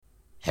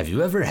Have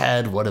you ever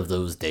had one of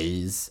those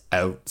days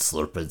out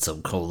slurping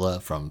some cola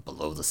from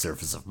below the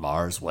surface of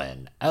Mars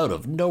when, out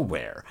of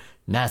nowhere,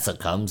 NASA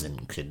comes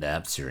and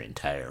kidnaps your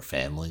entire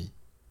family?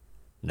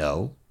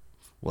 No?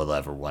 Will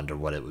ever wonder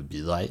what it would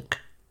be like?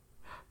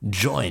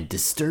 Join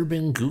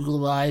disturbing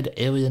Google-eyed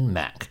alien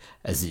Mac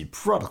as he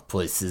product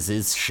places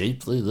his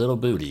shapely little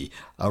booty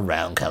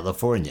around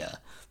California,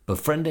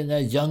 befriending a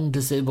young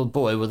disabled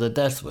boy with a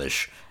death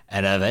wish,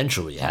 and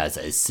eventually has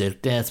a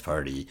sick dance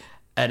party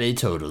at a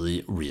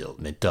totally real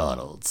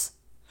McDonald's.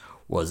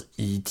 Was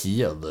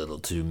E.T. a little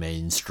too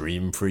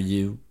mainstream for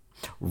you?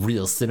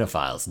 Real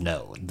cinephiles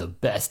know the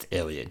best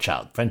alien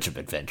child friendship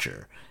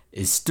adventure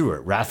is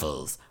Stuart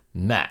Raffles'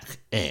 Mac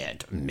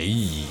and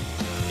Me.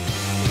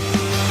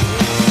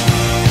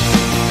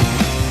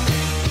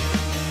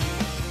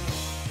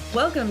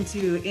 Welcome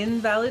to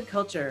Invalid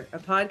Culture, a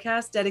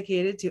podcast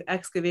dedicated to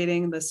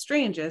excavating the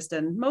strangest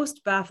and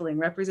most baffling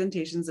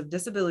representations of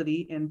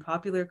disability in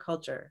popular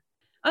culture.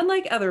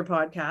 Unlike other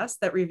podcasts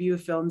that review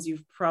films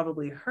you've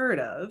probably heard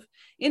of,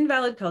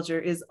 Invalid Culture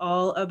is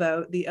all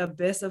about the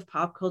abyss of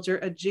pop culture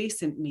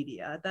adjacent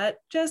media that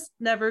just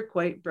never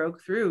quite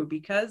broke through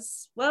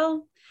because,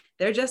 well,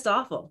 they're just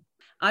awful.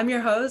 I'm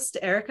your host,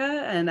 Erica,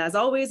 and as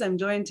always, I'm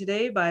joined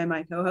today by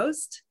my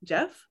co-host,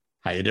 Jeff.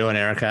 How you doing,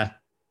 Erica?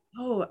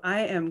 Oh,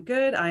 I am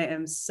good. I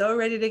am so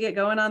ready to get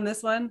going on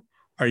this one.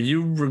 Are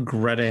you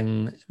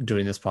regretting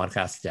doing this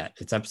podcast yet?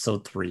 It's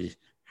episode 3.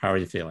 How are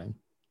you feeling?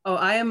 Oh,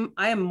 I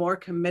am more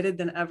committed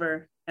than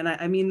ever. And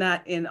I mean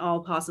that in all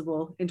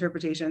possible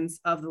interpretations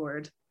of the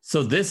word.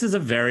 So this is a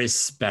very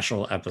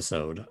special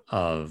episode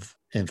of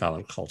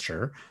Invalid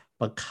Culture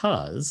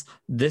because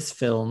this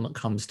film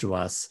comes to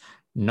us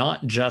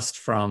not just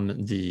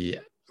from the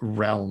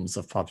realms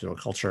of popular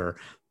culture,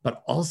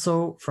 but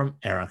also from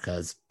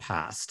Erica's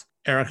past.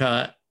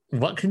 Erica,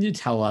 what can you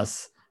tell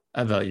us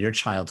about your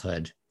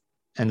childhood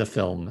and the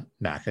film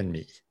Mac and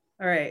Me?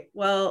 All right.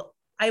 Well,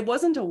 I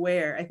wasn't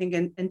aware, I think,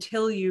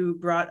 until you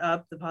brought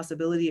up the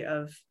possibility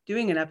of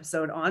doing an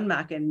episode on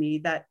Mac and Me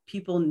that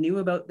people knew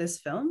about this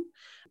film.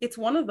 It's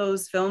one of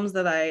those films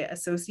that I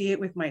associate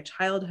with my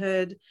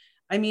childhood.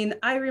 I mean,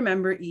 I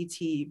remember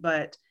E.T.,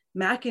 but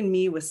Mac and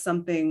Me was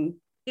something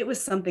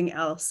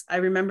else. I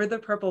remember the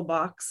purple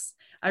box.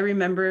 I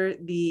remember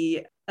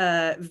the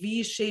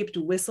V-shaped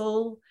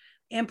whistle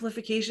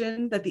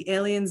amplification that the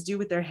aliens do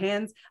with their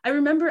hands. I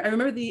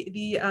remember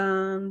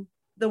the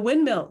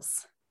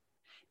windmills.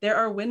 There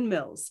are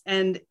windmills,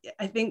 and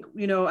I think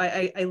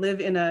I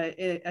live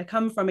I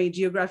come from a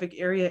geographic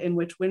area in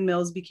which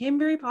windmills became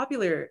very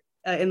popular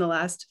in the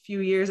last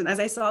few years. And as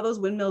I saw those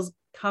windmills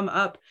come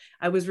up,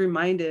 I was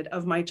reminded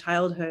of my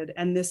childhood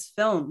and this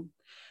film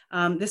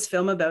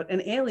about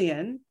an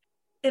alien.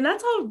 And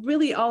that's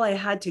all I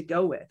had to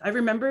go with. I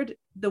remembered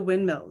the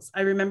windmills.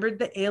 I remembered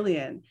the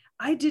alien.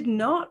 I did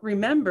not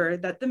remember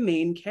that the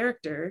main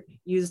character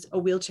used a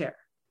wheelchair.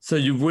 So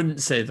you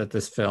wouldn't say that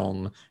this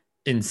film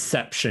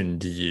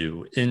inceptioned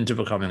you into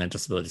becoming a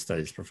disability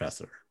studies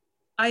professor?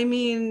 I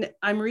mean,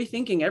 I'm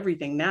rethinking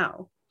everything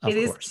now. Of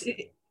course.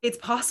 It's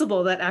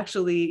possible that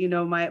actually,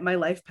 my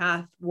life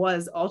path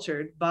was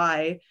altered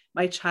by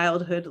my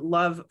childhood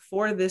love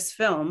for this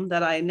film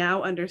that I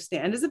now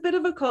understand is a bit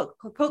of a cult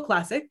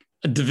classic.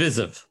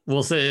 Divisive.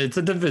 We'll say it's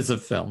a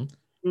divisive film,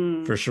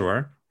 for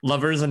sure.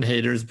 Lovers and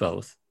haters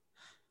both.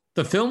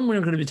 The film we're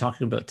going to be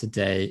talking about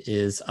today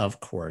is, of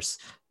course,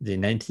 the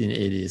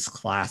 1980s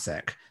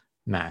classic,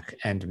 Mac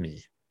and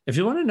Me. If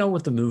you want to know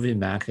what the movie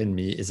Mac and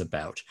Me is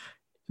about,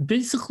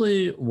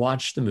 basically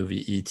watch the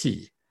movie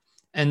E.T.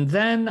 And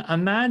then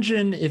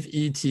imagine if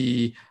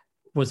E.T.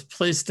 was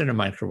placed in a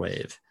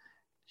microwave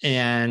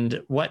and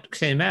what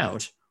came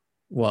out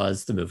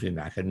was the movie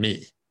Mac and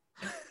Me.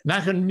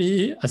 Mac and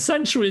Me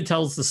essentially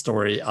tells the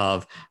story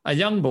of a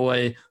young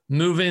boy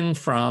moving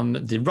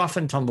from the rough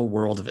and tumble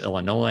world of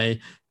Illinois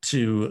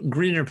to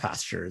greener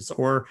pastures,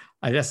 or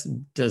I guess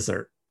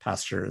desert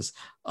pastures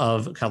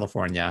of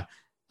California.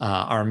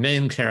 Our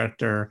main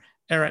character,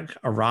 Eric,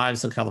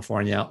 arrives in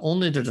California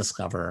only to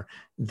discover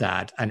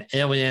that an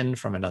alien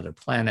from another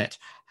planet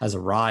has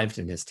arrived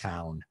in his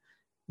town.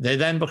 They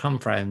then become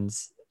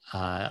friends,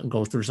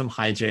 go through some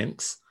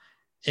hijinks,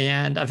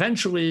 and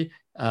eventually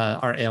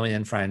our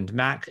alien friend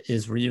Mac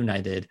is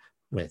reunited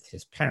with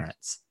his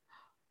parents.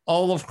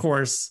 All, of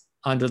course,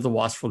 under the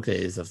watchful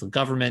gaze of the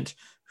government,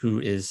 who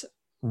is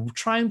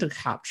trying to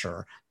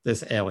capture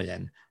this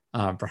alien,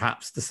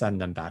 perhaps to send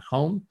them back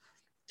home.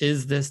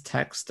 Is this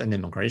text an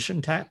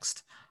immigration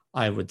text?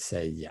 I would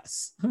say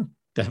yes,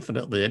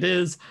 definitely it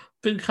is,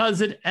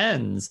 because it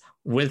ends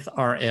with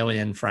our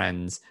alien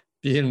friends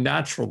being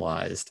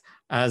naturalized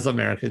as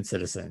American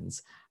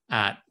citizens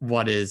at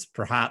what is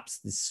perhaps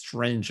the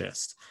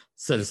strangest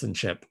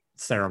citizenship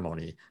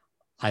ceremony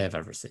I have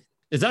ever seen.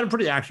 Is that a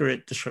pretty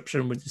accurate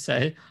description, would you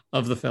say,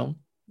 of the film?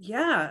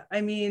 Yeah,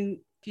 I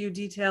mean, few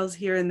details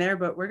here and there,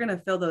 but we're going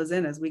to fill those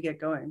in as we get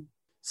going.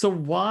 So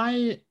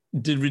why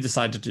did we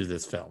decide to do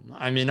this film?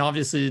 I mean,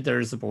 obviously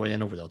there's a boy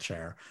in a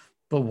wheelchair,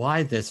 but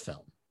why this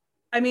film?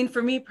 I mean,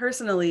 for me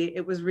personally,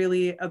 it was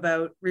really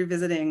about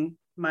revisiting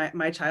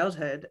my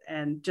childhood,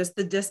 and just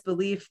the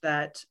disbelief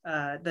that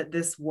that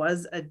this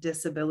was a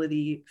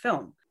disability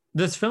film.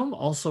 This film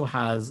also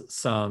has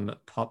some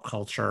pop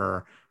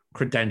culture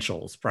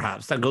credentials,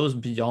 perhaps, that goes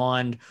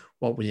beyond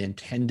what we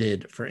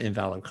intended for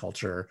Invalid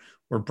Culture.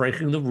 We're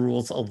breaking the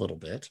rules a little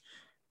bit.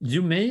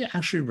 You may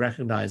actually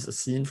recognize a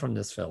scene from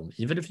this film,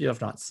 even if you have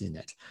not seen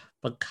it,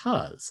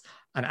 because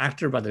an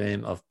actor by the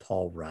name of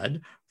Paul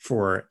Rudd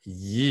for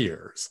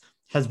years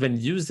has been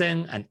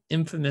using an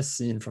infamous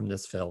scene from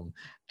this film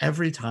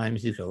every time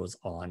he goes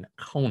on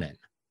Conan.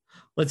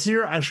 Let's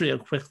hear actually a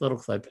quick little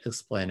clip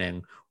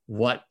explaining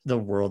what the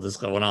world is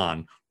going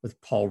on with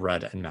Paul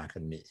Rudd and Mac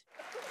and Me.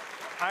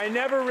 I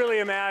never really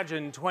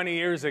imagined 20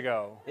 years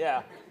ago.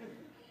 Yeah.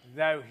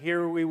 That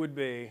here we would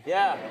be.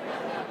 Yeah.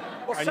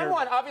 Well,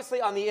 someone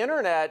obviously on the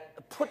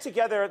internet put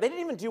together, they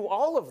didn't even do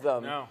all of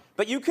them. No.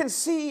 But you can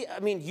see, I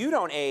mean, you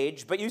don't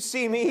age, but you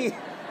see me,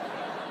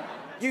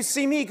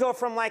 go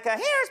from like a,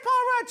 here's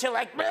Paul Rudd, to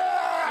like,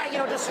 you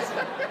know, just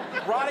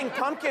rotting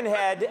pumpkin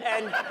head.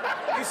 And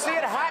you see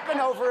it happen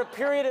over a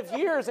period of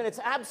years, and it's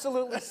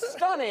absolutely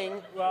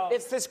stunning. Well,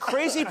 it's this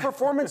crazy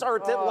performance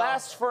art that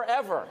lasts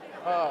forever.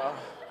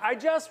 I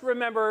just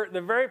remember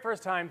the very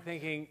first time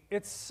thinking,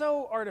 it's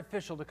so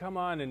artificial to come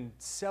on and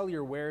sell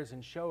your wares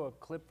and show a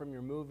clip from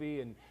your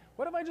movie. And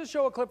what if I just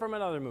show a clip from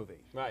another movie?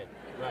 Right,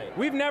 right.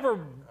 We've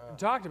never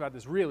talked about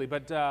this really,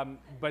 but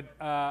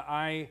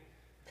I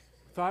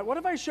thought, what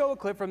if I show a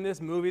clip from this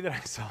movie that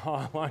I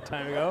saw a long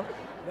time ago?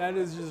 That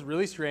is just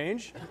really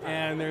strange.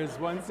 And there's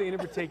one scene in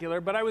particular,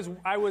 but I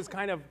was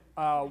kind of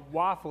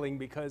waffling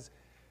because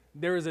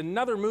there is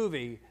another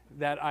movie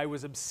that I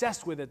was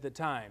obsessed with at the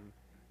time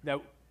that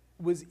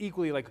was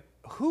equally like,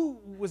 who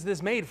was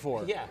this made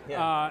for?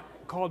 Yeah.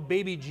 Called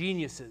Baby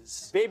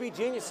Geniuses. Baby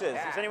Geniuses.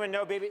 Does anyone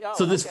know Baby? Oh,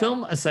 so this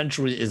film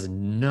essentially is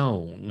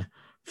known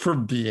for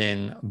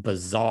being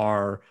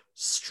bizarre,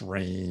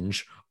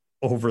 strange,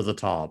 over the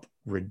top,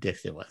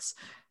 ridiculous,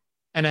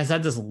 and has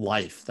had this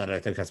life that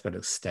I think has been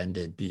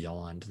extended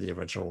beyond the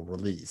original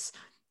release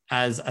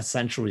as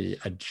essentially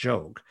a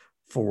joke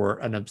for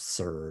an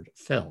absurd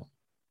film.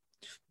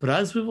 But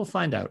as we will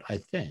find out, I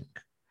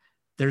think,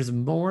 there's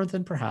more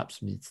than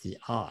perhaps meets the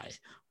eye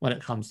when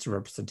it comes to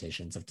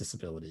representations of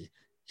disability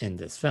in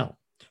this film.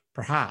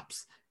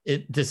 Perhaps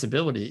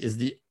disability is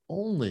the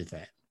only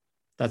thing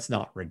that's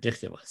not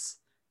ridiculous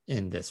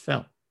in this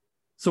film.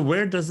 So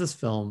where does this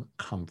film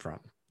come from?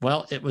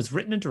 Well, it was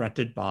written and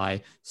directed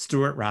by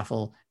Stuart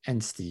Raffle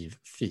and Steve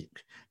Feek.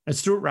 Now,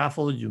 Stuart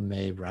Raffle, you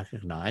may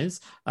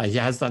recognize. He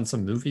has done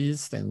some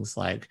movies, things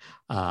like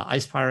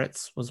Ice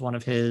Pirates was one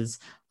of his.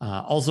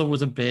 Also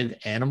was a big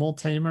animal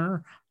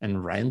tamer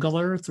and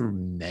wrangler through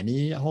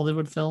many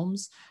Hollywood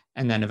films,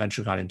 and then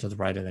eventually got into the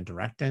writing and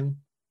directing.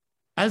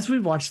 As we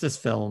watched this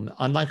film,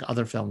 unlike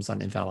other films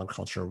on Invalid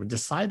Culture, we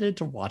decided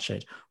to watch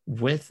it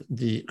with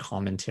the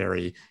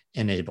commentary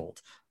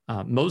enabled.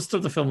 Most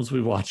of the films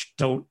we watch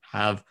don't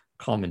have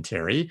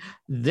commentary.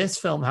 This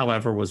film,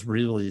 however, was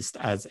released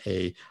as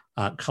a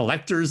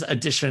collector's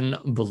edition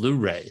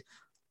Blu-ray.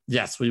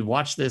 Yes, we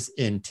watched this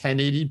in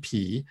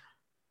 1080p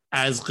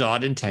as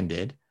God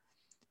intended,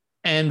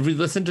 and we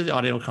listened to the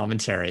audio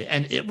commentary,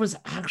 and it was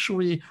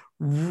actually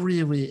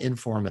really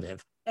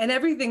informative. And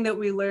everything that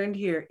we learned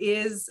here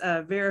is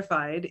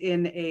verified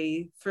in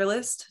a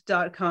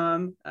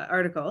Thrillist.com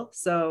article.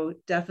 So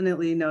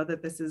definitely know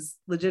that this is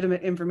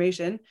legitimate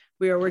information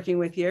we are working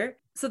with here.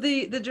 So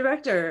the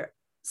director,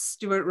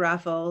 Stuart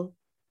Raffle,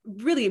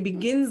 really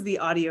begins the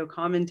audio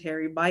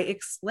commentary by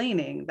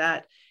explaining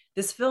that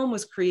this film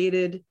was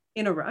created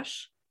in a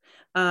rush.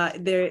 I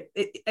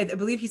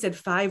believe he said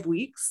 5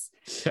 weeks.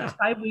 Yeah.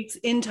 5 weeks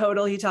in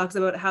total. He talks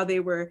about how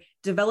they were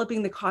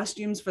developing the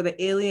costumes for the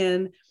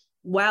alien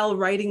while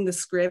writing the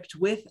script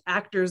with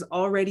actors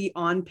already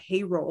on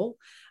payroll,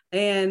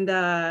 and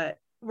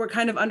we're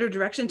kind of under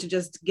direction to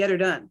just get her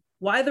done.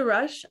 Why the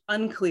rush?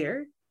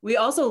 Unclear. We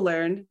also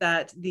learned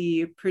that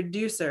the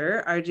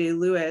producer, RJ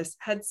Lewis,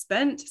 had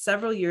spent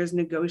several years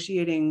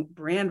negotiating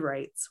brand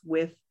rights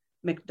with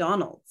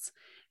McDonald's.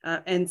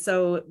 And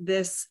so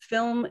this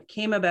film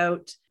came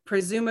about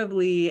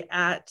presumably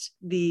at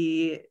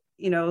the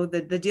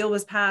deal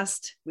was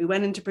passed. We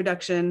went into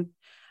production.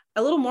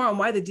 A little more on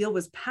why the deal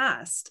was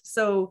passed.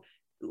 So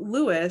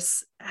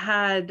Lewis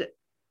had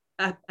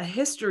a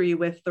history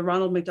with the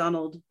Ronald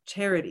McDonald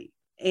Charity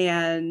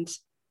and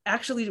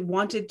actually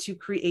wanted to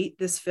create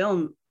this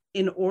film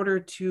in order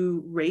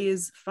to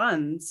raise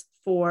funds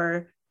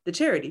for the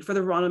charity, for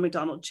the Ronald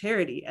McDonald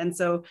Charity. And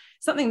so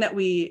something that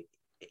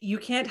you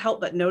can't help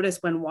but notice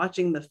when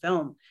watching the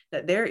film,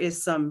 that there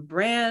is some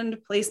brand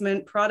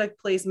placement, product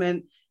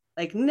placement,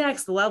 like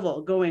next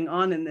level going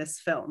on in this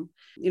film.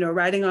 You know,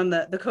 riding on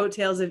the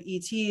coattails of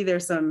E.T.,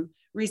 there's some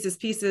Reese's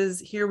Pieces.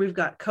 Here we've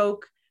got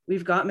Coke,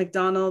 we've got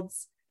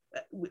McDonald's.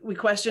 We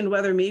questioned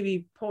whether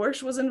maybe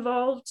Porsche was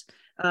involved.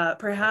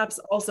 Perhaps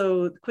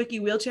also Quickie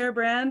wheelchair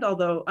brand,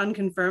 although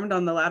unconfirmed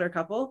on the latter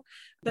couple.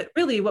 But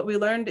really what we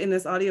learned in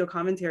this audio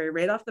commentary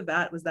right off the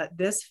bat was that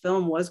this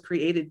film was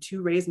created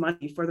to raise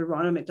money for the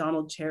Ronald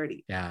McDonald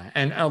Charity. Yeah,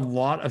 and a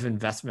lot of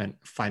investment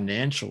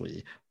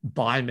financially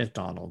by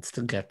McDonald's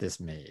to get this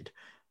made.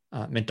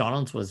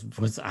 McDonald's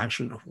was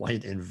actually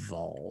quite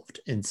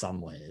involved in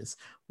some ways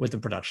with the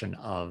production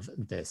of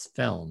this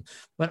film.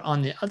 But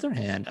on the other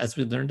hand, as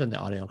we learned in the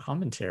audio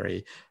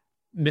commentary,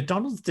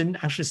 McDonald's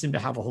didn't actually seem to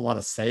have a whole lot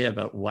of say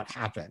about what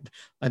happened.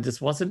 And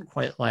this wasn't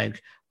quite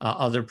like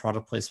other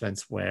product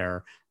placements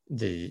where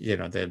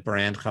the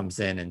brand comes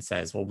in and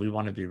says, well, we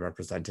want to be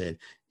represented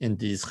in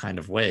these kind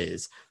of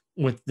ways.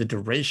 With the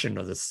duration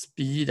or the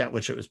speed at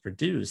which it was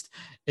produced,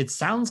 it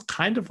sounds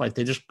kind of like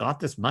they just got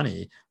this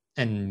money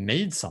and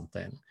made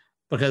something.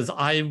 Because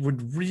I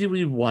would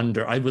really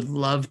wonder, I would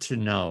love to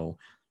know,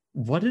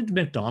 what did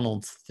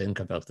McDonald's think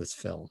about this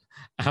film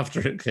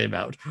after it came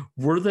out?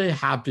 Were they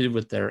happy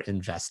with their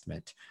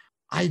investment?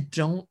 I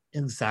don't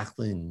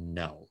exactly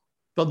know.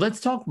 But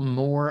let's talk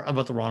more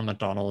about the Ronald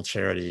McDonald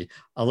Charity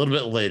a little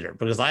bit later,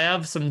 because I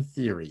have some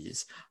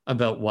theories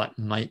about what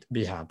might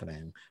be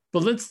happening.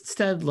 But let's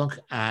instead look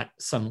at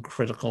some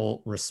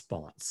critical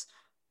response,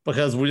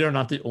 because we are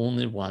not the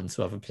only ones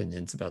who have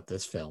opinions about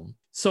this film.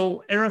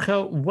 So,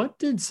 Erica, what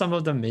did some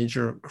of the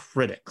major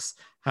critics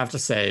have to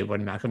say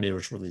when Mac and Me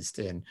was released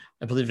in,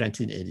 I believe,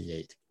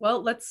 1988?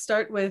 Well, let's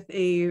start with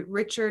a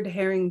Richard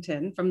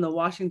Harrington from the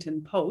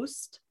Washington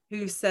Post,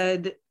 who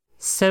said,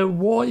 "So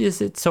why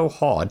is it so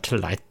hard to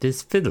like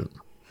this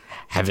film?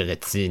 Having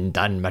it seen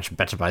done much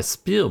better by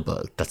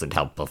Spielberg doesn't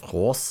help, of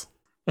course."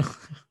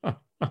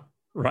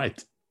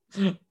 Right.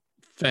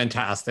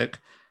 Fantastic.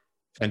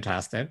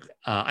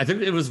 I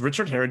think it was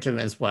Richard Harrington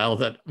as well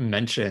that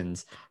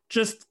mentions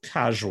just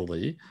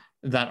casually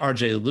that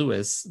R.J.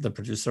 Lewis, the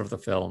producer of the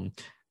film,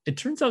 it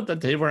turns out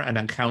that they were an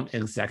account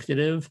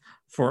executive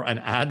for an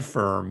ad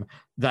firm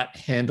that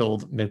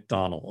handled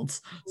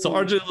McDonald's. So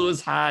R.J.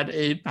 Lewis had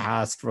a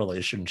past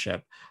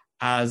relationship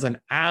as an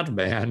ad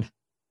man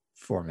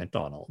for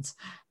McDonald's.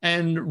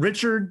 And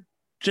Richard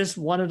just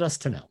wanted us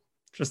to know,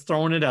 just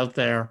throwing it out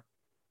there.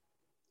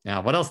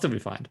 Now, what else did we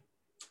find?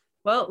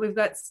 Well, we've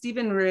got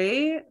Stephen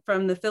Ray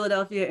from the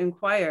Philadelphia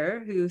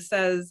Inquirer, who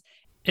says,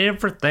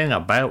 "Everything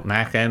about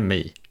Mac and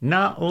Me,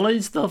 not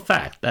least the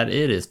fact that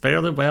it is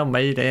fairly well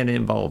made and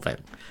involving,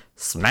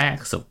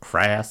 smacks of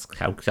crass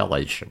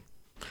calculation.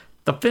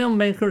 The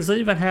filmmakers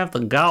even have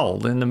the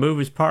gall in the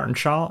movie's parting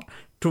shot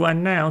to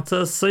announce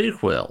a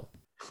sequel."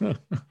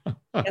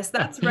 Yes,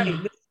 that's right.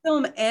 This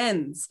film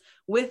ends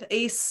with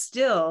a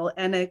still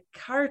and a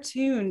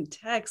cartoon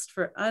text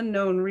for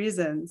unknown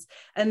reasons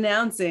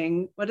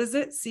announcing, what is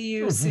it? See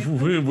you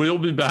soon. We'll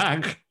be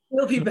back.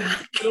 We'll be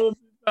back. We'll be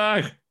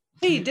back.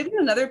 Hey,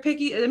 didn't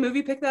a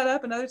movie pick that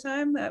up another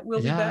time? That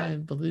We'll Be Back? Yeah, I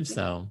believe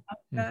so.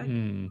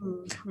 Mm-hmm.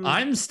 Mm-hmm.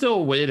 I'm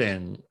still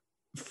waiting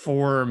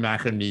for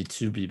Mac and Me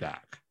to be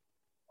back,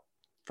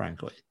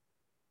 frankly.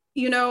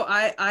 You know,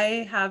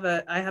 I have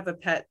a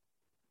pet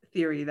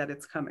theory that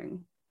it's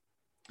coming.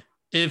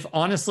 If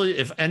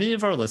any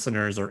of our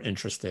listeners are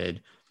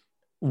interested,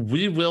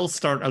 we will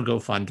start a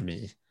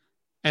GoFundMe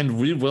and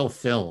we will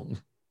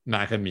film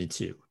Mac and Me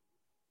 2.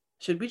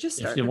 Should we just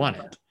start? If you want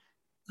it.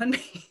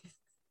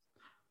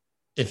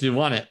 If you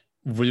want it,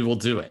 we will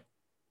do it.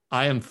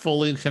 I am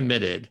fully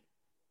committed.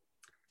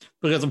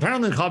 Because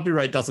apparently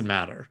copyright doesn't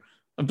matter.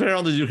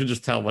 Apparently you can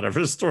just tell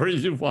whatever story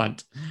you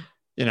want.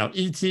 You know,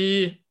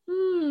 E.T.,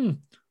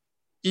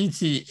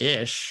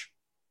 E.T.-ish.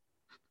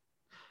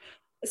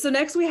 So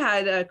next we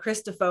had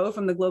Chris Defoe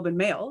from the Globe and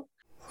Mail.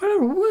 "Well,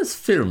 worse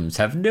films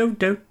have no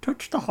doubt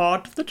touched the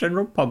heart of the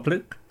general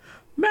public.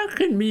 Mac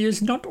and Me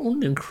is not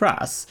only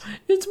crass,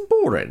 it's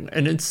boring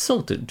and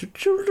insulting to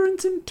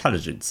children's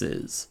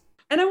intelligences."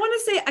 And I want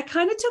to say, I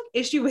kind of took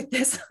issue with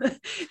this.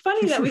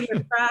 Funny that we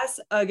hear crass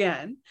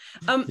again.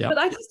 Yep. But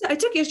I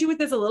took issue with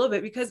this a little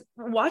bit because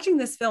watching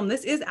this film,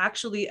 this is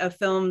actually a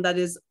film that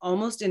is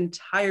almost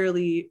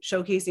entirely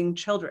showcasing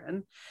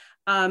children.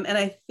 And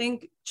I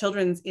think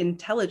children's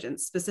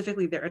intelligence,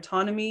 specifically their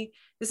autonomy,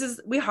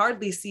 we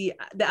hardly see,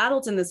 the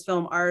adults in this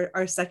film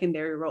are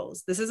secondary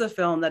roles. This is a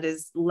film that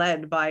is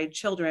led by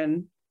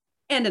children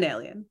and an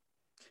alien.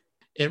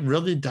 It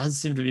really does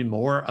seem to be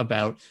more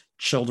about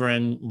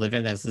children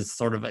living as this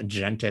sort of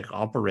agentic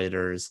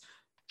operators.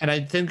 And I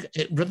think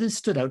it really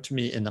stood out to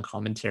me in the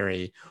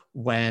commentary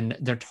when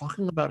they're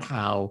talking about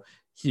how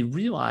he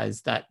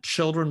realized that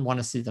children want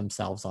to see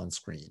themselves on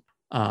screen.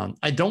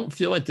 I don't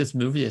feel like this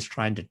movie is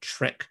trying to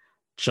trick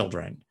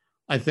children.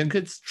 I think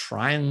it's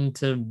trying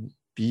to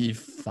be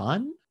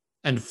fun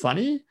and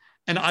funny.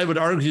 And I would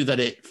argue that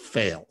it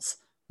fails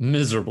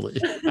miserably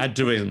at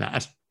doing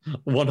that.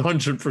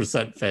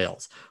 100%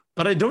 fails.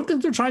 But I don't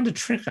think they're trying to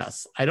trick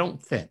us. I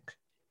don't think.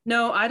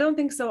 No, I don't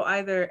think so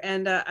either.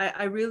 And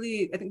I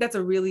think that's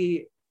a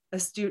really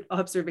astute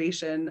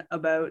observation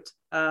about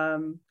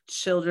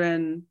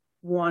children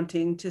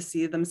wanting to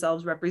see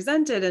themselves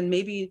represented, and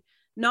maybe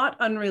not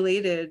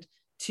unrelated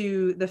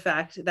to the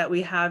fact that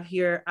we have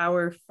here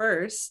our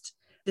first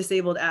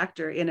disabled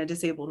actor in a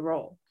disabled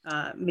role.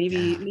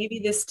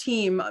 Maybe this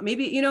team,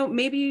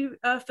 maybe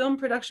film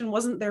production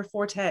wasn't their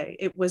forte.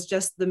 It was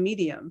just the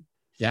medium.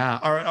 Yeah,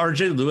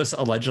 R.J. Lewis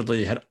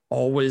allegedly had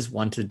always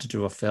wanted to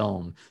do a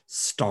film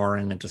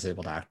starring a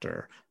disabled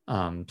actor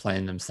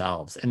playing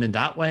themselves. And in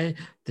that way,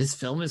 this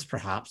film is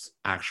perhaps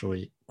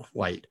actually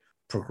quite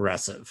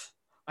progressive.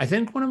 I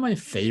think one of my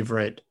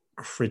favorite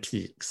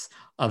critiques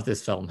of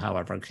this film,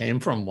 however, came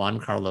from Juan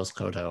Carlos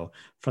Cotto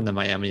from the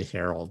Miami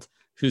Herald,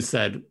 who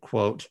said,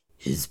 quote,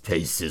 "His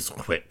pace is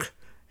quick,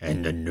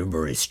 and the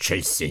numerous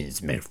chase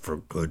scenes make for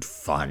good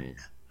fun.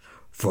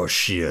 For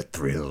sheer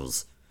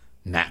thrills,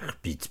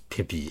 Mac beats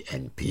Pippi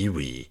and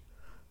Pee-wee.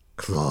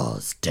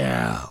 Claws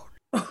down."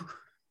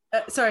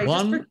 Sorry,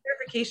 just for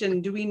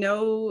clarification, do we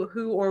know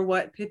who or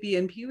what Pippi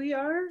and Pee-wee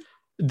are?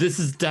 This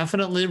is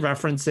definitely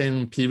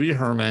referencing Pee-wee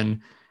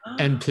Herman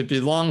and Pippi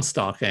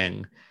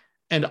Longstocking.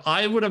 And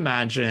I would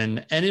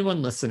imagine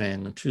anyone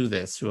listening to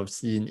this who have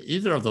seen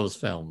either of those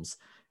films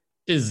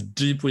is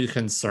deeply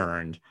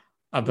concerned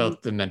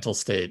about the mental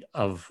state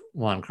of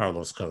Juan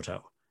Carlos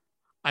Cotto.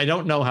 I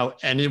don't know how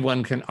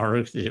anyone can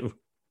argue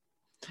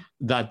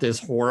that this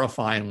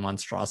horrifying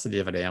monstrosity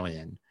of an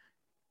alien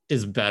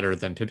is better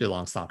than Pippi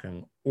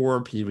Longstocking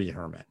or Pee-wee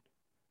Herman.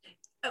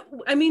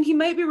 I mean, he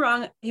might be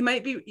wrong.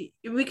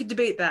 We could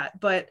debate that,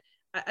 but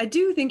I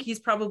do think he's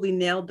probably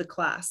nailed the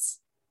class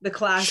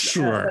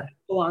sure. That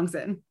belongs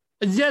in.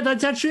 Yeah,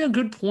 that's actually a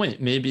good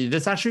point. Maybe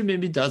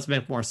does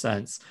make more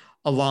sense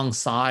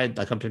alongside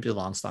like a Pippi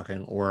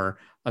Longstocking or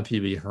a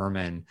Pee-wee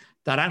Herman.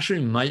 That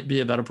actually might be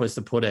a better place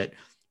to put it.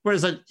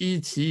 Whereas like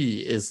E.T.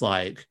 is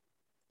like,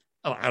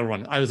 I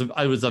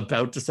was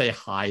about to say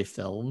high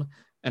film,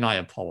 and I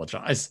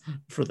apologize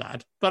for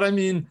that. But I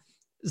mean,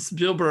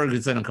 Spielberg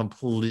is in a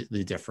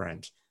completely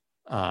different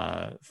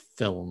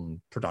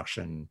film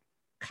production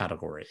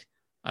category,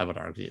 I would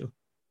argue.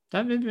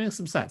 That maybe makes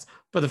some sense.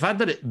 But the fact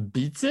that it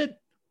beats it,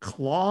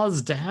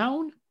 claws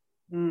down,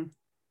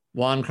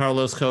 Juan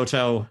Carlos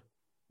Cotto,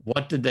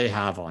 what did they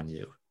have on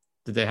you?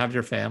 Did they have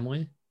your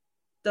family?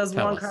 Does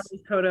Juan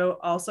Carlos Cotto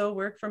also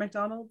work for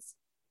McDonald's?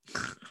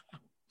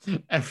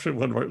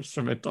 Everyone works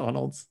for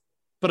McDonald's.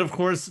 But of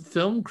course,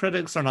 film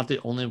critics are not the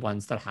only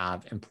ones that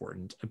have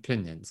important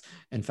opinions.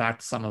 In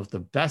fact, some of the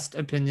best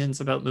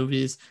opinions about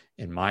movies,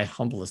 in my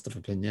humblest of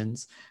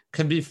opinions,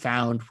 can be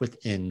found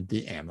within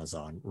the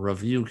Amazon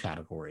review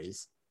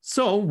categories.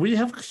 So we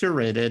have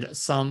curated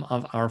some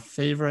of our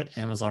favorite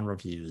Amazon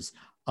reviews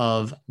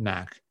of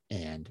Mac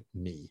and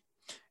Me.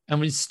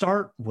 And we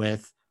start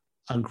with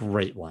a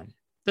great one.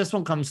 This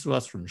one comes to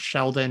us from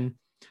Sheldon,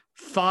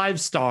 5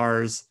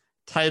 stars,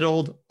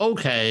 titled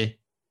 "Okay,"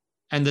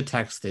 and the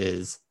text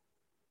is,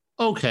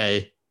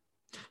 "Okay."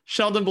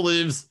 Sheldon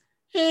believes,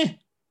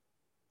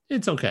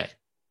 it's okay.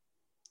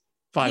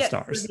 5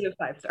 stars.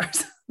 5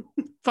 stars.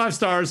 5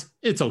 stars,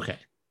 it's okay.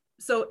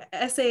 So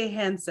S.A.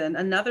 Hansen,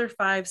 another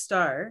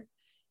 5-star,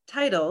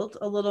 titled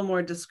a little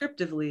more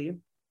descriptively,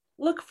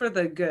 "Look for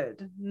the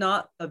good,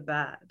 not the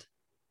bad,"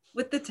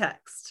 with the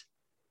text,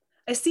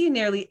 "I see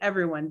nearly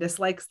everyone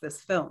dislikes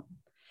this film.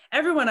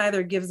 Everyone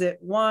either gives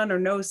it 1 or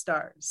no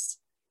stars.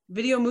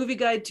 Video Movie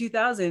Guide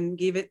 2000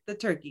 gave it the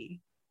turkey.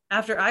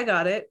 After I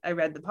got it, I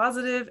read the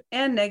positive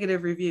and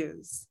negative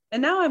reviews. And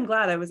now I'm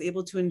glad I was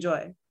able to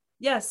enjoy.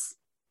 Yes,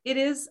 it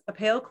is a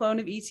pale clone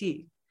of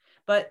E.T.,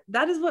 but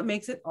that is what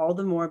makes it all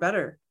the more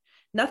better.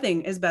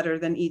 Nothing is better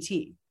than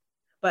E.T.,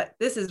 but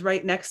this is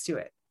right next to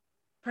it.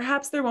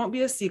 Perhaps there won't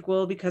be a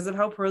sequel because of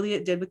how poorly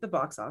it did with the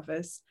box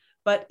office,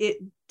 but it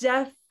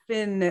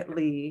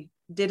definitely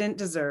didn't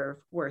deserve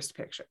Worst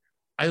Picture."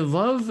 I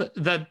love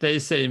that they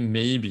say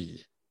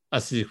maybe a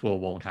sequel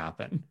won't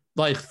happen,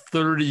 like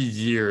 30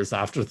 years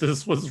after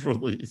this was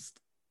released.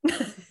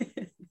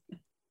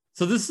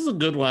 So this is a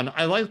good one.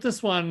 I like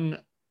this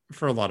one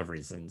for a lot of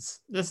reasons.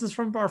 This is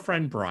from our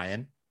friend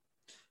Brian,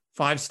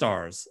 5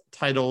 stars,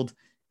 titled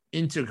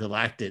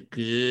 "Intergalactic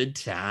Good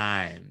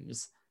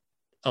Times,"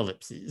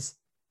 ellipses.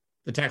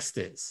 The text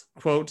is,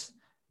 quote,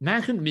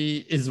 "Mac and Me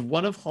is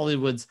one of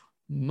Hollywood's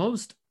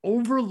most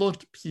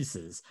overlooked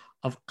pieces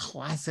of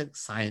classic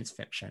science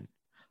fiction.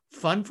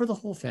 Fun for the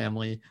whole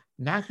family,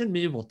 Mac and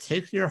Me will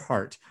take your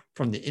heart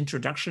from the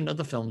introduction of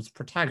the film's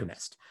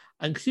protagonist,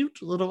 a cute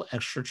little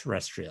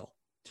extraterrestrial.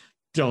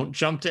 Don't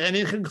jump to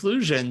any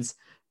conclusions.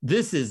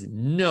 This is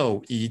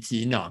no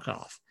E.T.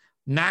 knockoff.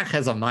 Mac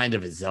has a mind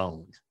of his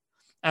own.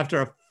 After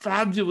a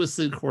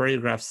fabulously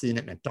choreographed scene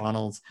at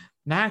McDonald's,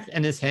 Mac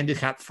and his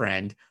handicapped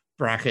friend,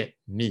 bracket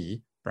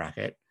me,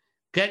 bracket,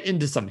 get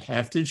into some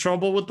hefty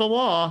trouble with the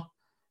law.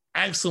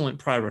 Excellent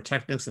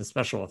pyrotechnics and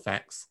special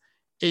effects.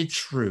 A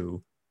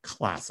true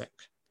classic."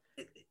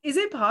 Is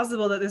it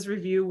possible that this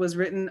review was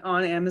written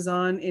on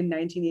Amazon in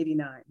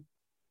 1989?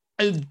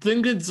 I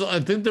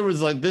think there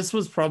was like, this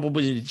was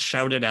probably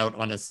shouted out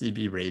on a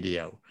CB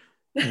radio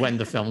when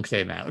the film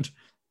came out.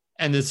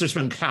 And it's just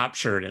been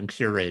captured and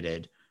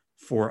curated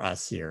for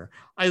us here.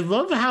 I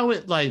love how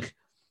it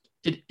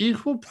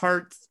equal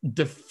parts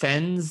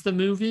defends the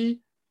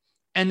movie,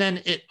 and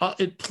then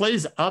it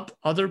plays up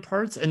other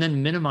parts and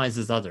then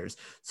minimizes others.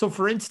 So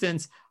for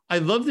instance, I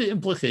love the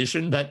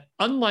implication that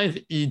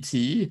unlike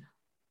E.T.,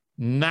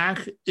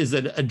 Mac is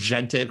an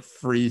agentic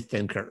free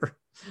thinker.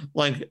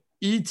 Like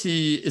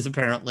E.T. is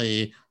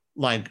apparently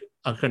like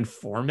a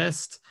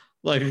conformist,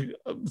 like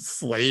a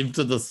slave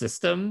to the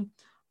system,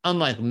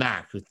 unlike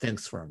Mac, who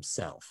thinks for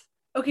himself.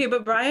 Okay,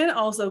 but Brian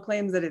also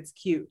claims that it's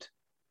cute.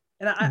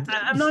 And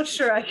I'm not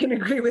sure I can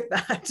agree with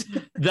that.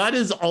 That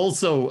is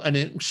also an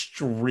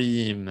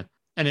extreme.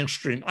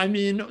 I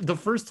mean, the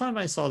first time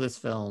I saw this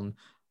film,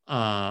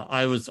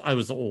 I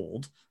was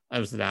old. I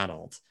was an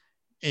adult.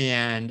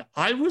 And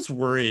I was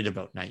worried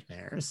about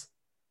nightmares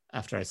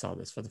after I saw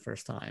this for the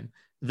first time.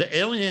 The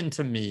alien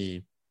to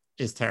me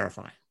is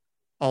terrifying.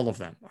 All of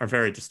them are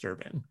very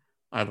disturbing,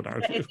 I would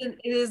argue. It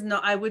is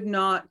not, I would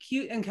not,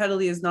 cute and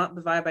cuddly is not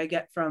the vibe I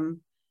get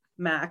from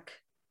Mac,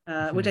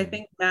 which I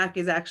think Mac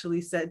is actually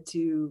said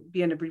to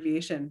be an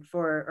abbreviation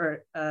for,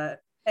 or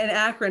an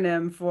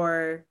acronym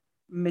for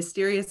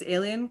mysterious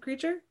alien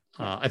creature.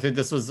 I think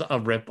this was a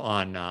rip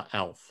on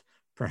Elf,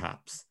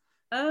 perhaps.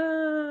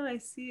 I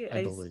see.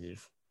 I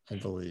believe.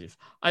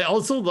 I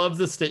also love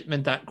the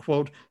statement that,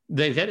 quote,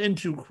 they get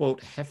into,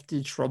 quote,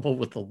 hefty trouble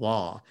with the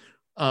law,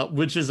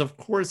 which is, of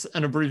course,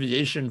 an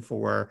abbreviation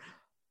for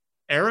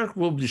Eric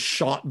will be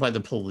shot by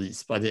the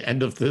police by the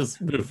end of this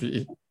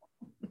movie.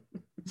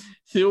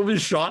 He will be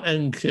shot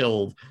and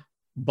killed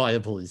by a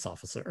police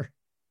officer.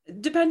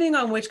 Depending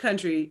on which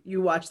country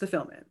you watch the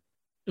film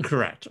in.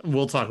 Correct.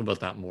 We'll talk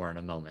about that more in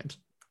a moment.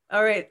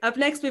 All right. Up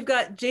next, we've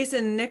got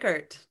Jason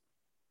Nickert.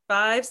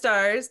 5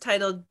 stars,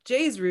 titled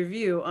Jay's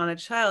Review on a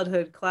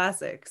Childhood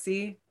Classic.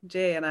 See,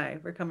 Jay and I,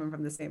 we're coming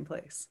from the same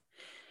place.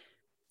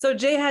 So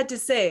Jay had to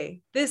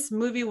say, this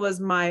movie was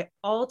my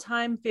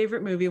all-time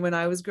favorite movie when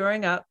I was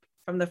growing up.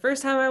 From the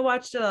first time I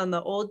watched it on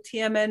the old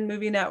TMN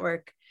movie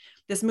network.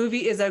 This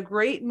movie is a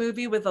great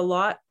movie with a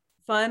lot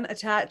of fun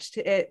attached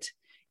to it.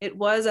 It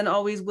was and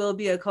always will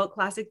be a cult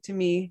classic to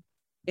me.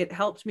 It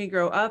helped me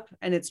grow up,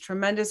 and its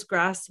tremendous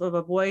grasp of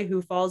a boy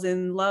who falls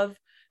in love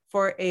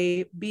for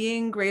a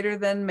being greater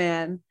than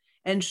man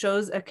and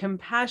shows a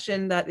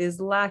compassion that is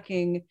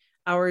lacking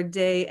our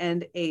day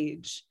and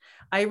age.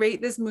 I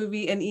rate this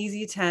movie an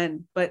easy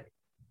 10, but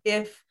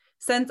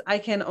since I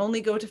can only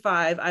go to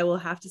 5, I will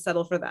have to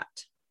settle for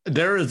that.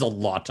 There is a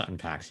lot to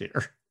unpack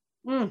here.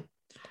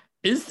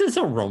 Is this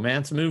a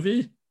romance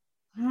movie?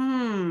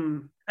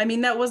 I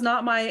mean, that was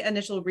not my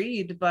initial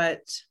read,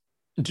 but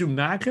do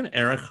Mac and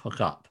Eric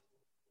hook up?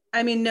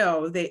 I mean,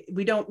 no,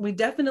 we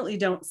definitely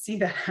don't see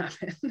that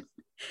happen.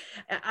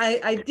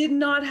 I did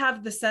not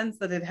have the sense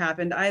that it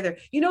happened either.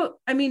 You know,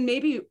 I mean,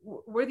 maybe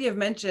worthy of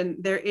mention,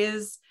 there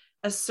is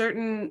a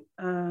certain,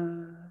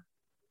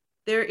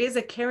 there is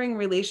a caring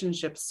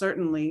relationship,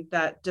 certainly,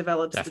 that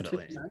develops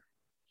between them.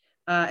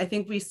 I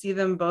think we see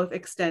them both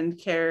extend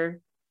care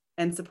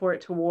and support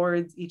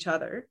towards each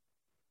other.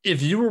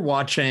 If you were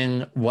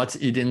watching What's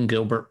Eating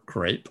Gilbert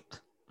Grape,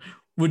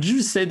 would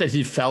you say that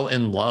he fell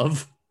in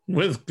love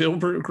with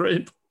Gilbert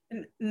Grape?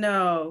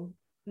 No.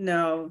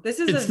 This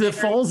is the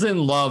falls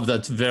in love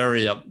that's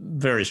very,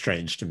 very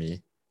strange to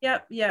me.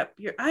 Yep.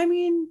 I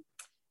mean,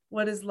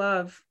 what is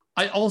love?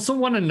 I also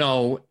want to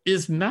know,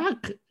 is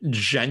Mac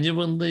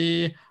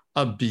genuinely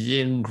a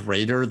being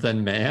greater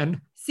than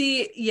man?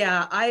 See,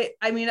 yeah,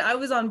 I mean, I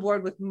was on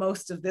board with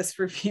most of this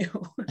review.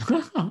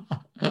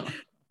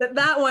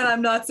 that one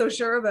I'm not so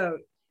sure about.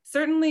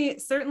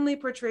 Certainly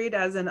portrayed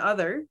as an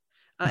other,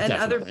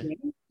 other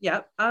being.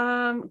 Yep.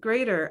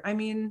 Greater. I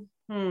mean,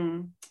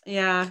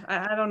 yeah,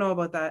 I don't know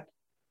about that.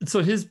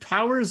 So his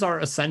powers are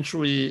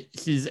essentially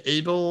he's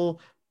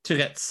able to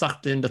get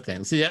sucked into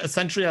things. He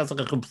essentially has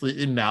like a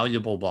completely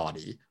malleable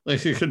body.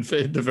 Like he can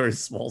fit into very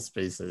small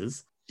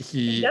spaces.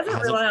 He doesn't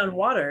rely on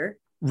water.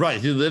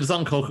 Right. He lives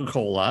on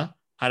Coca-Cola.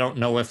 I don't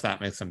know if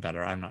that makes him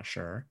better. I'm not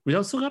sure. We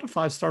also got a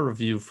 5-star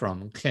review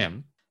from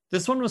Kim.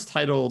 This one was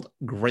titled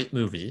Great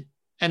Movie.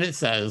 And it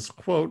says,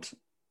 quote,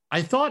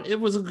 I thought it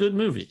was a good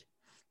movie.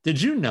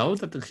 Did you know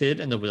that the kid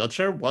in the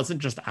wheelchair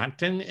wasn't just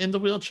acting in the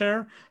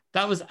wheelchair?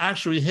 That was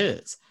actually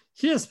his.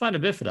 He has spina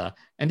bifida,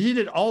 and he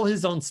did all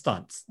his own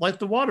stunts, like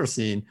the water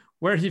scene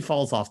where he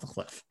falls off the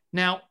cliff.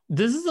 Now,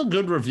 this is a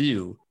good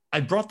review. I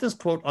brought this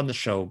quote on the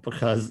show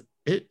because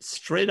it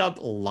straight up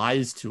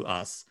lies to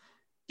us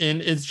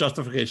in its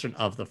justification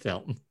of the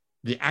film.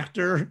 The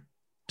actor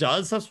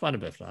does have spina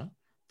bifida.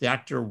 The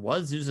actor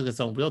was using his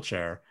own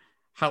wheelchair.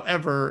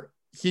 However,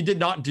 he did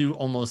not do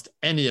almost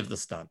any of the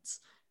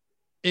stunts,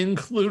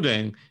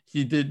 including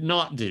he did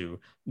not do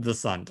the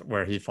stunt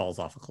where he falls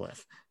off a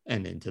cliff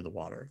and into the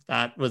water.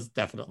 That was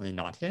definitely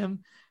not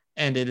him.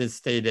 And it is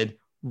stated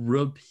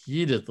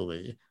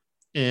repeatedly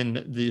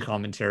in the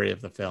commentary of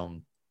the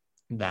film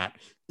that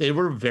they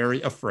were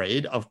very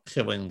afraid of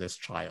killing this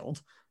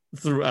child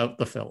throughout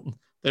the film.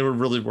 They were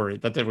really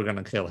worried that they were going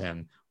to kill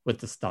him with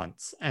the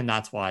stunts, and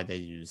that's why they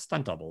used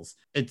stunt doubles.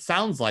 It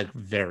sounds like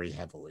very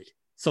heavily.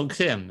 So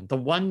Kim, the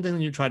one thing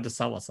you tried to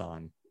sell us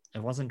on,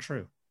 it wasn't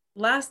true.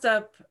 Last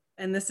up,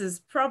 and this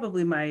is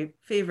probably my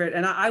favorite,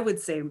 and I would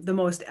say the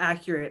most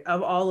accurate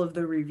of all of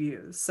the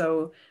reviews.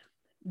 So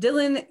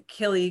Dylan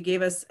Killy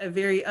gave us a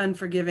very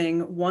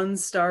unforgiving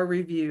 1-star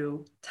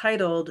review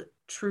titled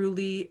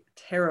Truly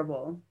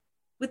Terrible,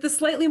 with a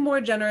slightly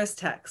more generous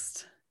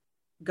text.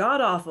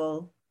 God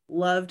awful,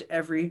 loved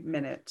every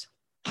minute.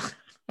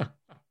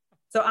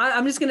 So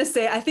I'm just going to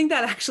say, I think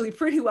that actually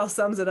pretty well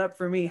sums it up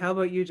for me. How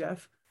about you,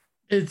 Jeff?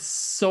 It's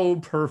so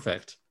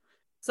perfect.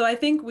 So I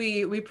think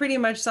we pretty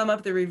much sum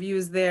up the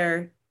reviews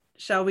there.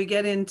 Shall we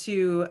get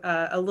into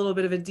a little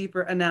bit of a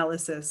deeper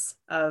analysis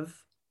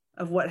of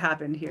what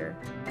happened here?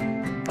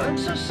 I'm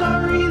so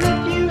sorry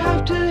that you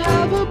have to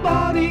have a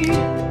body.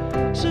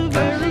 So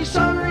very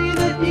sorry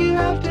that you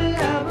have to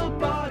have a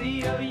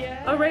body. Oh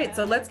yeah. All right,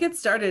 so let's get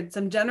started.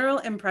 Some general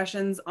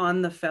impressions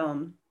on the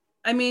film.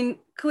 I mean,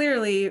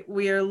 clearly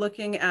we are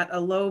looking at a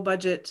low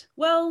budget.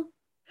 Well,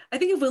 I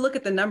think if we look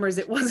at the numbers,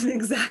 it wasn't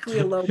exactly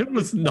a low budget. It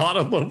was not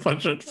a low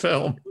budget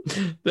film.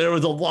 There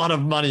was a lot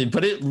of money,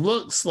 but it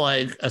looks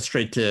like a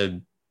straight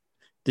to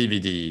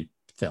DVD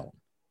film.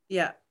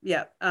 Yeah.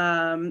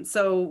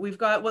 So we've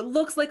got what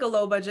looks like a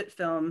low budget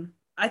film.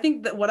 I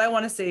think that what I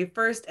want to say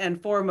first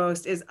and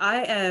foremost is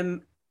I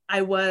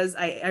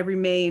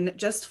remain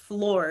just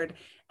floored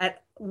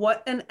at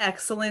what an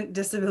excellent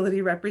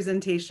disability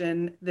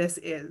representation this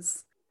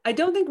is. I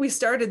don't think we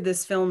started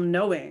this film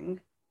knowing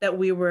that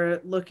we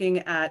were looking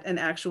at an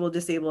actual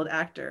disabled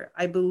actor.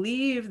 I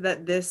believe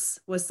that this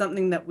was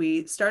something that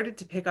we started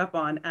to pick up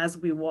on as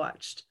we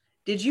watched.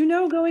 Did you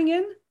know going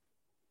in?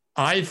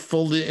 I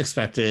fully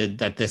expected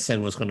that this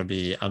thing was going to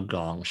be a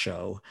gong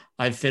show.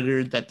 I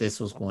figured that this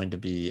was going to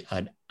be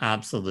an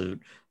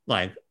absolute,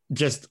 like,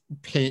 just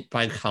paint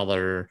by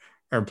color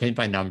or paint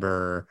by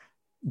number,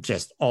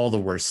 just all the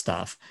worst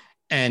stuff.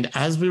 And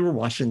as we were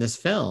watching this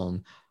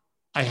film,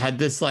 I had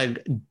this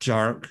like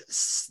dark,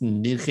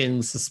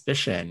 sneaking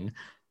suspicion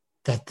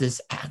that this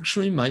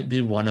actually might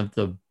be one of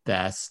the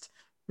best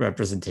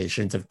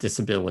representations of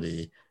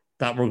disability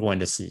that we're going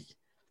to see.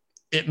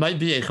 It might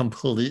be a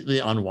completely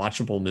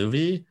unwatchable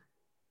movie,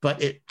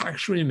 but it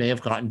actually may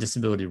have gotten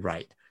disability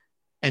right.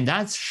 And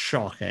that's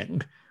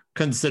shocking,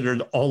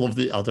 considered all of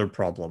the other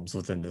problems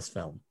within this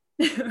film.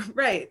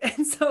 Right.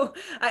 And so,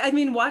 I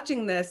mean,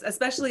 watching this,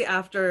 especially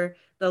after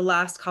the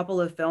last couple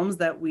of films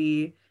that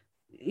we,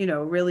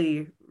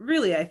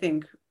 really, I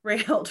think,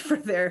 railed for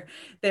their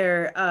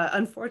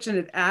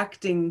unfortunate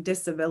acting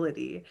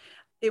disability,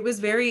 it was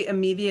very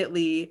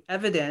immediately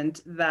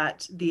evident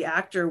that the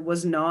actor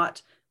was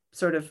not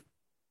sort of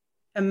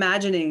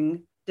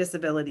imagining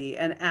disability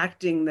and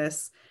acting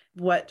this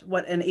what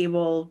an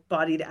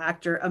able-bodied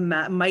actor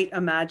might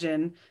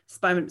imagine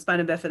spina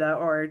bifida,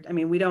 or I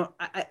mean, we don't.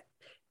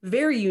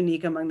 Very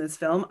unique among this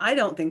film. I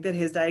don't think that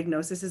his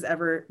diagnosis is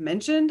ever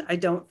mentioned. I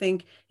don't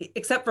think,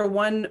 except for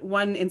one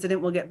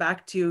incident we'll get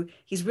back to,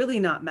 he's really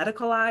not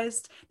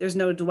medicalized. There's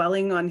no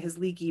dwelling on his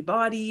leaky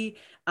body.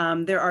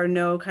 There are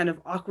no kind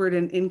of awkward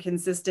and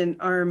inconsistent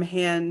arm,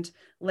 hand,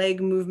 leg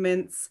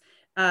movements.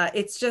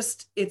 It's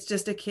just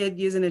a kid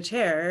using a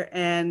chair,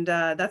 and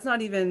that's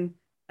not even.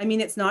 I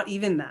mean, it's not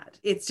even that.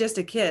 It's just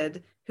a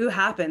kid who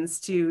happens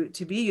to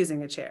be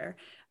using a chair.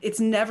 It's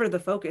never the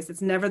focus.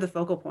 It's never the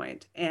focal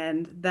point.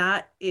 And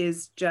that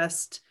is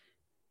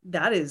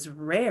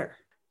rare.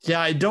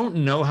 Yeah, I don't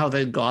know how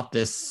they got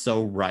this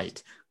so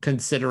right,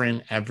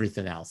 considering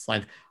everything else.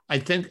 Like, I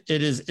think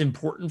it is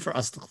important for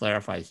us to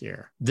clarify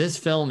here. This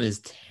film is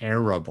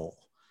terrible.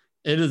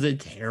 It is a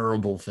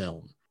terrible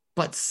film.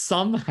 But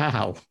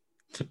somehow,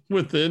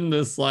 within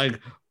this like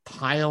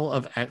pile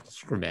of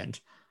excrement,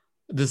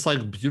 this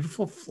like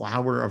beautiful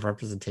flower of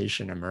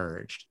representation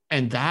emerged.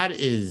 And that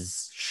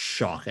is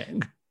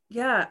shocking.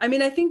 Yeah, I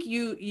mean, I think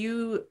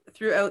you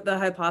threw out the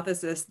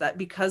hypothesis that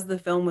because the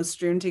film was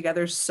strewn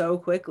together so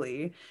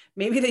quickly,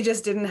 maybe they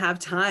just didn't have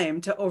time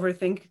to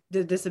overthink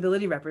the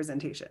disability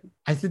representation.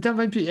 I think that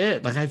might be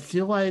it. Like, I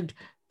feel like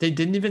they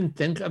didn't even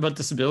think about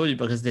disability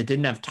because they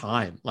didn't have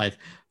time. Like,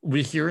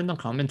 we hear in the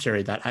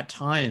commentary that at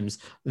times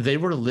they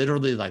were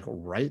literally like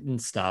writing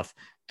stuff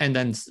and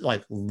then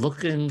like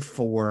looking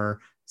for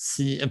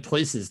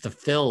places to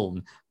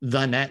film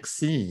the next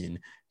scene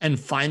and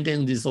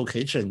finding these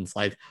locations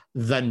like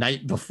the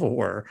night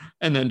before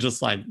and then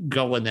just like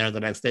going there the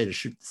next day to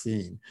shoot the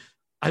scene.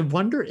 I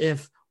wonder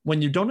if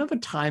when you don't have a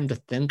time to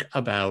think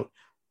about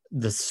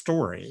the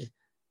story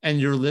and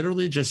you're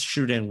literally just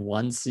shooting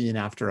one scene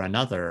after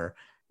another,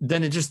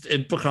 then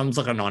it becomes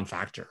like a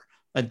non-factor.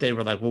 Like they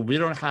were like, well, we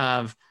don't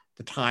have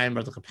the time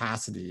or the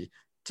capacity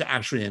to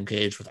actually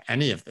engage with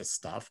any of this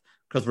stuff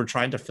because we're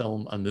trying to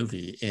film a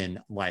movie in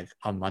like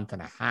a month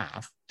and a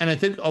half. And I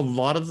think a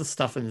lot of the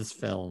stuff in this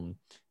film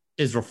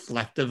is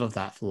reflective of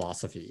that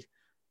philosophy.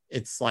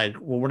 It's like,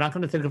 well, we're not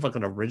going to think of like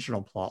an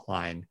original plot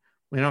line.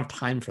 We don't have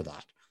time for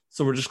that.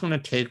 So we're just going to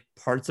take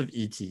parts of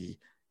E.T.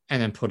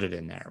 and then put it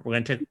in there. We're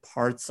going to take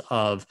parts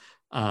of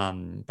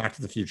Back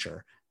to the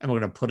Future and we're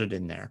going to put it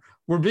in there.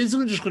 We're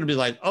basically just going to be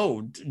like,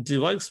 oh, do you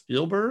like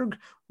Spielberg?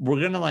 We're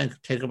going to like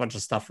take a bunch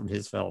of stuff from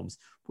his films.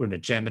 We're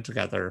going to jam it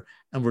together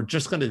and we're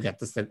just going to get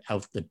this thing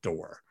out the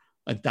door.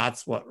 Like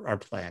that's what our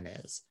plan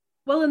is.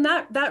 Well, and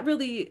that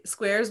really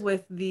squares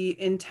with the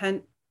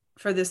intent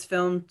for this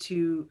film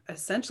to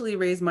essentially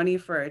raise money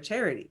for a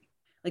charity.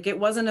 Like, it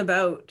wasn't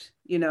about,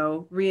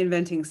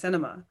 reinventing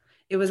cinema.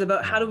 It was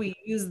about how do we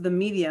use the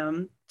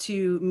medium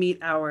to meet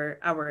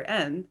our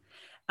end.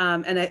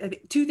 And I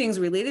think two things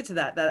related to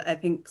that I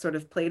think sort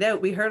of played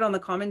out. We heard on the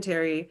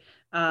commentary,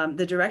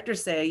 the director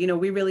say,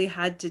 we really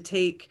had to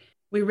take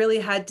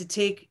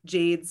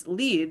Jade's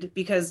lead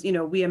because,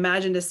 we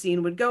imagined a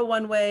scene would go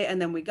one way,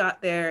 and then we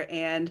got there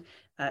and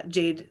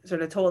Jade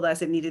sort of told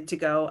us it needed to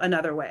go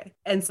another way.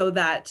 And so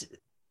that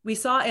we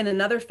saw in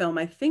another film,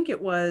 I think it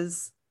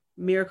was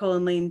Miracle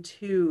in Lane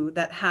 2,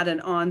 that had an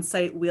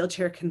on-site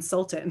wheelchair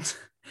consultant.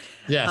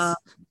 Yes.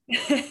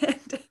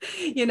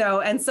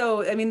 And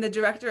so, I mean, the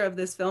director of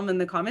this film in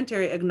the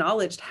commentary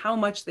acknowledged how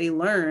much they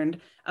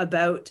learned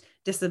about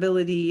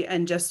disability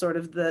and just sort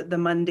of the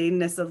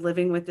mundaneness of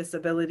living with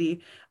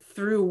disability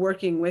through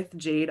working with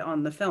Jade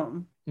on the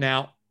film.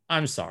 Now,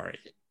 I'm sorry.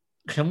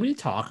 Can we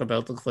talk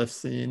about the cliff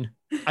scene?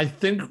 I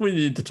think we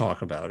need to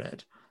talk about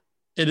it.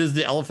 It is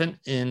the elephant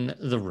in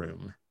the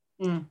room.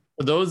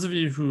 For those of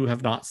you who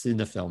have not seen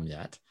the film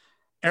yet,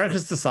 Eric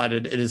has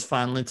decided it is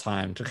finally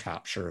time to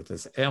capture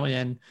this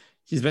alien.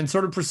 He's been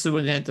sort of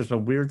pursuing it. There's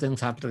been weird things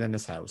happening in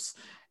his house.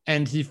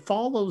 And he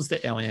follows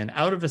the alien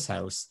out of his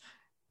house,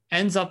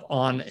 ends up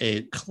on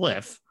a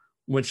cliff,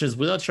 which his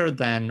wheelchair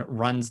then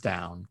runs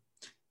down.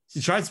 He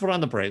tries to put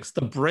on the brakes.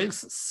 The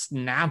brakes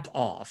snap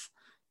off,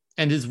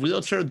 and his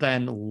wheelchair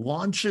then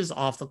launches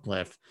off the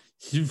cliff.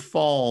 He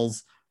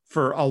falls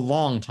for a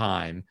long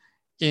time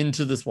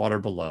into this water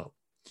below,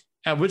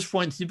 at which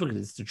point he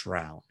begins to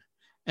drown.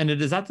 And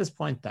it is at this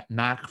point that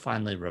Mac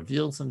finally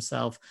reveals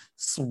himself,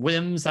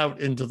 swims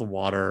out into the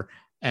water,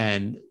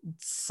 and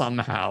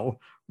somehow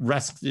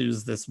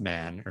rescues this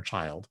man or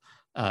child,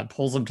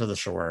 pulls him to the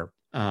shore.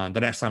 The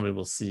next time we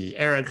will see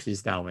Eric,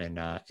 he's now in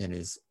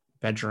his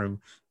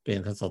bedroom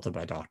being consulted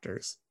by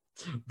doctors.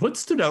 What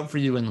stood out for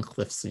you in the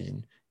cliff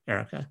scene,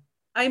 Erica?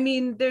 I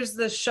mean, there's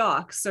the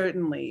shock,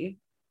 certainly.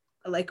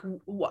 Like,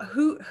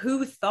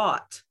 who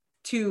thought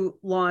to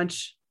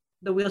launch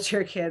the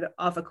wheelchair kid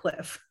off a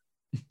cliff?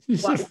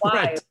 Why?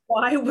 Right.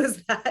 Why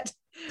was that?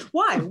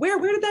 Why? Where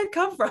did that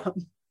come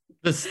from?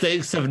 The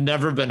stakes have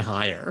never been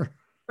higher.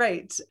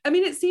 Right. I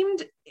mean, it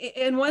seemed,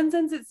 in one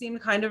sense, it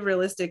seemed kind of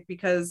realistic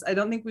because I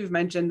don't think we've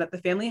mentioned that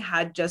the family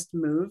had just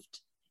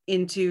moved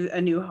into a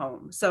new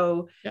home.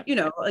 So,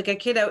 like a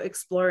kid out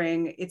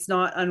exploring, it's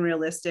not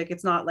unrealistic.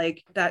 It's not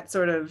like that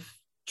sort of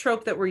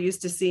trope that we're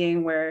used to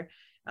seeing where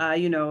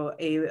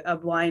a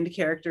blind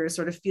character is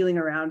sort of feeling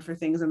around for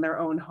things in their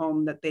own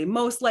home that they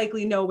most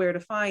likely know where to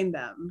find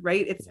them,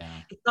 right? It's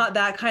not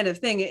that kind of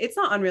thing. It's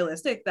not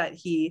unrealistic that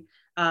he,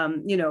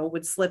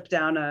 would slip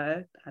down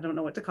I don't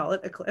know what to call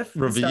it, a cliff.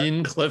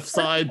 Ravine,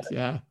 cliffside,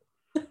 yeah.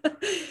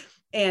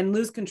 And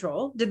lose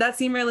control. Did that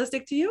seem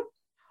realistic to you?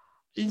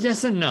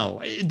 Yes and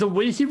no. The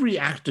way he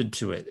reacted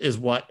to it is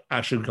what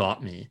actually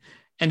got me.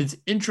 And it's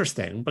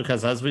interesting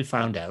because as we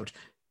found out,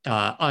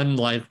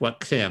 unlike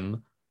what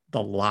Kim,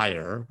 the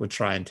liar, would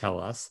try and tell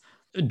us,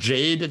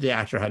 Jade, the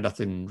actor, had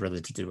nothing really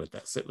to do with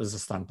this. It was a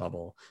stunt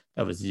bubble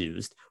that was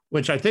used,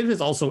 which I think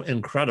is also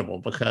incredible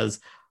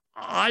because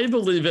I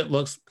believe it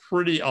looks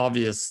pretty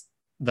obvious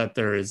that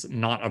there is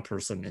not a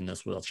person in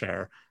this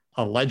wheelchair.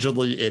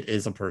 Allegedly, it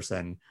is a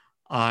person.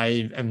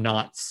 I am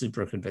not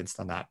super convinced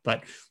on that.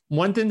 But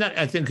one thing that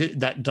I think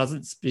that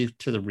doesn't speak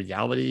to the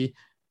reality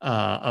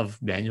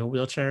of manual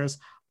wheelchairs,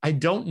 I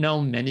don't know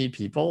many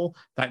people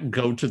that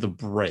go to the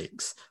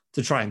brakes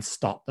to try and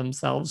stop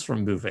themselves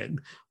from moving.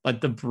 Like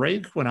the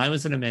brake, when I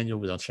was in a manual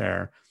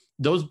wheelchair,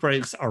 those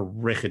brakes are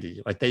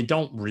rickety. Like they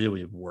don't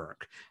really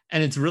work.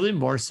 And it's really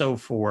more so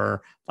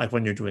for like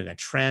when you're doing a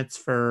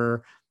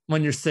transfer,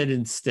 when you're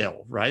sitting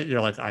still, right? You're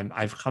like,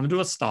 I've come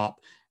to a stop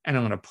and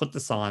I'm going to put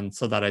this on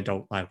so that I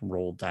don't like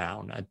roll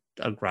down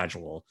a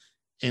gradual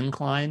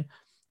incline.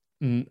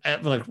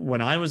 Like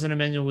when I was in a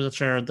manual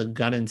wheelchair, the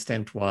gut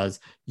instinct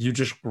was you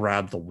just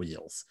grab the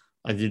wheels.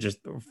 Like you just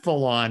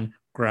full on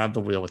grab the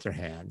wheel with your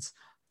hands.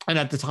 And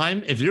at the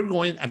time, if you're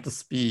going at the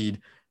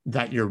speed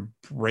that your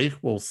brake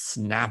will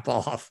snap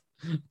off,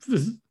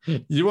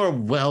 you are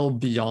well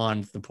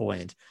beyond the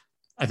point,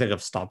 I think,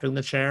 of stopping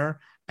the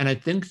chair. And I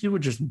think you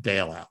would just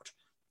bail out.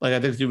 Like I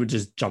think you would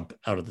just jump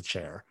out of the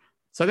chair.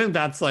 So I think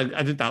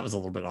that was a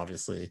little bit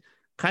obviously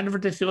kind of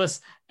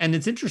ridiculous. And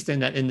it's interesting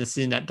that in the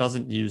scene that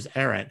doesn't use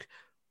Eric,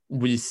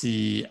 we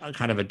see a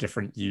kind of a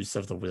different use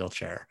of the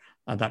wheelchair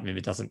that maybe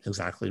doesn't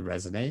exactly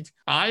resonate.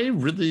 I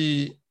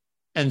really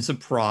am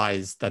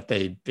surprised that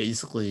they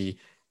basically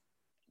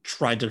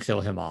tried to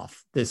kill him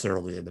off this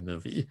early in the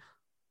movie.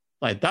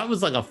 Like that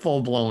was like a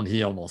full-blown,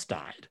 he almost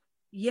died.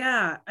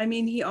 Yeah, I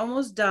mean, he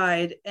almost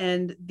died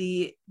and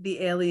the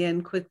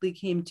alien quickly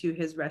came to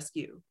his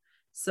rescue.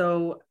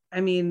 So,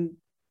 I mean,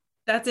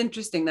 that's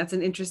interesting. That's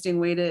an interesting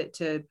way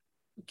to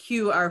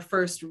cue our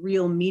first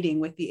real meeting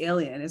with the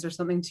alien. Is there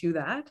something to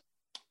that?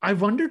 I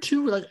wonder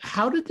too, like,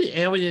 how did the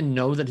alien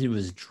know that he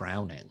was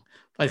drowning?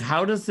 Like,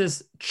 how does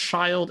this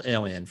child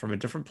alien from a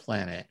different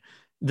planet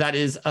that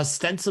is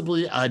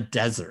ostensibly a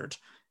desert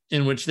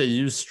in which they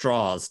use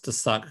straws to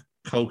suck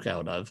coke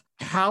out of.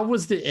 How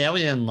was the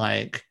alien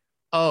like,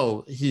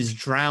 oh, he's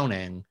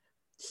drowning,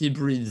 he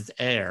breathes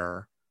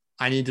air,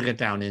 I need to get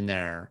down in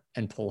there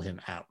and pull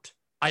him out?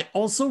 I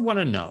also want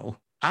to know,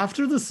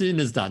 after the scene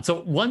is done,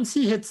 so once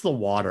he hits the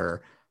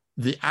water,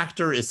 the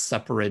actor is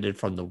separated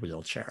from the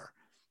wheelchair.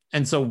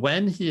 And so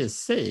when he is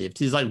saved,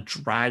 he's like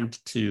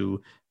dragged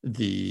to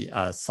the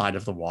side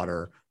of the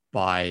water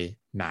by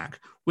Mac,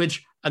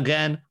 which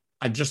again,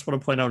 I just want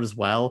to point out as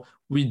well,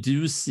 we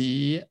do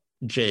see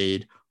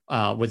Jade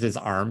with his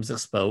arms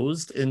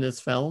exposed in this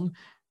film.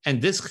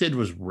 And this kid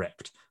was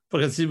ripped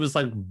because he was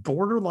like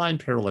borderline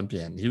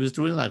Paralympian. He was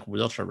doing like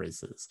wheelchair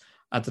races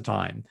at the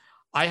time.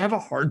 I have a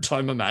hard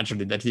time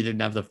imagining that he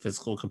didn't have the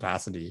physical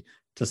capacity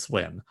to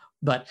swim.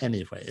 But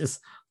anyways,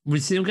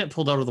 we see him get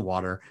pulled out of the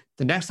water.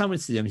 The next time we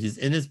see him, he's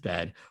in his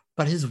bed,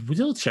 but his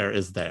wheelchair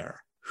is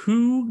there.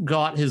 Who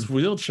got his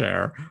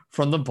wheelchair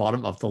from the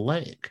bottom of the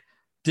lake?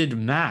 Did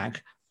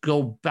Mac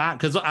go back?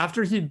 Because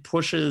after he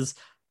pushes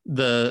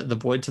the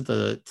boy to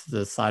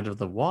the side of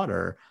the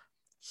water,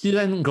 he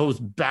then goes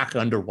back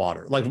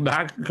underwater. Like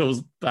Mac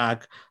goes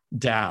back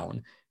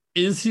down.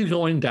 Is he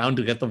going down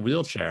to get the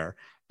wheelchair?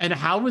 And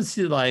how is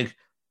he like,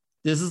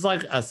 this is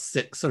like a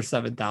 $6,000 or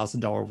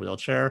 $7,000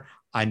 wheelchair.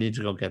 I need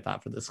to go get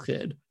that for this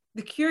kid.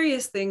 The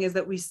curious thing is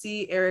that we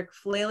see Eric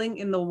flailing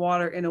in the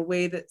water in a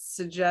way that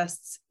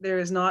suggests there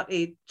is not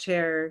a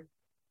chair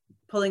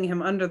pulling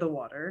him under the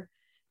water,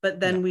 but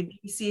then we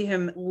see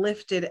him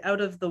lifted out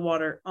of the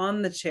water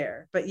on the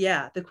chair. But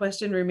yeah, the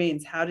question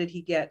remains, how did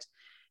he get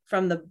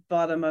from the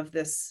bottom of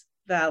this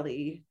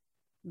valley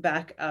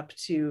back up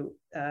to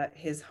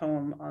his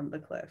home on the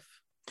cliff?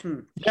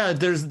 Yeah,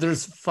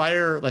 there's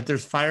fire, like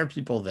there's fire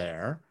people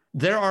there.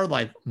 There are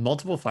like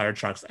multiple fire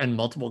trucks and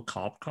multiple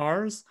cop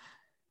cars.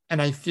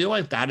 And I feel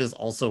like that is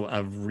also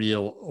a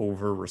real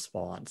over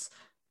response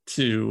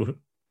to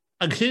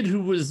a kid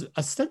who was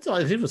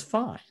ostensibly, he was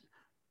fine.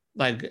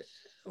 Like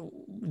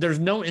there's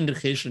no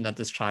indication that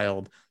this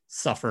child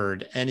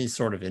suffered any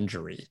sort of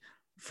injury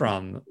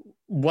from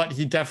what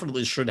he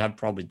definitely should have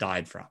probably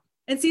died from.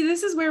 And see,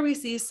 this is where we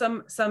see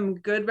some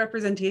good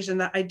representation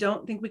that I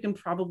don't think we can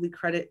probably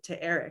credit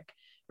to Eric,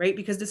 right?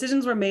 Because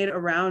decisions were made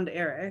around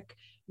Eric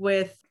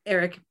with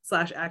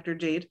Eric/actor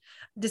Jade.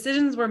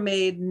 Decisions were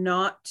made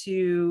not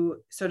to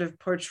sort of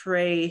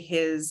portray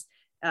his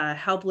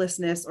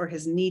helplessness or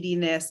his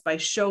neediness by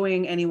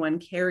showing anyone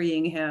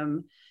carrying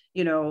him,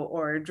 you know,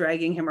 or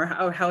dragging him,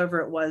 or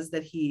however it was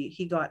that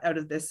he got out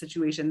of this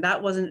situation.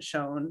 That wasn't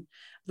shown.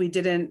 We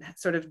didn't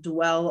sort of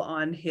dwell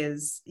on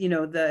his, you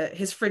know,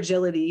 his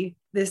fragility.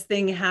 This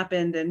thing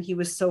happened and he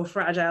was so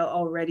fragile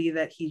already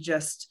that he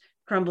just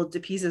crumbled to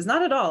pieces.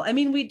 Not at all. I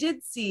mean, we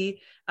did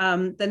see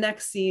the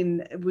next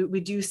scene, we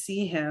do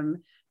see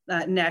him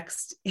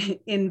next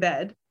in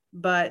bed,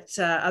 but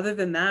other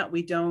than that,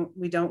 we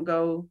don't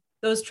go,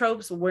 those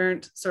tropes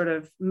weren't sort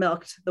of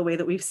milked the way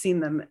that we've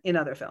seen them in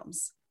other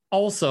films.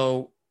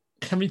 Also,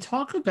 can we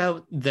talk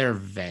about their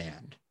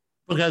van?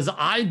 Because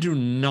I do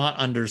not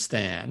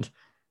understand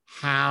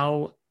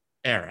how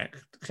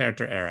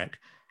character Eric,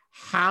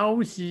 how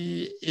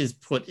he is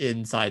put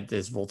inside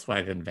this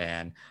Volkswagen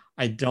van.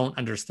 I don't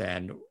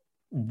understand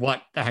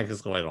what the heck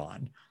is going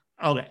on.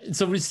 Okay,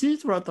 so we see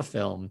throughout the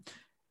film,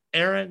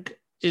 Eric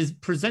is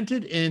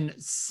presented in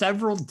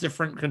several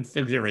different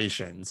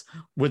configurations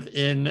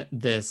within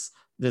this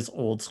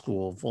old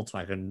school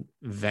Volkswagen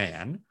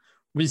van.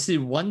 We see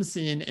one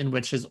scene in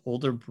which his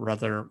older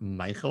brother,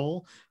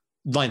 Michael,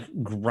 like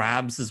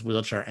grabs his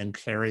wheelchair and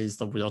carries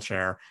the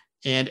wheelchair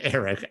and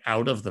Eric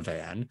out of the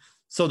van.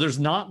 So there's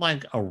not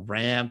like a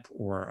ramp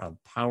or a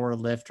power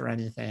lift or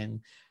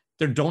anything.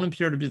 There don't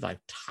appear to be like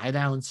tie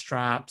down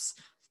straps.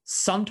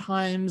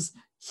 Sometimes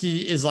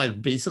he is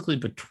like basically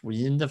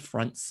between the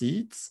front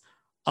seats.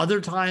 Other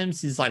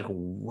times he's like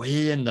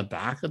way in the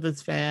back of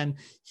this van.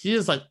 He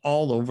is like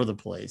all over the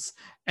place.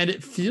 And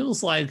it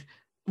feels like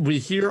we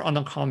hear on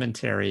the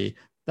commentary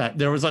that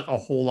there was like a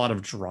whole lot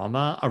of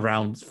drama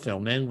around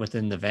filming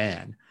within the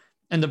van.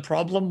 And the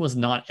problem was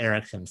not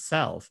Eric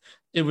himself.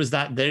 It was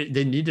that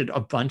they needed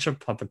a bunch of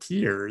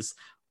puppeteers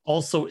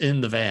also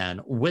in the van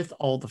with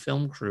all the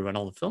film crew and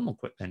all the film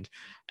equipment,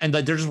 and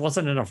that there just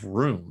wasn't enough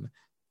room.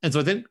 And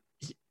so I think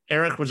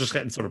Eric was just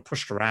getting sort of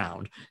pushed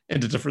around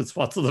into different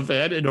spots of the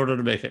van in order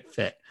to make it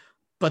fit.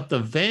 But the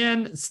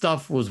van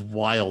stuff was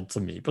wild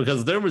to me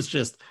because there was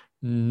just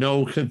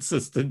no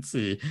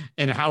consistency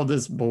in how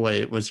this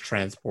boy was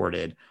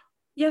transported.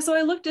 Yeah, so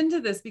I looked into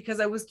this because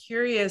I was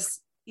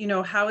curious, you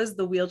know, how is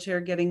the wheelchair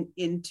getting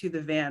into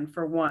the van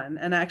for one?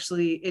 And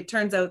actually, it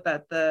turns out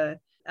that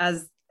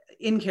as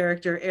in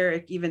character,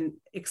 Eric even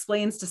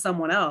explains to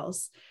someone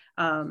else,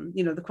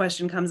 you know, the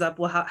question comes up,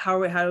 well,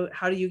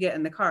 how do you get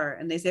in the car?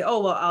 And they say,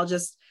 oh, well,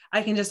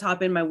 I can just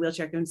hop in my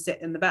wheelchair and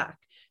sit in the back.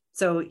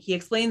 So he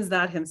explains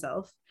that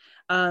himself.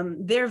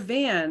 Their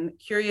van,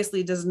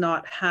 curiously, does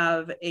not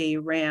have a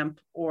ramp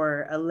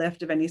or a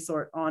lift of any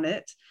sort on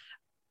it.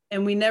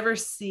 And we never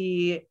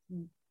see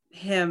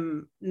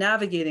him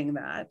navigating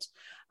that.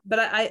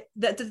 But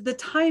the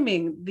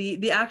timing,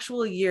 the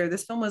actual year,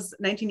 this film was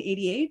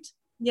 1988.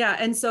 Yeah,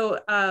 and so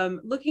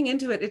looking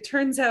into it, it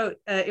turns out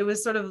it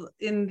was sort of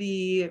in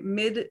the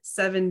mid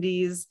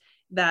 70s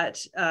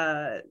that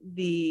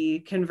the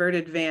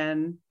converted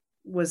van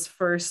was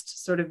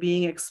first sort of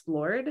being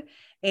explored.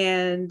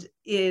 And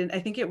I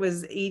think it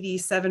was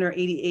 87 or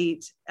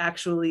 88,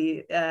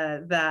 actually,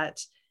 that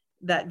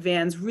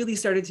vans really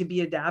started to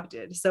be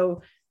adapted.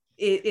 So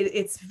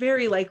it's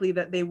very likely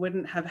that they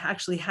wouldn't have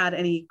actually had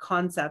any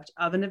concept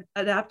of an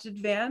adapted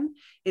van.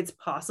 It's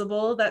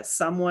possible that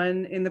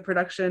someone in the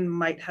production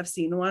might have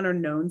seen one or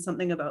known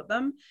something about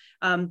them.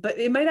 But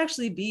it might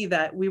actually be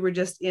that we were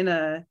just in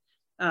a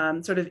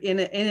sort of in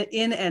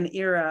an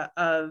era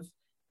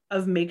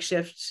of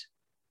makeshift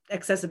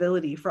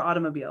accessibility for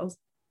automobiles.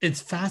 It's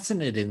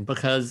fascinating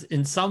because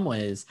in some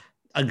ways,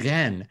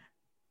 again,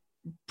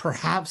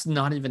 perhaps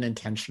not even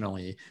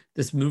intentionally,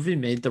 this movie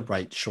made the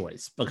right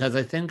choice, because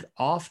I think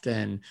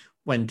often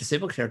when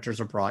disabled characters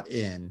are brought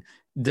in,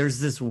 there's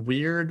this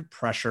weird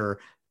pressure,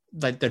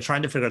 like they're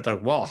trying to figure out,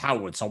 like, well, how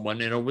would someone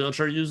in a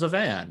wheelchair use a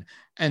van?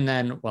 And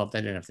then, well,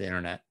 they didn't have the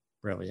internet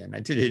really in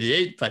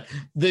 1988, but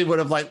they would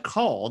have like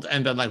called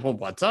and been like, well,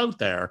 what's out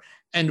there?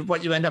 And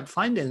what you end up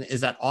finding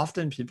is that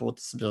often people with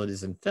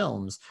disabilities in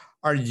films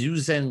are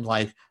using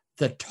like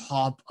the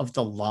top of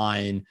the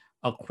line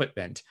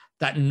equipment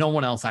that no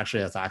one else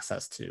actually has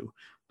access to.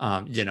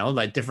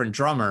 Like different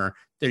drummer,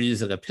 they're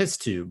using a piss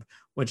tube,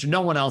 which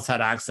no one else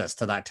had access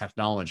to that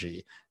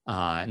technology,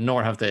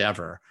 nor have they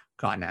ever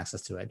gotten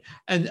access to it.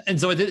 And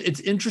so it's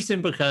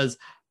interesting because,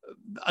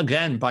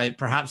 again, by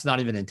perhaps not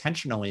even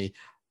intentionally,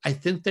 I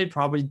think they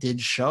probably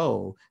did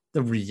show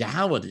the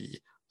reality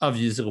of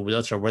using a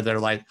wheelchair, where they're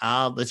like,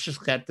 let's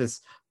just get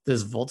this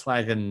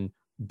Volkswagen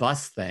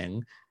bus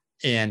thing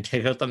and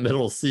take out the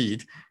middle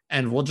seat,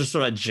 and we'll just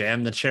sort of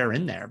jam the chair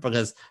in there,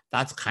 because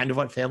that's kind of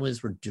what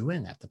families were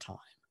doing at the time.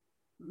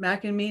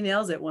 Mac and Me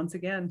nails it once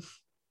again.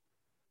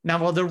 Now,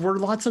 while there were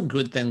lots of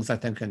good things, I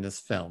think, in this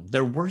film,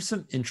 there were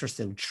some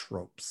interesting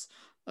tropes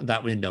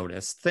that we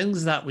noticed,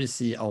 things that we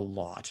see a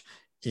lot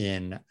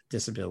in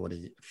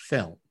disability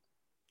film.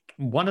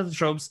 One of the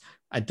tropes,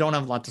 I don't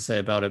have a lot to say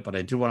about it, but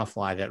I do want to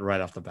flag it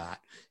right off the bat,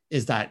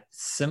 is that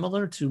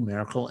similar to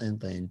Miracle in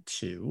Lane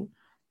 2,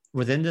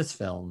 within this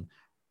film,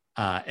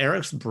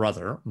 Eric's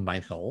brother,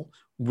 Michael,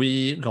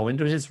 we go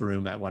into his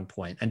room at one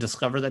point and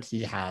discover that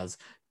he has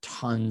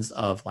tons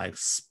of like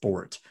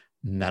sport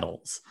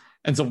medals.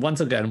 And so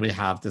once again, we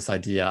have this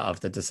idea of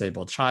the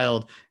disabled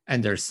child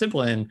and their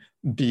sibling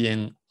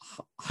being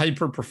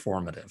hyper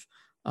performative.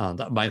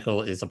 That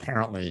Michael is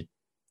apparently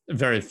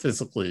very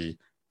physically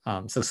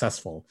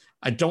successful.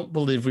 I don't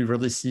believe we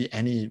really see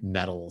any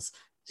medals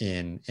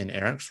in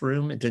Eric's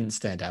room. It didn't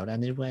stand out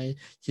anyway.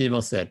 He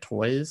mostly had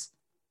toys.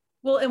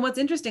 Well, and what's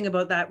interesting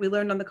about that, we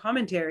learned on the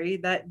commentary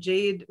that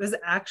Jade was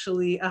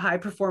actually a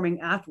high-performing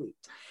athlete.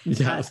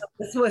 Yes.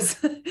 So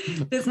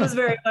this was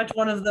very much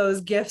one of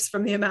those gifts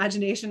from the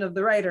imagination of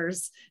the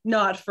writers,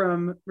 not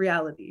from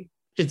reality.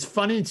 It's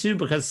funny too,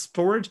 because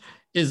sport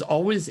is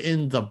always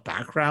in the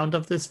background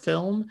of this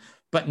film,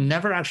 but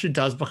never actually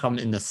does become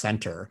in the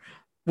center.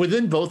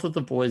 Within both of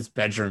the boys'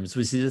 bedrooms,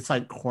 we see this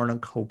like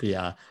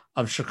cornucopia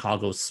of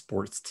Chicago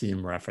sports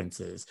team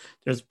references.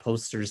 There's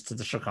posters to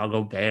the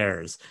Chicago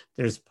Bears.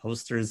 There's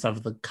posters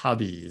of the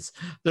Cubbies.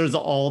 There's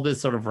all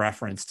this sort of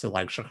reference to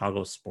like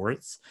Chicago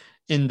sports.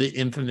 In the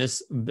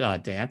infamous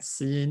dance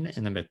scene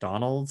in the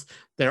McDonald's,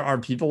 there are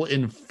people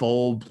in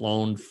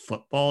full-blown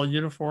football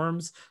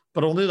uniforms,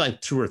 but only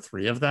like 2 or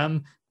 3 of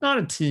them. Not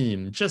a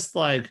team, just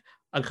like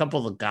a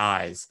couple of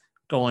guys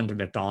going to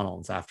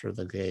McDonald's after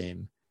the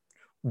game.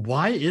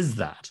 Why is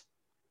that?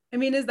 I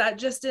mean, is that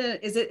just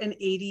is it an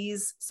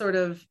 80s sort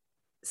of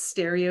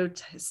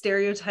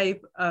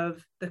stereotype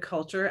of the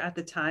culture at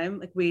the time?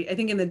 Like I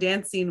think in the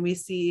dance scene, we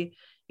see,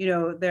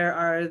 there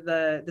are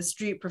the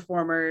street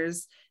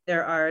performers,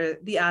 there are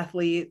the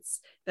athletes,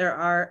 there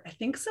are, I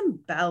think, some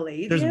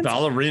ballet There's dancers.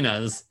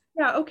 ballerinas.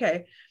 Yeah,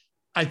 okay.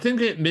 I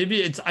think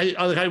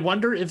I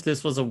wonder if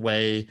this was a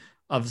way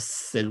of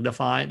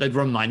signifying, like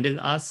reminding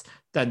us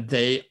that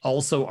they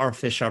also are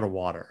fish out of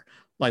water.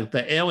 Like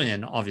the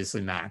alien, obviously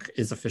Mac,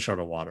 is a fish out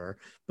of water,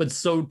 but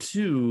so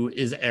too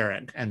is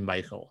Eric and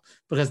Michael,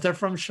 because they're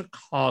from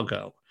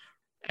Chicago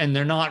and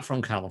they're not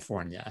from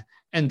California.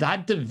 And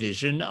that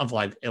division of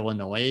like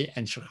Illinois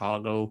and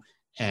Chicago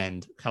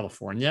and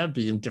California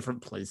being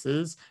different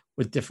places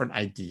with different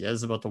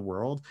ideas about the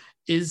world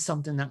is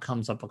something that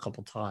comes up a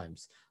couple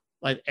times.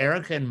 Like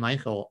Eric and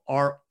Michael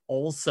are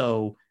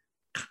also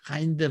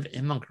kind of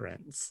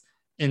immigrants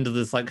into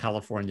this like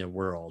California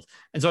world.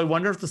 And so I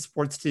wonder if the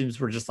sports teams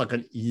were just like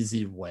an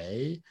easy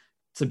way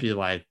to be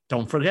like,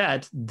 don't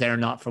forget, they're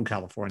not from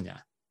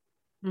California.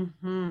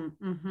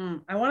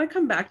 I want to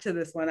come back to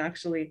this one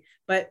actually,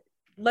 but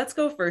let's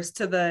go first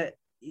to the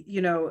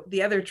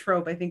other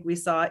trope I think we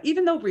saw,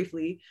 even though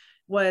briefly,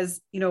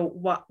 was,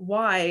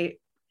 why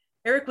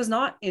Eric was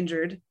not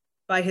injured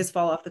by his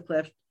fall off the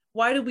cliff.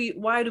 Why do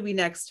we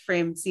next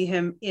frame see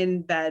him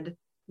in bed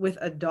with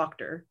a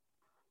doctor?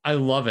 I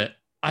love it.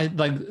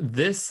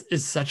 This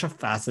is such a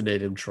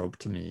fascinating trope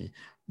to me,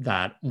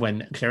 that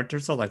when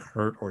characters are like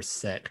hurt or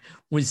sick,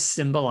 we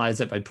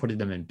symbolize it by putting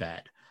them in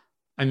bed.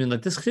 I mean,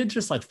 like this kid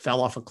just like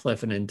fell off a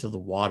cliff and into the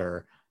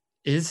water.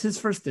 Is his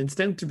first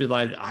instinct to be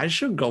like, I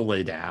should go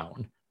lay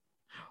down?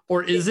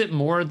 Or is it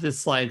more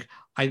this like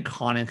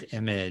iconic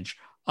image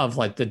of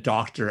like the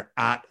doctor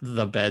at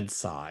the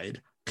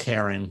bedside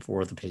caring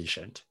for the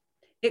patient?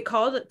 It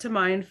called to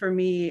mind for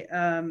me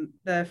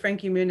the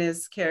Frankie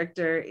Muniz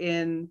character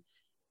in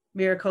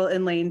Miracle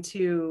in Lane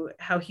 2,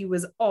 how he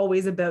was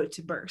always about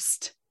to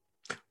burst.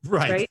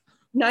 Right.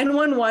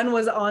 911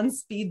 was on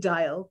speed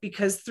dial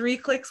because 3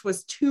 clicks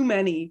was too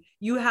many.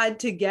 You had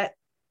to get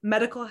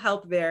medical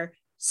help there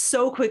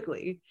so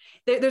quickly.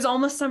 There's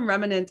almost some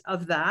remnant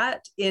of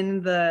that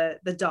in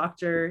the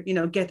doctor,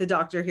 get the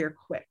doctor here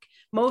quick.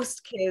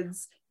 Most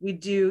kids, we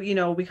do,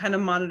 we kind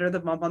of monitor the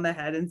bump on the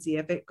head and see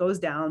if it goes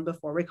down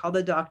before we call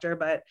the doctor.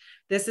 But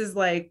this is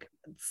like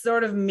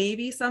sort of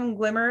maybe some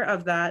glimmer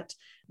of that,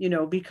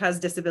 because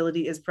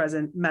disability is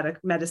present,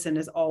 medicine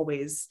is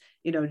always,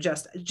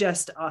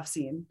 just off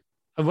scene.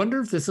 I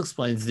wonder if this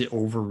explains the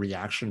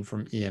overreaction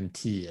from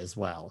EMT as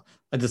well.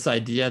 Like this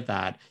idea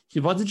that he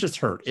wasn't just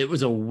hurt, it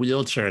was a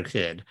wheelchair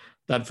kid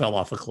that fell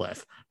off a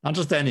cliff, not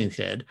just any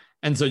kid.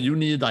 And so you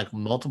need like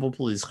multiple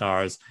police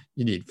cars,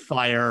 you need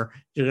fire,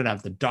 you're going to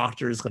have the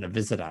doctor's going to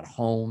visit at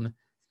home.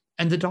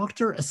 And the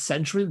doctor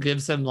essentially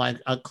gives him like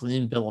a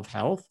clean bill of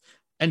health.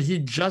 And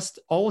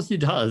all he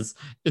does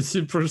is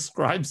he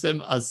prescribes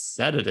him a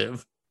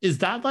sedative. Is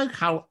that like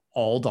how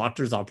all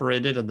doctors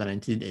operated in the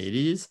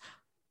 1980s?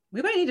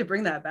 We might need to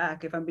bring that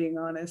back, if I'm being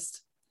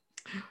honest.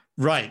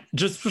 Right.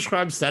 Just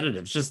prescribe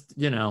sedatives. Just,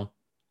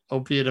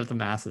 opiate of the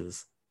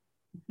masses.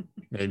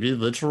 Maybe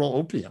literal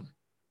opium.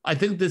 I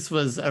think this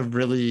was a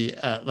really,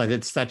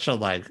 it's such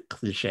a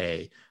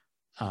cliche.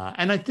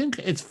 And I think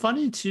it's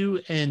funny too,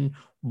 in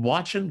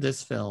watching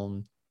this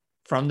film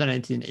from the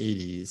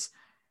 1980s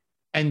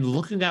and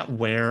looking at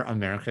where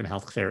American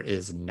healthcare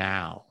is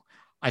now.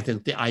 I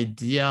think the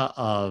idea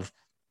of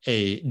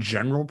a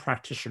general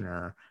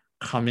practitioner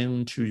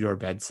coming to your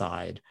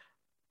bedside,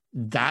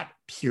 that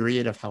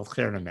period of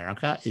healthcare in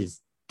America is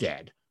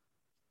dead.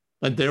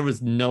 Like there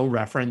was no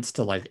reference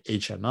to like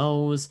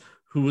HMOs,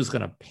 who was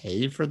going to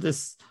pay for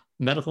this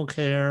medical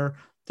care.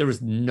 There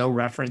was no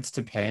reference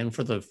to paying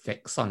for the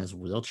fix on his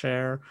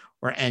wheelchair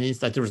or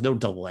there was no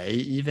delay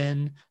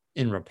even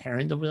in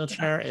repairing the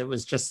wheelchair. It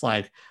was just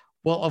like,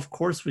 well, of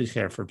course we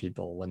care for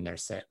people when they're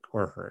sick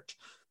or hurt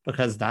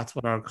because that's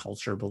what our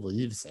culture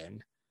believes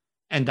in.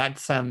 And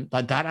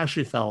that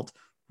actually felt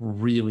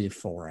really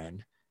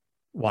foreign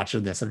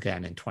watching this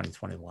again in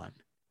 2021.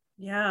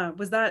 Yeah.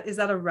 Is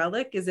that a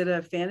relic? Is it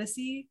a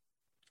fantasy?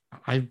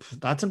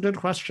 That's a good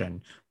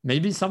question.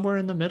 Maybe somewhere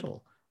in the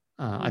middle.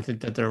 I think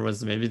that there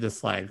was maybe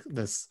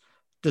this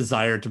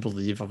desire to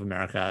believe of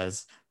America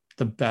as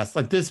the best.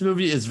 Like this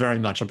movie is very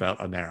much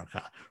about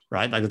America,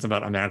 right? Like it's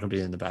about America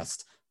being the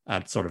best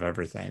at sort of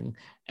everything.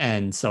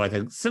 And so I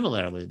think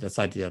similarly, this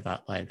idea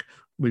that like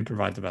we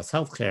provide the best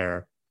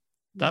healthcare,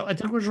 that I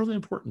think was really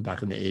important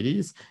back in the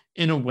 80s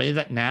in a way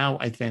that now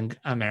I think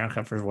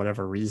America, for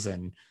whatever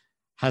reason,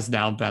 has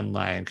now been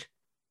like,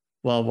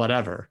 well,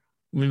 whatever.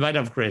 We might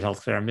have great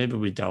healthcare, maybe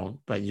we don't,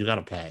 but you got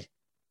to pay.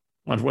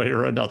 One way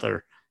or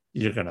another,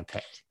 you're going to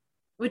pay.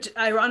 Which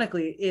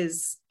ironically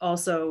is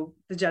also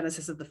the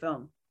genesis of the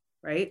film,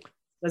 right?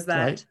 Was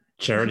that right?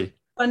 Charity.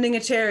 Funding a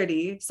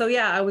charity. So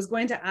yeah, I was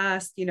going to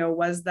ask,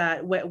 was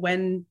that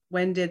when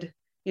did,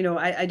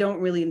 I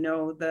don't really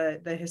know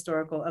the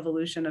historical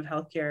evolution of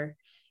healthcare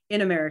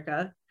in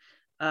America,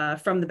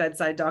 from the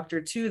bedside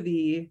doctor to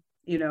the,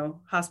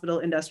 hospital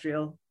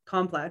industrial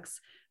complex.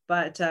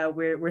 But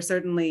we're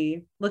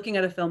certainly looking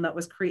at a film that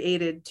was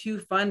created to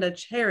fund a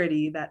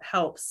charity that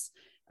helps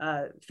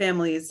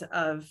families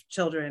of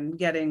children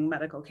getting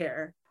medical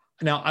care.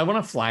 Now, I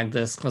want to flag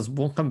this because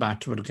we'll come back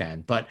to it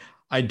again, but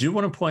I do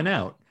want to point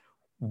out,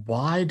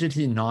 why did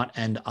he not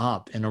end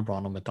up in a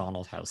Ronald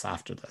McDonald House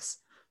after this?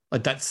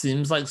 Like that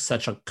seems like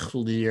such a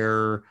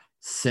clear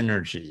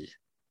synergy.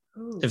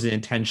 Ooh. If the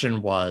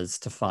intention was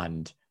to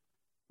fund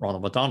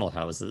Ronald McDonald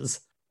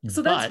Houses.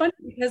 So that's funny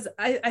because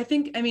I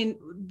think,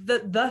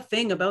 the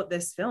thing about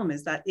this film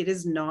is that it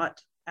is not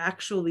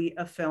actually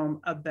a film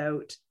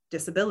about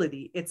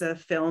disability. It's a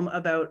film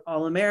about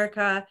all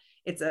America.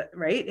 It's a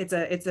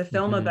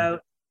film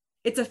about,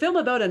 it's a film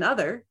about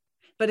another,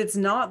 but it's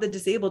not the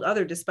disabled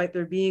other, despite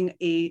there being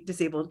a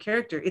disabled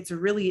character. It's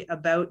really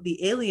about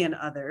the alien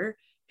other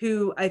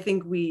who I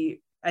think we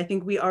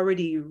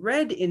already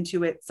read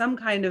into it some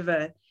kind of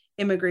a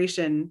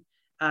immigration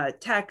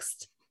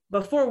text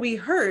before we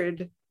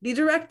heard the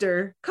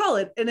director call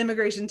it an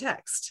immigration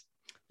text.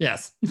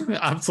 Yes,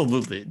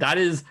 absolutely. That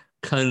is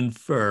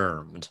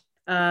confirmed.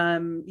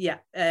 Yeah.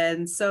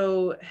 And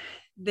so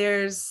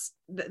there's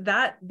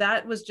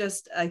that was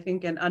just, I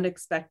think, an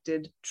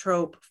unexpected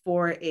trope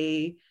for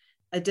a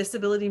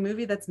disability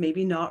movie that's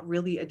maybe not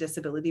really a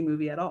disability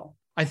movie at all.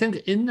 I think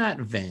in that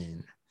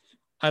vein,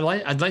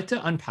 I'd like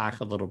to unpack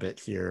a little bit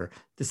here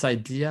this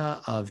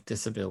idea of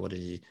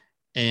disability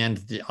and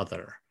the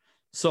other.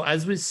 So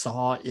as we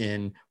saw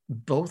in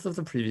both of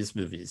the previous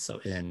movies, so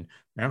in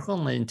Miracle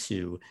on Lane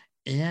 2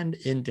 and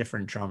in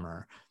Different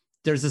Drummer,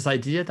 there's this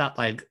idea that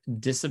like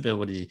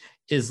disability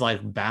is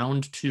like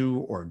bound to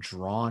or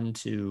drawn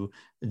to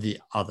the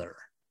other.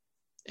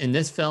 In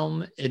this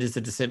film, it is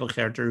a disabled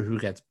character who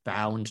gets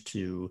bound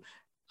to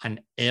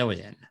an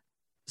alien.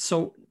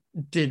 So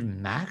did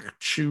Mac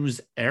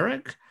choose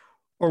Eric,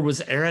 or was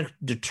Eric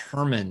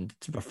determined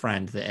to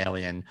befriend the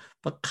alien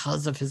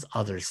because of his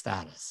other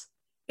status?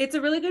 It's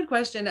a really good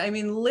question. I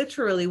mean,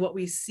 literally what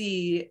we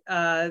see,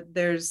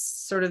 there's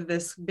sort of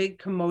this big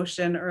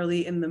commotion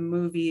early in the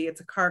movie.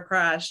 It's a car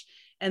crash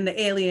and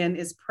the alien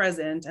is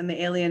present, and the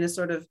alien is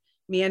sort of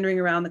meandering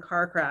around the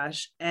car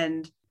crash.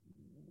 And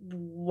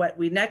what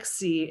we next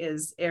see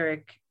is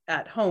Eric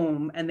at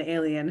home, and the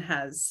alien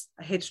has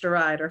hitched a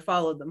ride or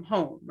followed them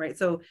home, right?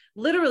 So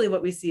literally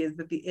what we see is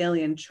that the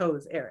alien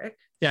chose Eric.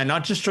 Yeah,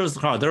 not just chose the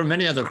car. There were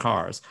many other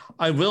cars.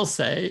 I will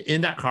say,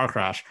 in that car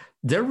crash,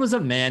 there was a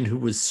man who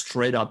was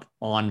straight up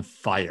on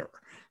fire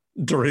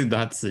during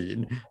that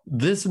scene.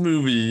 This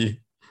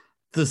movie,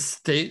 the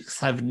stakes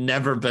have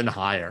never been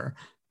higher.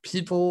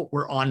 People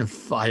were on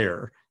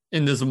fire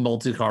in this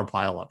multi-car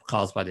pileup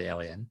caused by the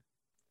alien.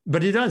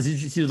 But he does.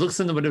 He looks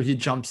in the window, he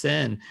jumps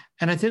in.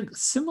 And I think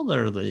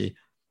similarly,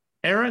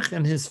 Eric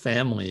and his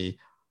family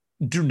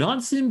do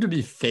not seem to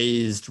be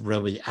fazed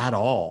really at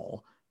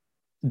all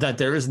that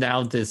there is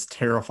now this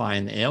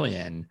terrifying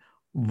alien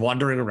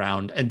wandering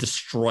around and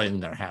destroying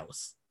their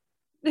house.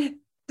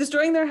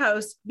 Destroying their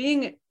house,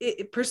 being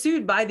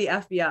pursued by the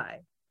FBI,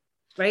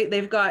 right?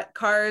 They've got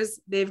cars,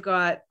 they've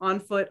got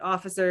on-foot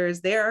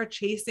officers. They are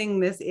chasing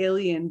this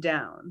alien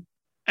down.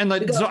 And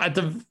like, so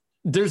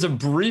there's a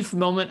brief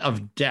moment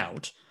of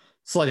doubt.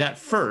 So like at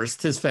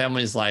first, his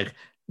family's like,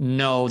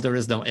 no, there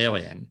is no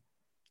alien.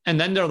 And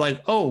then they're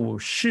like, oh,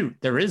 shoot,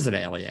 there is an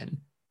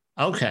alien.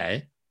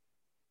 Okay.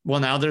 Well,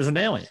 now there's an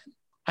alien.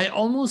 I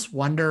almost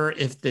wonder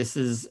if this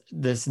is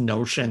this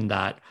notion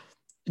that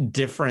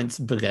difference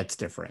begets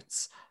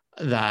difference,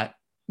 that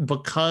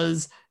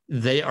because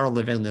they are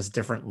living this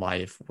different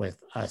life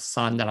with a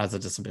son that has a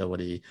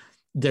disability,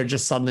 they're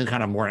just suddenly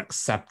kind of more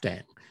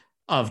accepting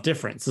of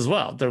difference as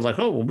well. They're like,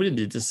 oh, well, we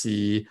need to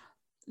see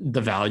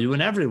the value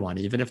in everyone,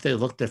 even if they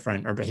look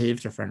different or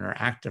behave different or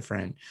act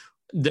different.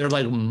 They're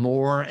like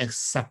more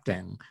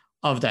accepting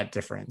of that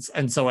difference.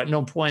 And so at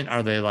no point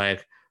are they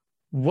like,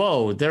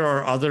 whoa, there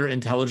are other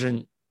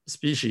intelligent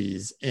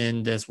species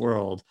in this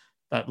world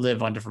that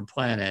live on different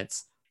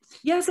planets.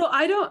 Yeah, so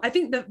I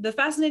think the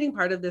fascinating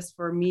part of this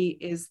for me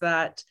is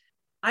that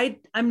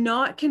I'm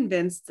not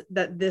convinced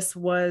that this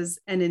was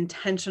an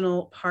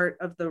intentional part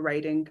of the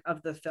writing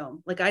of the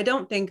film. Like, I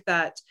don't think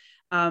that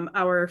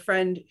our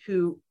friend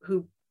who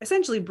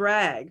essentially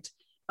bragged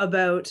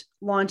about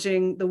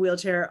launching the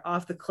wheelchair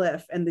off the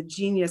cliff and the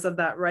genius of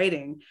that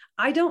writing,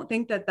 I don't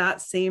think that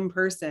that same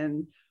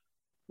person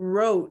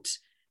wrote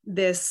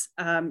this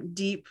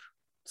deep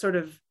sort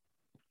of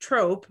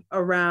trope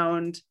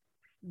around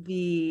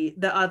the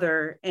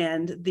other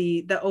and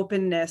the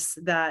openness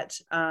that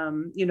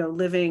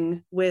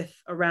living with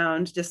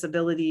around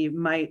disability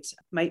might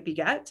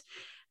beget.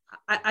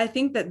 I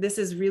think that this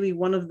is really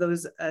one of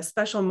those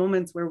special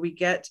moments where we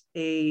get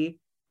a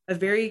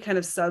very kind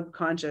of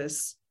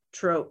subconscious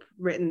trope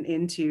written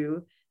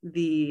into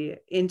the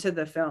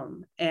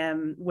film,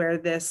 and where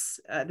this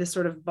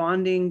sort of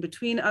bonding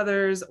between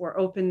others, or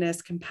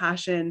openness,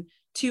 compassion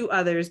to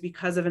others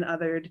because of an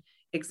othered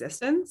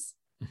existence.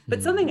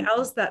 But something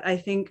else that I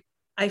think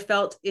I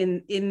felt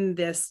in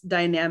this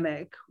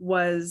dynamic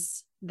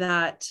was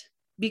that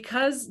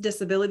because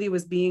disability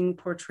was being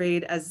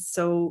portrayed as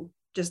so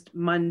just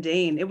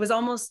mundane, it was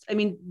almost, I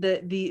mean,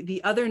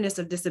 the otherness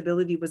of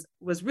disability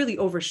was really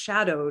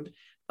overshadowed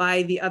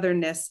by the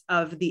otherness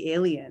of the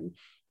alien,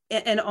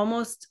 and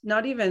almost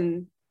not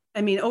even,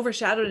 I mean,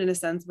 overshadowed in a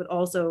sense, but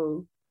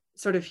also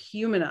sort of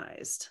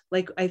humanized.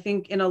 Like, I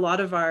think in a lot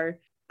of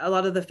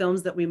the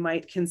films that we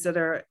might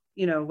consider,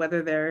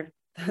 whether they're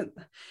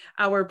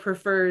our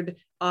preferred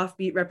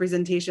offbeat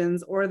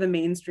representations or the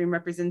mainstream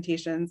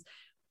representations,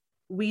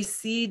 we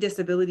see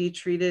disability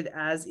treated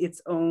as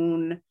its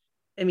own.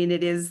 I mean,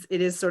 it is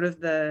sort of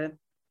the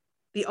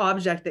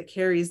object that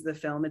carries the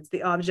film. It's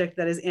the object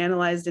that is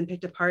analyzed and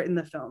picked apart in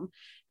the film.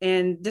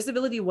 And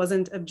disability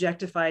wasn't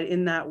objectified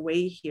in that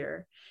way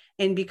here.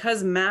 And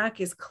because Mac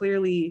is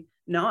clearly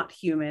not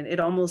human, it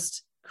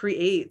almost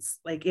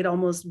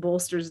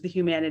bolsters the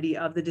humanity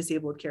of the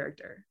disabled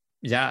character.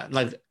 Yeah,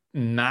 like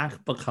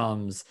Mac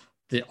becomes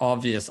the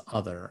obvious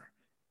other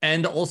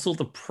and also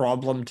the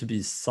problem to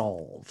be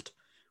solved,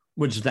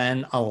 which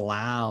then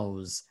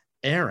allows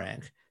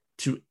Eric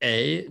to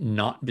A,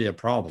 not be a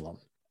problem,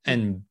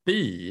 and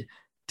B,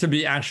 to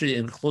be actually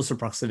in closer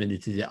proximity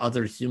to the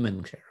other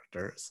human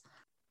characters,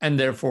 and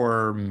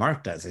therefore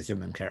marked as a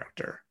human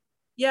character.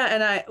 Yeah,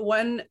 and I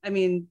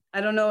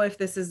don't know if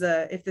this is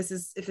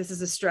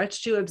a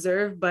stretch to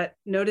observe, but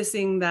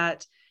noticing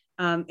that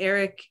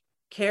Eric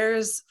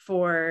cares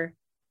for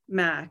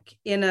Mac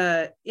in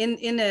a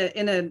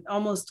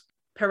almost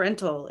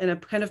parental, in a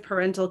kind of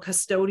parental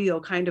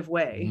custodial kind of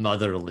way.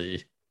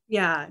 Motherly.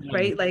 Yeah,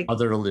 right. Like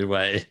motherly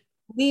way.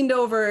 Leaned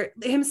over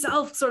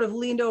himself, sort of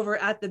leaned over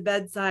at the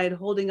bedside,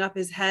 holding up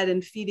his head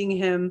and feeding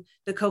him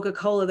the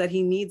Coca-Cola that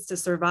he needs to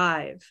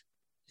survive.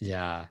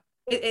 Yeah.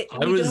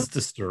 I was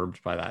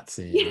disturbed by that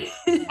scene.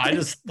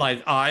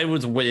 I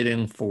was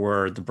waiting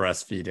for the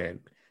breastfeeding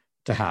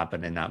to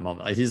happen in that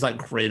moment. Like he's like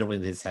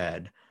cradling his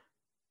head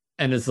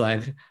and it's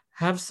like,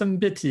 have some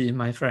bitty,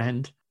 my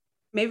friend.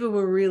 Maybe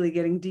we're really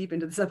getting deep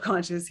into the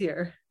subconscious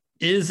here.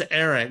 Is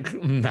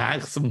Eric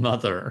Mac's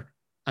mother?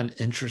 An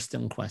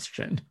interesting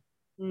question.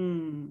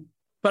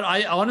 But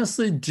I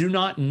honestly do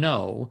not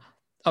know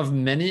of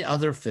many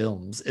other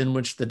films in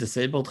which the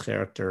disabled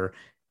character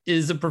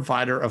is a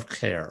provider of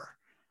care.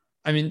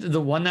 I mean, the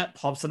one that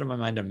pops into my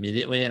mind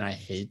immediately, and I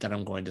hate that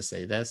I'm going to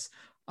say this,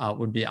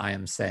 would be I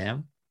Am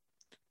Sam.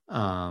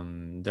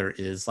 There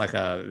is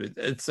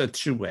it's a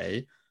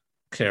two-way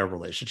care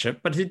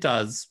relationship, but he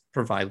does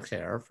provide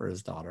care for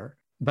his daughter.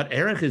 But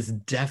Eric is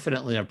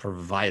definitely a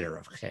provider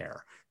of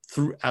care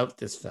throughout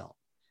this film.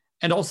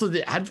 And also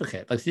the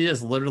advocate, like he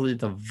is literally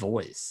the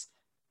voice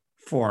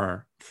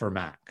for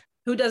Mac.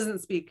 Who doesn't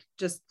speak,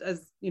 just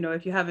as, you know,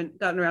 if you haven't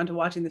gotten around to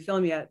watching the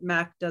film yet,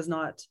 Mac does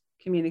not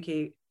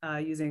communicate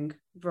using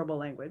verbal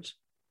language.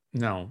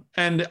 No,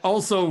 and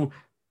also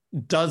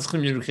does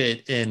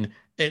communicate in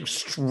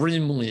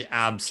extremely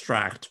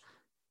abstract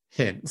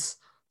hints.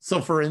 So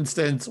for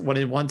instance, when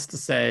he wants to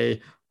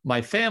say,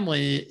 my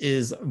family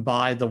is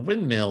by the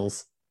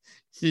windmills,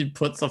 he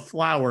puts a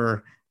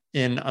flower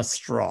in a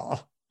straw.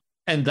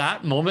 And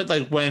that moment,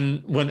 like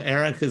when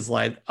Eric is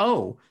like,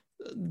 oh,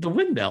 the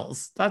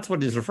windmills, that's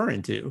what he's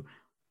referring to.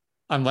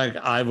 I'm like,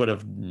 I would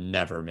have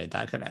never made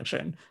that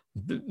connection.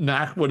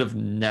 Mac would have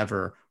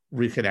never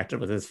reconnected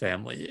with his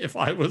family if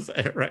I was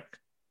Eric.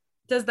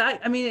 Is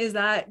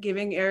that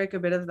giving Eric a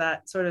bit of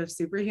that sort of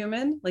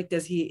superhuman? Like,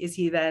 is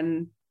he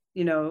then,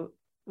 you know,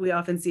 we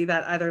often see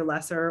that either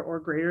lesser or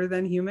greater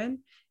than human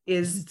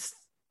he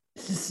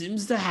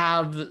seems to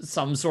have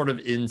some sort of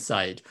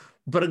insight.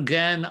 But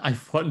again, I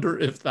wonder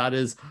if that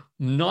is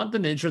not the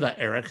nature that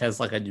Eric has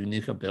like a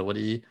unique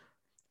ability.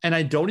 And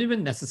I don't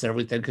even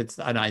necessarily think it's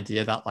an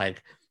idea that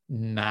like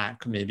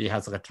Mac maybe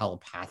has like a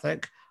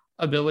telepathic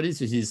ability.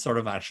 So he's sort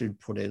of actually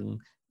putting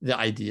the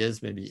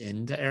ideas maybe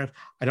into Eric.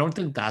 I don't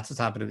think that's what's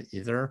happening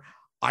either.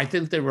 I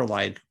think they were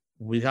like,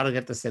 we got to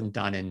get this thing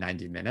done in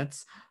 90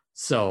 minutes.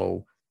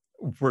 So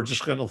we're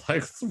just going to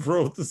like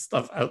throw this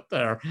stuff out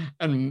there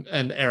and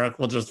Eric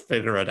will just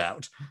figure it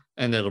out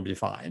and it'll be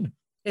fine.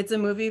 It's a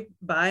movie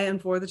by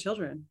and for the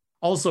children.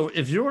 Also,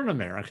 if you're an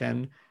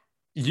American,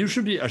 you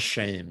should be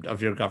ashamed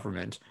of your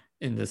government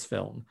in this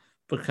film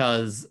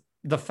because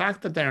the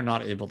fact that they're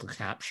not able to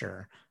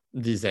capture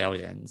these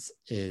aliens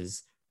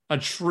is a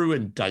true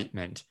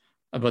indictment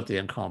about the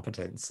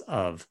incompetence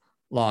of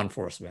law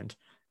enforcement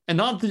and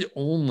not the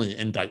only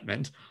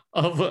indictment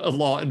of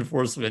law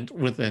enforcement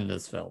within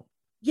this film.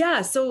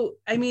 Yeah, so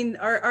I mean,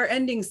 our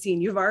ending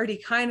scene, you've already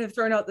kind of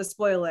thrown out the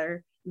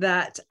spoiler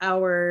that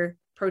our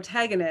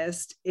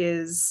protagonist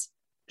is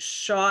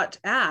shot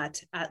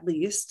at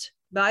least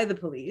by the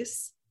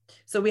police.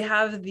 So we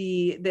have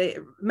the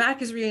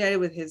Mac is reunited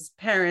with his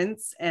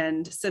parents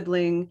and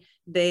sibling.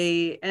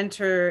 They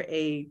enter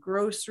a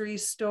grocery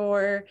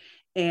store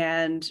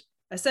and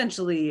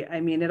essentially,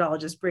 I mean, it all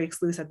just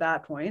breaks loose at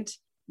that point.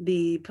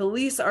 The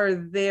police are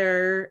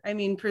there. I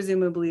mean,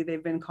 presumably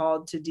they've been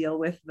called to deal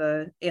with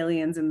the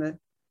aliens in the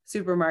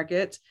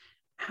supermarket.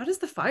 How does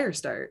the fire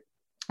start?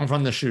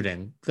 From the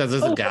shooting, because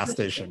there's a gas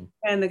station.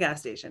 And the gas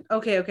station.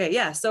 Okay.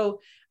 Yeah. So,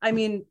 I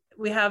mean,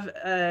 we have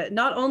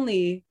not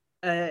only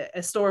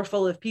a store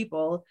full of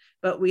people,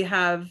 but we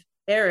have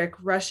Eric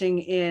rushing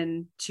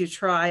in to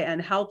try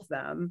and help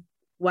them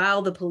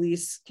while the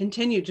police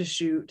continue to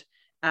shoot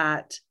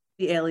at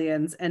the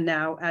aliens and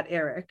now at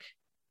Eric.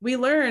 We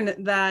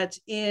learn that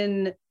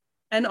in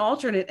an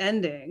alternate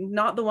ending,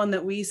 not the one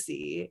that we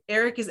see,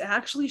 Eric is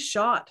actually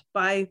shot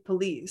by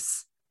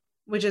police,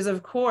 which is,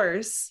 of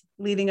course,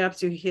 leading up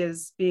to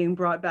his being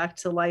brought back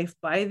to life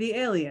by the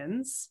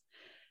aliens.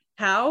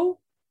 How?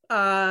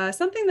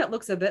 Something that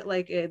looks a bit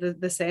like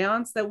the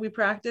seance that we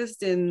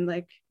practiced in,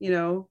 like, you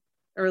know,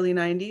 early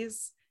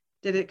 90s.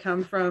 Did it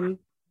come from,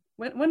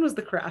 when was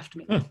The Craft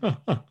made?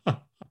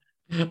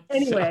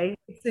 Anyway,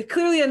 it's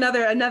clearly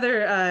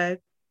another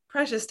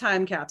precious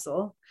time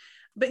capsule.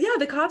 But yeah,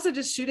 the cops are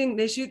just shooting,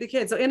 they shoot the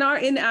kids. So in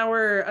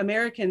our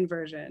American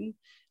version,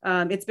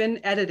 it's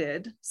been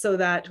edited so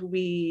that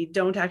we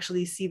don't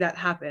actually see that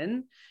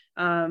happen.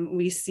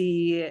 We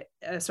see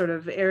a sort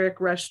of Eric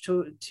rush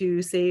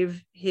to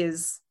save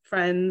his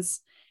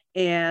friends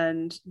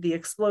and the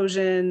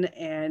explosion,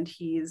 and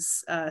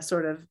he's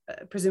sort of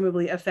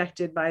presumably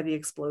affected by the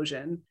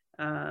explosion.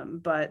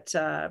 But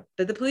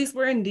the police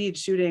were indeed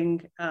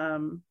shooting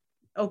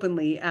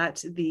openly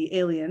at the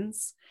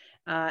aliens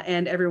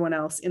and everyone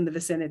else in the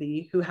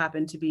vicinity who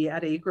happened to be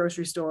at a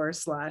grocery store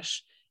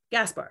 /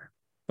 gas bar.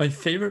 My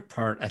favorite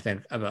part, I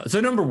think, so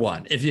number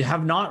one, if you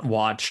have not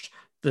watched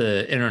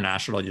the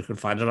International, you can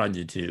find it on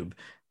YouTube,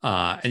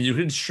 and you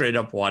can straight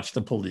up watch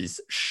the police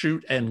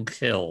shoot and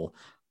kill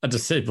a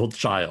disabled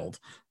child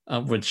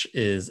which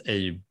is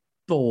a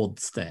bold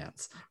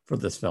stance for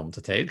this film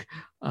to take.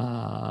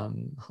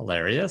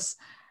 Hilarious.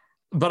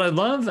 But I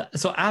love,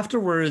 so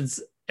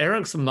afterwards,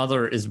 Eric's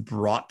mother is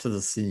brought to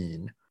the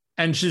scene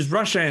and she's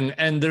rushing,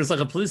 and there's like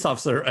a police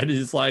officer, and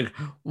he's like,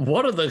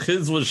 one of the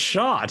kids was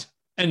shot.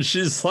 And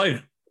she's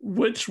like,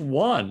 which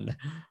one?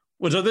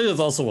 Which I think is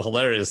also a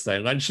hilarious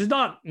thing. And she's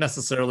not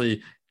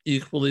necessarily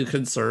equally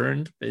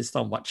concerned based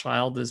on what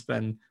child has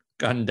been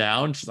gunned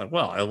down. She's like,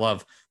 well, I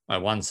love my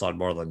one son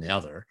more than the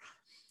other.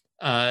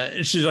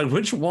 She's like,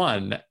 which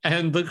one?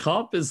 And the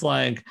cop is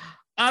like,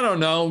 I don't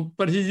know,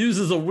 but he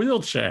uses a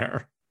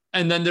wheelchair.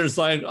 And then there's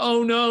like,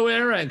 oh no,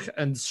 Eric.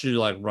 And she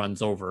like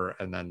runs over,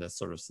 and then this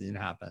sort of scene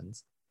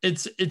happens.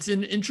 It's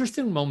an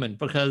interesting moment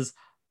because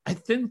I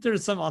think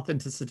there's some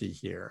authenticity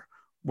here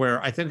where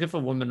I think if a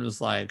woman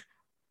was like,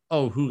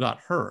 oh, who got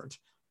hurt?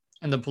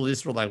 And the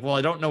police were like, well,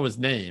 I don't know his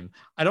name.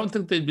 I don't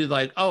think they'd be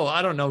like, oh,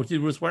 I don't know. He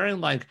was wearing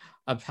like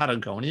a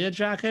Patagonia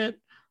jacket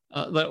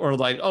or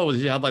like, oh,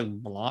 he had like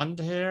blonde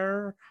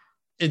hair.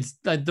 It's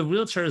like the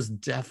wheelchair is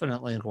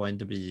definitely going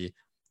to be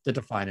the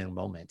defining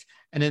moment.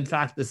 And in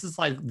fact, this is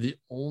like the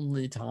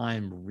only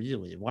time,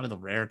 really, one of the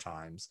rare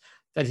times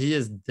that he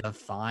is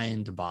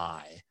defined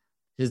by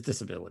his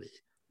disability.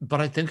 But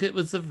I think it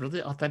was a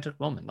really authentic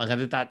moment. Like, I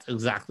think that's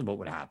exactly what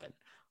would happen.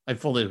 I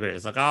fully agree.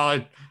 It's like,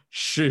 oh,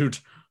 shoot,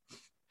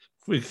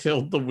 we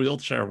killed the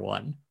wheelchair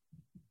one.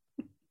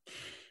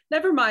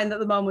 Never mind that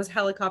the mom was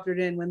helicoptered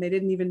in when they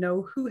didn't even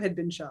know who had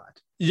been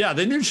shot. Yeah,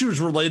 they knew she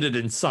was related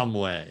in some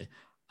way.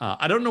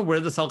 I don't know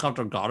where this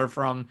helicopter got her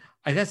from.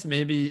 I guess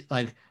maybe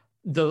like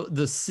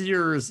the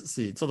Sears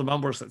seat. So the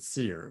mom works at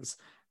Sears,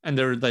 and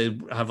they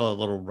have a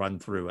little run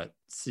through at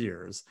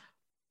Sears.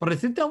 But I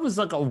think that was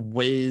like a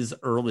ways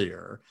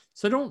earlier.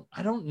 So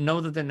I don't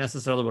know that they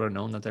necessarily would have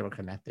known that they were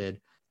connected.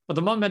 But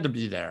the mom had to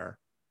be there,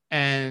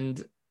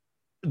 and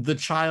the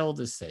child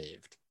is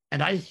saved.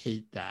 And I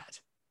hate that.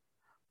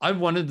 I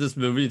wanted this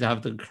movie to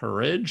have the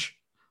courage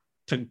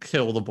to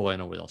kill the boy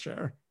in a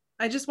wheelchair.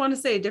 I just want to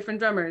say, Different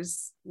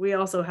Drummers, we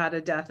also had a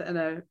death and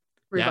a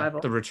revival.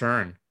 Yeah, The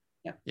Return.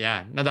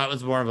 Yeah. No, that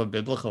was more of a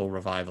biblical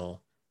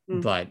revival,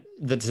 but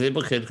the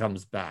disabled kid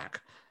comes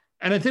back.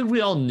 And I think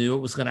we all knew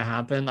it was going to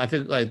happen. I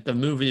think like the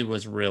movie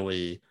was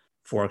really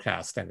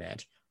forecasting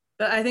it.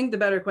 But I think the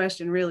better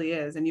question really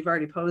is, and you've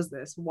already posed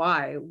this,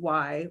 why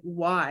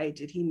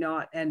did he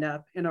not end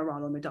up in a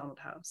Ronald McDonald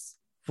house?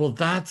 Well,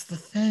 that's the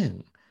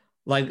thing.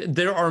 Like,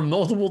 there are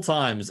multiple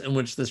times in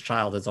which this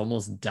child has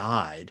almost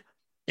died.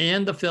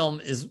 And the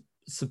film is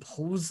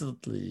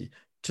supposedly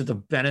to the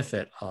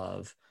benefit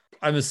of,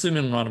 I'm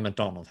assuming, Ronald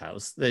McDonald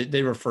House.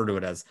 They refer to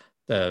it as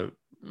the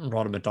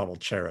Ronald McDonald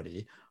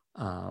Charity,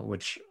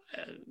 which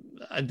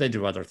they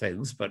do other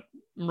things, but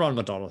Ronald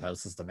McDonald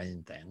House is the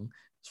main thing,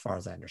 as far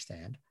as I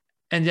understand.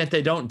 And yet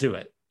they don't do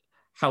it.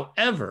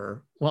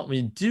 However, what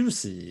we do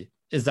see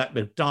is that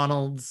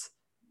McDonald's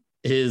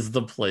is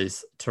the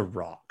place to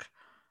rock.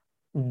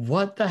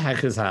 What the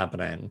heck is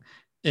happening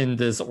in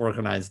this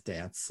organized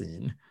dance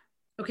scene?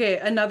 Okay,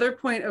 another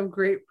point of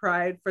great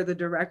pride for the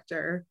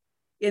director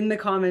in the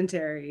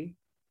commentary.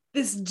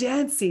 This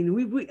dance scene,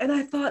 we and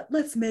I thought,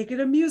 let's make it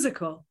a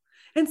musical.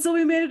 And so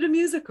we made it a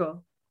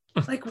musical.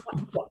 Like,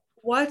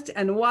 what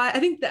and why? I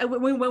think that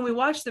when we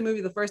watched the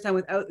movie the first time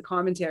without the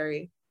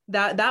commentary,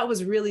 that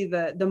was really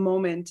the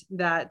moment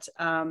that,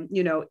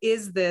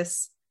 is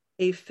this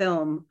a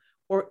film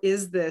or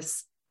is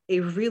this a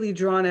really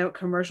drawn out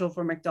commercial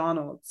for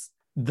McDonald's?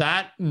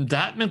 That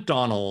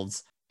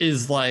McDonald's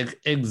is like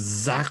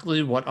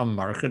exactly what a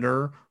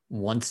marketer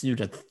wants you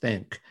to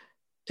think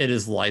it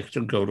is like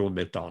to go to a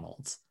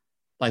McDonald's.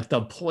 Like,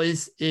 the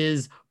place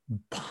is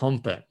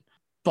pumping,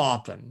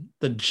 bopping.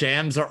 The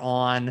jams are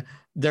on.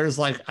 There's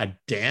like a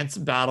dance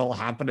battle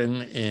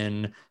happening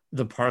in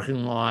the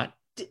parking lot.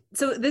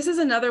 So this is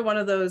another one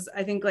of those,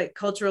 I think, like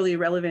culturally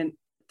relevant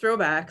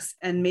throwbacks.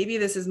 And maybe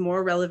this is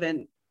more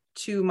relevant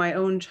to my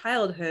own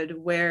childhood,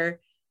 where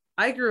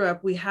I grew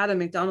up, we had a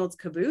McDonald's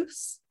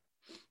caboose.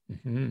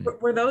 Mm-hmm.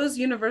 Were those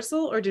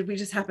universal, or did we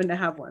just happen to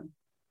have one?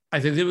 I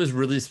think it was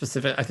really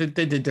specific. I think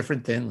they did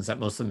different things at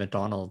most of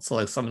McDonald's. So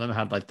like some of them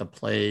had like the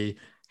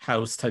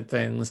playhouse type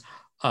things.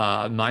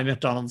 My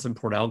McDonald's in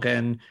Port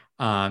Elgin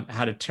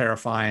had a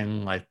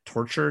terrifying like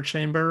torture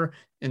chamber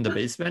in the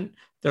basement.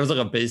 There was like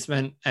a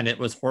basement and it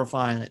was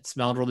horrifying. It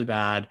smelled really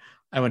bad.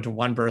 I went to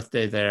one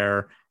birthday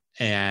there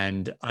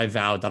and I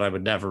vowed that I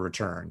would never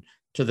return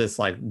to this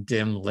like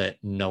dim lit,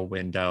 no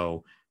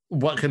window,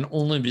 what can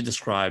only be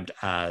described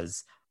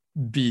as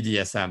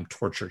BDSM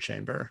torture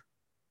chamber.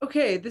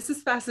 Okay, this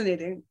is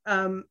fascinating.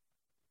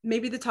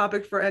 Maybe the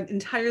topic for an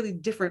entirely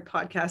different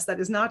podcast that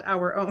is not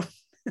our own.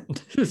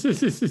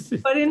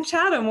 But in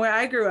Chatham, where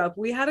I grew up,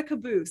 we had a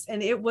caboose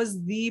and it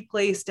was the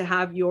place to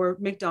have your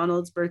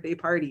McDonald's birthday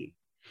party.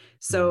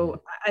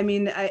 So, I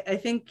mean, I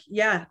think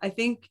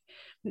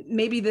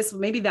maybe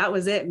that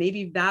was it.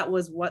 Maybe that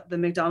was what the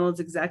McDonald's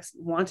execs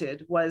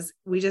wanted, was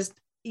we just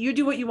you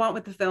do what you want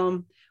with the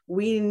film.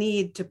 We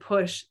need to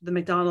push the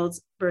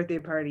McDonald's birthday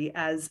party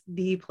as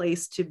the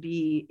place to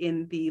be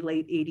in the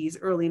late 80s,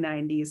 early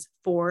 90s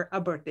for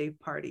a birthday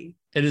party.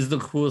 It is the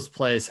coolest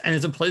place. And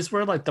it's a place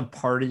where like the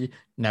party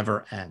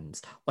never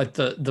ends. Like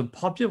the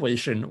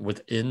population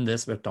within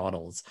this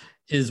McDonald's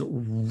is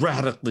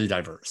radically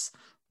diverse.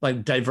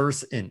 Like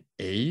diverse in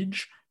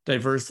age,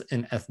 diverse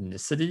in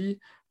ethnicity,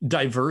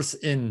 diverse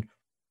in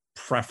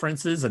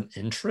preferences and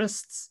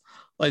interests.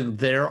 Like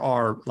there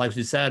are, like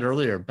you said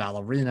earlier,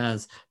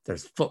 ballerinas,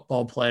 there's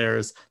football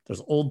players,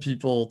 there's old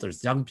people,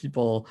 there's young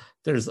people.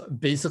 There's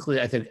basically,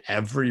 I think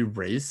every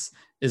race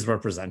is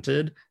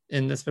represented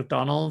in this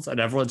McDonald's, and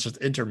everyone's just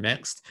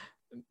intermixed.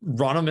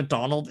 Ronald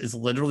McDonald is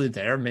literally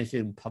there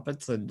making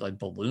puppets and like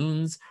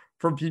balloons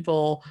for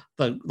people.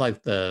 But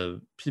like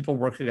the people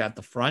working at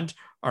the front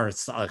are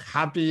like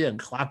happy and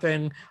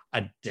clapping.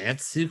 A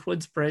dance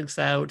sequence breaks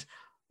out.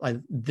 Like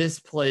this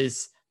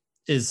place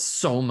is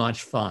so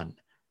much fun.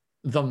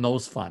 The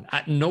most fun.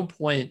 At no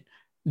point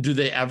do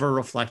they ever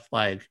reflect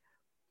like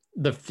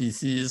the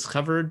feces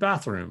covered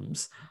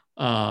bathrooms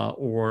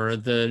or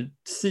the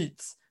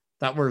seats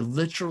that were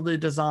literally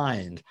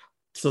designed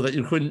so that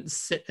you couldn't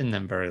sit in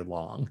them very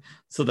long,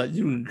 so that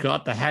you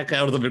got the heck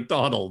out of the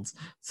McDonald's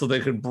so they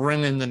could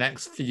bring in the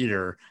next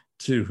feeder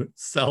to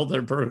sell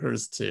their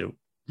burgers to.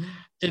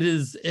 It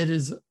is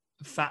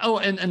oh,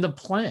 and the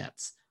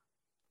plants.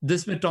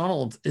 This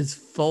McDonald's is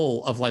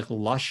full of like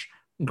lush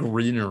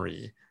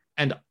greenery,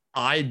 and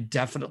I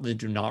definitely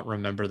do not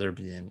remember there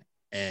being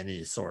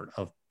any sort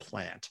of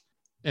plant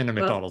in a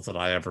McDonald's that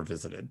I ever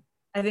visited.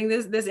 I think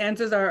this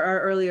answers our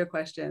earlier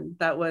question.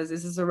 That was,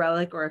 is this a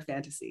relic or a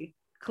fantasy?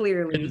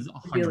 Clearly, it is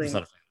 100% a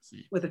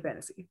fantasy. With a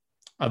fantasy.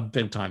 A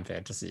big time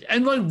fantasy.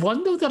 And like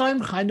one though that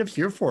I'm kind of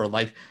here for,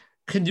 like,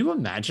 can you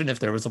imagine if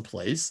there was a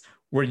place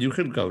where you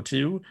could go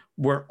to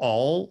where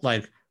all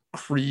like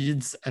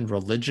creeds and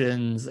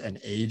religions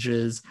and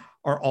ages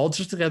are all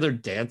just together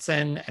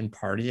dancing and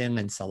partying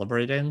and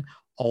celebrating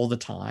all the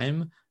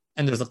time,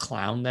 and there's a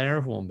clown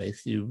there who will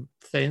make you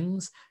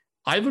things?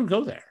 I would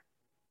go there.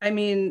 I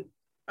mean,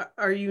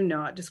 are you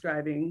not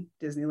describing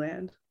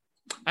Disneyland?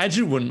 I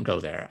actually wouldn't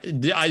go there.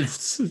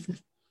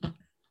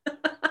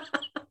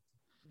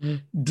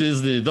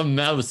 Disney, the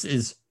mouse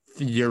is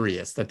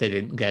furious that they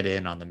didn't get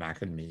in on the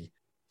Mac and Me.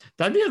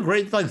 That'd be a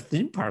great like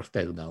theme park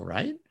thing though,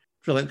 right?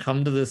 If you like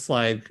come to this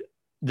like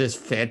this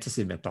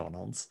fantasy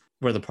McDonald's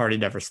where the party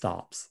never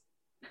stops.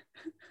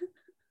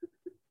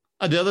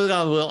 The other thing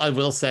I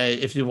will say,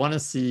 if you want to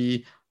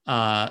see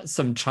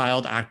some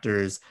child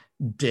actors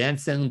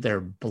dancing their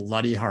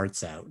bloody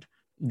hearts out,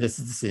 this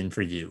is the scene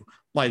for you.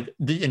 Like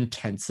the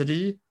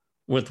intensity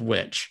with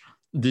which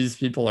these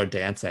people are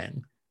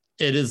dancing,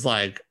 it is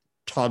like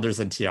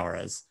toddlers and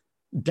tiaras,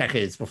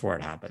 decades before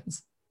it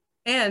happens.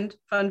 And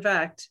fun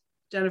fact,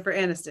 Jennifer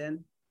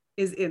Aniston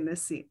is in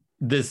this scene.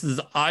 This is,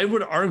 I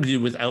would argue,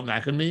 without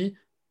Mac and Me,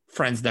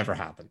 Friends never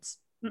happens.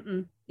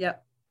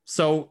 Yep.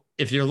 So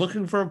if you're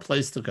looking for a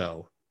place to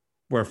go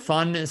where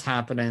fun is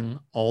happening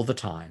all the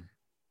time,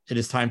 it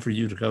is time for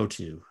you to go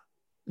to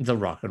the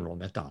Rock and Roll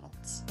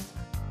McDonald's.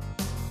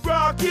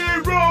 Rock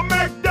and Roll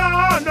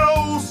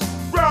McDonald's!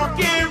 Rock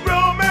and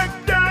Roll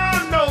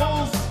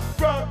McDonald's!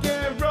 Rock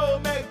and Roll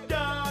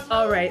McDonald's!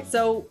 All right,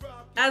 so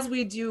as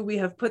we do, we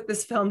have put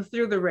this film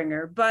through the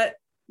ringer, but,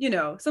 you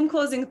know, some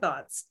closing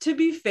thoughts. To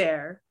be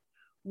fair,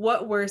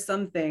 what were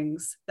some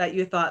things that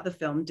you thought the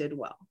film did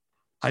well?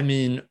 I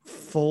mean,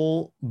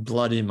 full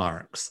bloody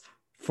marks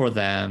for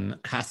them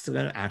casting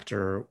an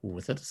actor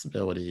with a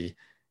disability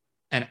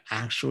and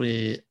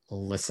actually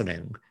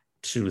listening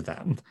to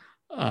them,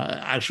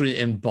 actually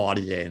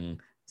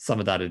embodying some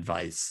of that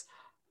advice.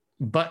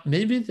 But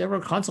maybe there were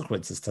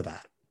consequences to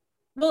that.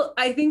 Well,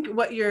 I think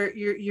what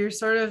you're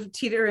sort of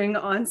teetering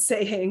on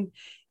saying,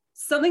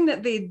 something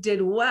that they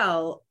did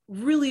well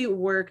really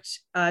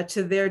worked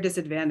to their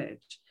disadvantage,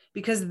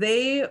 because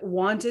they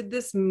wanted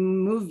this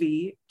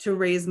movie to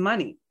raise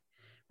money,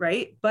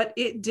 right? But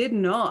it did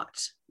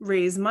not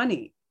raise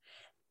money.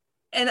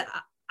 And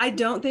I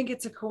don't think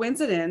it's a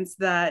coincidence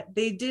that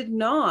they did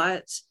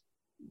not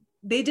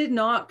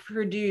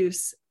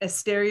produce a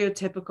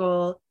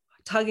stereotypical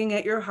tugging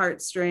at your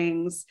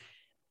heartstrings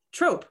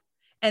trope.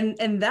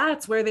 And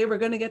that's where they were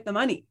going to get the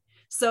money.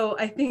 So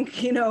I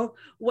think, you know,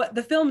 what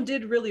the film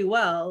did really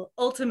well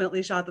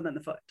ultimately shot them in the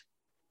foot.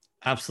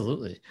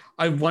 Absolutely.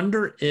 I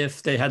wonder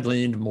if they had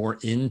leaned more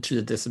into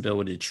the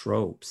disability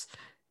tropes,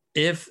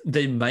 if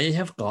they may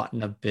have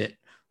gotten a bit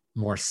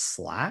more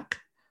slack.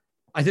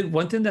 I think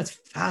one thing that's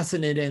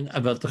fascinating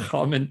about the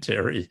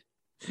commentary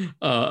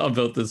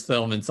about this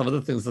film and some of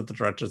the things that the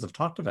directors have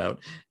talked about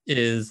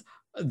is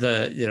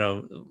that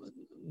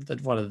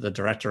one of the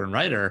director and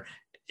writer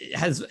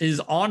is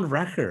on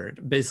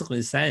record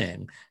basically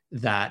saying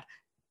that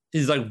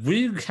he's like,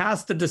 we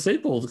cast a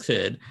disabled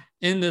kid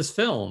in this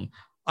film.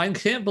 I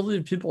can't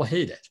believe people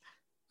hate it.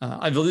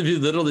 I believe he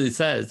literally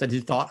says that he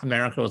thought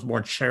America was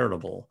more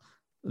charitable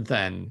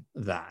than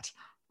that,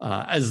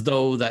 as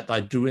though that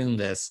like doing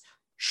this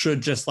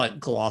should just like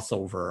gloss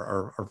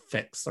over or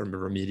fix or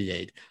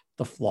remediate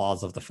the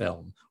flaws of the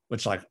film,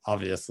 which like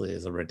obviously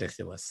is a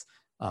ridiculous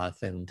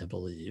thing to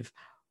believe.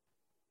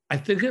 I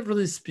think it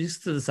really speaks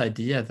to this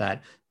idea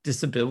that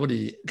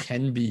disability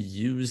can be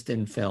used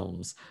in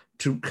films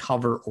to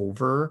cover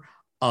over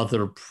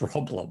other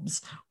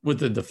problems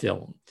within the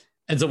film.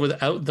 And so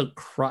without the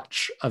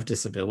crutch of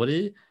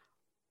disability,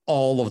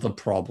 all of the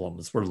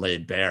problems were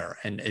laid bare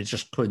and it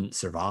just couldn't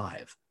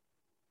survive.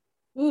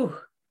 Ooh,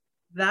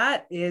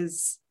 that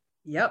is,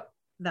 yep,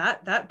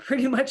 that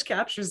pretty much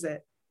captures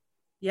it.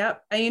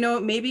 Yep. And, you know,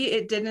 maybe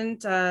it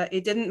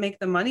didn't make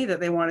the money that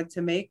they wanted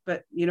to make,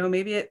 but, you know,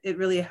 maybe it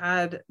really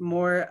had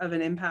more of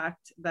an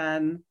impact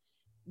than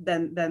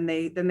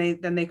they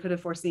could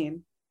have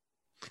foreseen.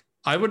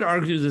 I would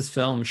argue this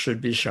film should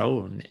be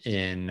shown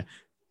in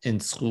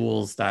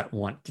schools that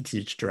want to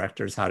teach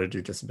directors how to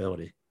do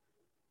disability.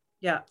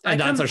 Yeah. And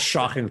that's a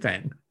shocking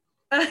thing.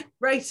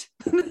 Right.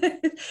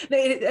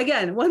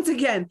 Once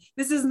again,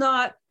 this is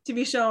not to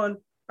be shown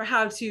for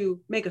how to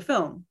make a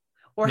film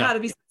or how to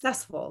be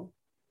successful.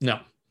 No.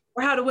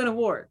 Or how to win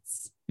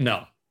awards.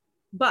 No.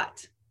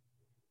 But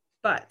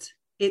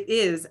it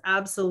is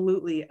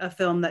absolutely a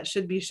film that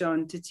should be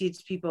shown to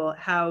teach people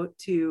how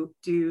to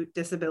do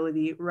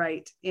disability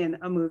right in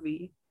a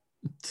movie.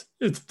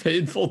 It's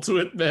painful to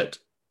admit.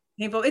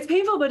 It's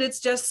painful, but it's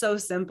just so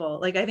simple.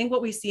 Like, I think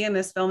what we see in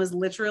this film is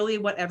literally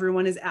what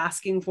everyone is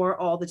asking for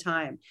all the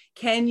time.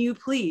 Can you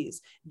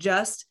please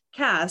just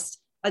cast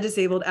a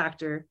disabled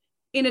actor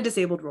in a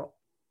disabled role?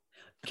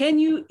 Can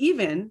you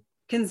even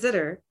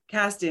consider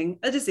casting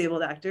a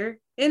disabled actor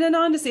in a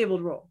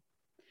non-disabled role?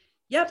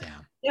 Yep.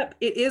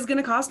 It is going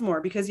to cost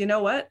more because you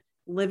know what?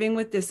 Living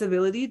with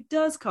disability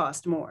does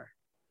cost more.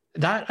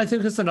 That, I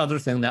think, is another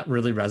thing that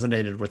really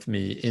resonated with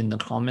me in the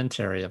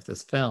commentary of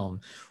this film,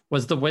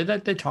 was the way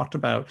that they talked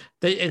about,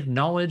 they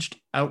acknowledged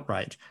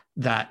outright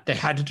that they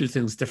had to do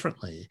things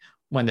differently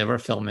when they were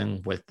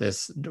filming with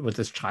this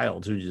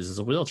child who uses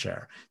a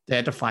wheelchair. They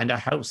had to find a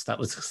house that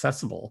was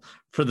accessible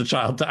for the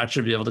child to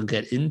actually be able to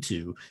get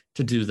into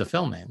to do the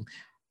filming.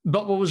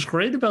 But what was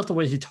great about the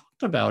way he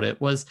talked about it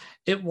was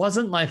it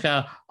wasn't like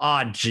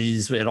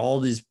geez, we had all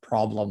these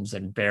problems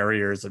and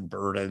barriers and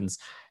burdens.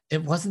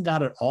 It wasn't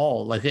that at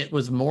all. Like, it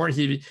was more,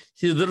 he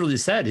literally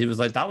said, he was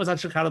like, that was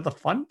actually kind of the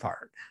fun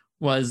part,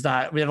 was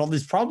that we had all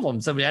these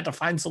problems and we had to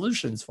find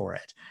solutions for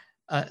it.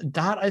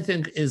 That, I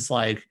think, is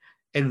like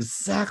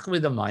exactly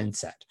the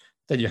mindset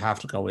that you have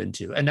to go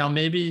into. And now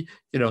maybe,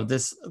 you know,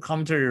 this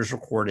commentary was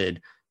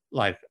recorded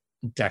like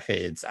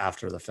decades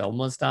after the film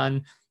was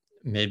done.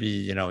 Maybe,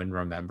 you know, in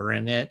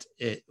remembering it,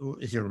 he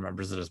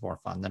remembers it as more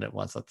fun than it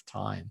was at the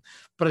time.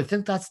 But I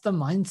think that's the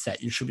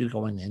mindset you should be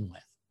going in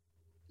with.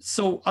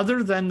 So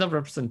other than the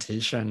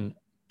representation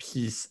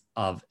piece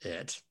of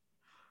it,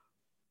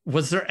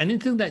 was there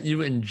anything that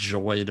you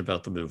enjoyed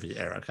about the movie,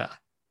 Erica?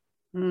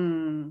 I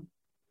know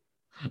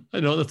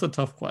that's a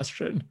tough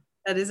question.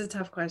 That is a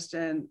tough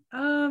question.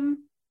 I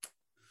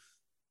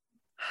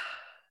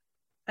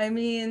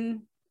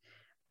mean,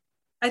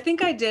 I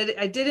think I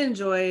did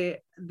enjoy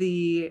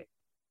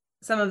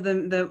some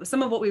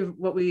of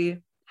what we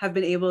have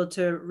been able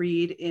to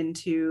read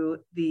into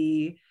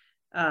the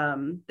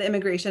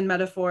immigration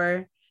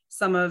metaphor.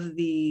 Some of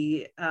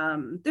the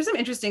there's some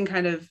interesting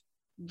kind of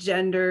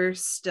gender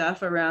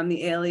stuff around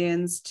the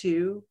aliens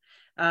too.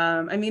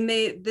 I mean,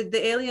 the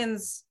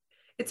aliens,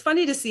 it's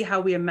funny to see how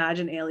we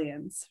imagine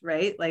aliens,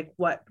 right? Like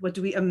what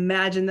do we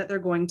imagine that they're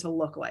going to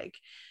look like?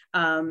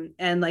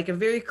 And like a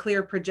very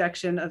clear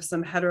projection of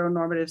some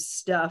heteronormative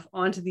stuff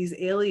onto these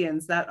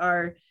aliens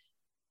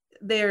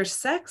they're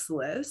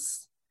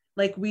sexless.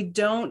 Like, we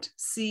don't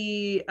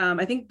see,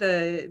 I think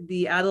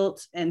the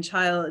adult and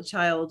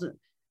child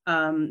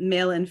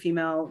male and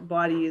female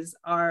bodies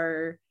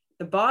are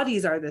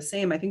the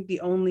same. I think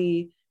the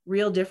only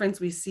real difference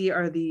we see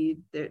are the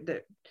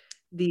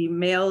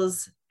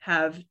males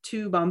have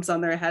 2 bumps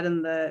on their head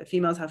and the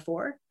females have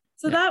 4.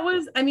 So that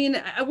was, I mean,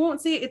 I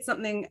won't say it's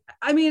something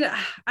I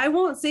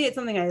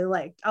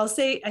liked. I'll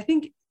say, I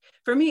think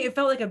for me, it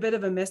felt like a bit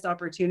of a missed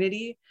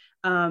opportunity.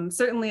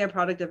 Certainly a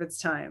product of its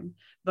time,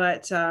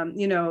 but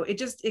you know,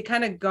 it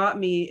kind of got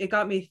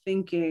me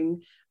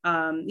thinking,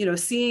 you know,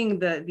 seeing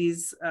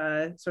these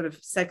sort of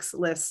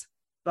sexless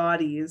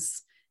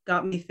bodies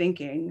got me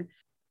thinking,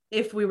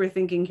 if we were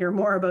thinking here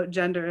more about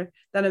gender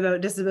than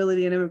about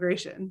disability and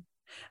immigration,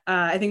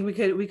 I think we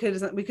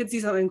could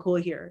see something cool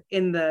here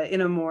in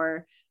a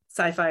more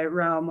sci-fi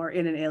realm or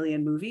in an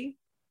alien movie.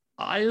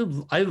 I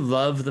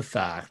love the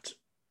fact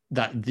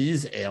that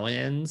these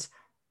aliens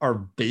are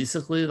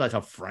basically like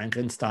a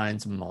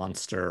Frankenstein's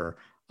monster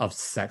of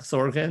sex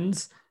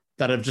organs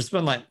that have just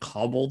been like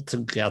cobbled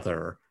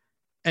together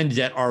and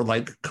yet are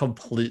like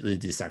completely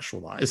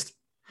desexualized.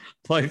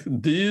 Like,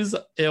 these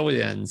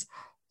aliens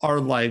are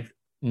like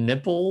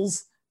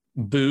nipples,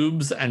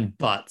 boobs, and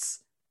butts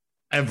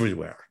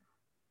everywhere.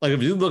 Like,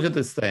 if you look at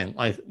this thing,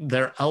 like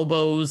their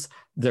elbows,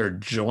 their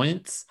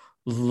joints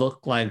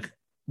look like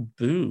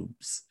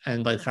boobs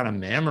and like kind of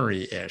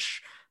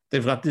mammary-ish.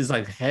 They've got these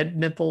like head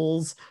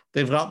nipples.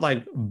 They've got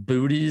like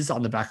booties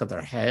on the back of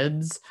their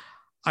heads.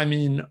 I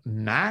mean,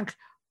 Mac,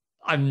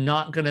 I'm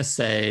not going to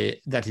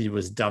say that he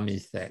was dummy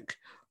thick,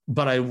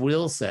 but I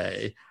will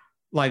say,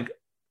 like,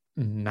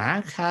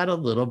 Mac had a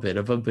little bit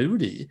of a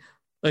booty.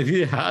 Like,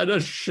 he had a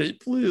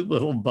shapely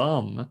little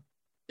bum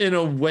in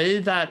a way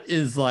that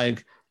is,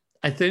 like,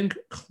 I think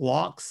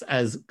clocks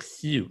as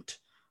cute,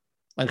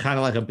 like kind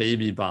of like a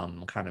baby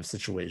bum kind of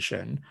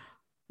situation.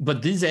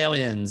 But these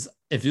aliens,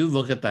 if you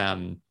look at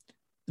them,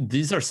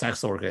 these are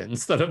sex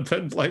organs that have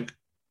been like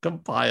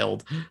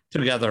compiled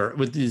together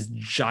with these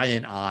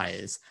giant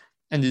eyes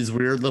and these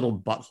weird little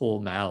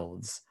butthole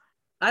mouths.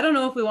 I don't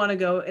know if we want to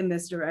go in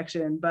this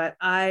direction, but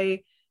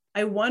I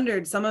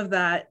wondered some of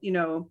that, you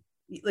know,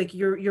 like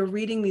you're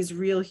reading these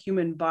real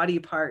human body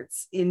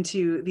parts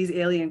into these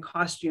alien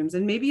costumes,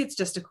 and maybe it's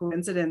just a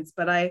coincidence,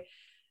 but I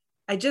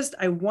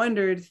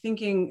wondered,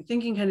 thinking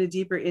kind of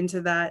deeper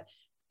into that,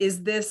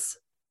 is this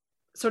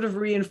sort of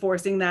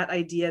reinforcing that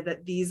idea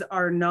that these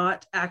are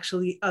not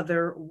actually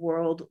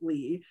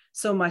otherworldly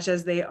so much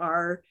as they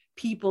are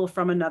people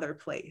from another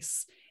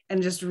place,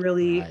 and just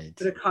really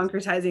sort of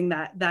concretizing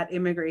that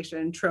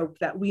immigration trope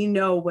that we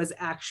know was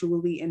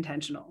actually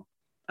intentional.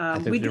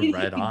 We did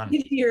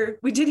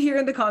hear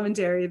in the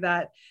commentary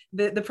that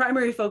the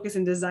primary focus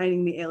in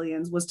designing the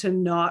aliens was to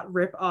not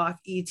rip off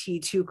E.T.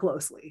 too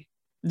closely.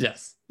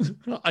 Yes,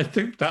 I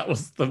think that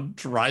was the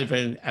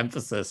driving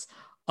emphasis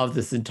of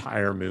this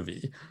entire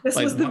movie. This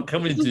like, was the, what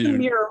can we this was do? The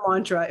mirror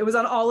mantra. It was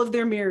on all of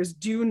their mirrors.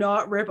 Do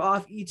not rip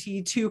off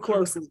E.T. too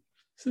closely.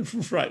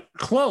 Right,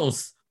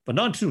 close, but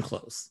not too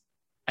close.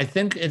 I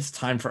think it's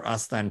time for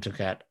us then to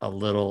get a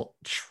little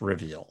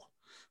trivial.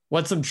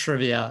 What's some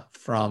trivia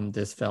from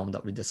this film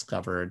that we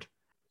discovered?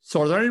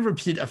 So are there any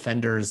repeat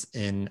offenders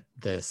in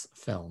this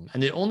film?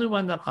 And the only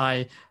one that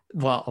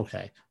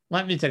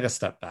let me take a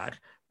step back.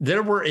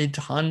 There were a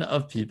ton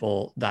of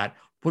people that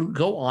would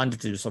go on to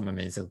do some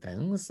amazing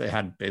things. They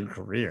had big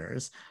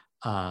careers,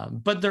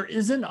 but there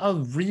isn't a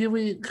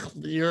really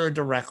clear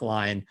direct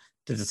line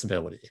to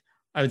disability.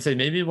 I would say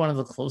maybe one of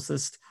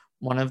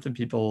the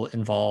people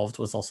involved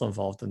was also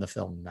involved in the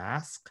film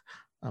Mask,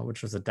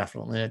 which was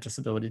definitely a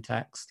disability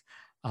text.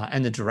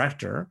 And the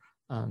director,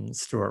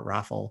 Stuart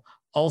Raffle,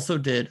 also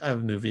did a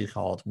movie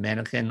called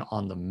Mannequin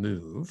on the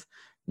Move.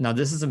 Now,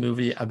 this is a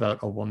movie about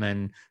a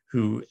woman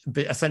who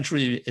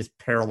essentially is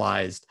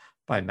paralyzed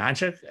by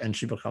magic, and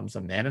she becomes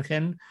a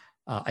mannequin.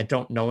 I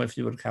don't know if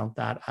you would count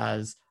that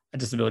as a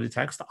disability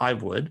text. I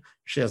would.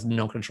 She has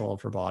no control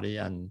of her body,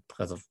 and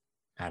because of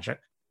magic.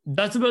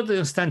 That's about the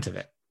extent of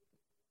it.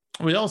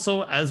 We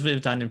also, as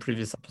we've done in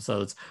previous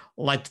episodes,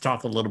 like to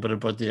talk a little bit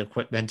about the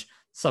equipment,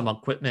 some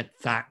equipment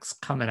facts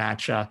coming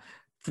at you.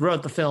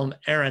 Throughout the film,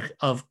 Eric,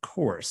 of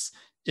course,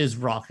 is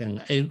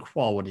rocking a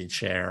quality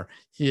chair.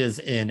 He is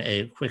in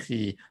a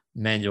Quickie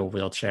manual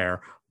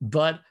wheelchair,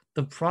 but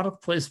the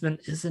product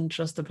placement isn't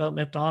just about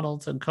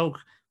McDonald's and Coke,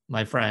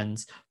 my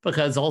friends,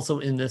 because also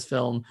in this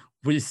film,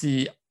 we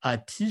see a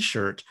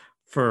t-shirt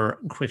for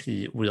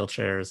Quickie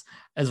wheelchairs,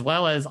 as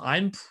well as,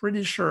 I'm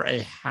pretty sure, a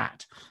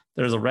hat.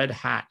 There's a red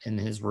hat in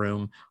his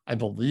room. I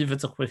believe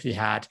it's a Quickie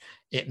hat.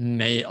 It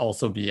may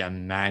also be a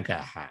MAGA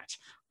hat.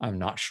 I'm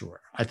not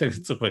sure. I think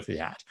it's a Quickie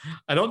hat.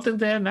 I don't think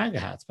they had MAGA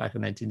hats back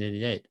in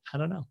 1988. I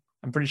don't know.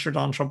 I'm pretty sure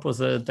Donald Trump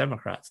was a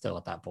Democrat still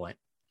at that point.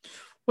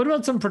 What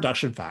about some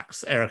production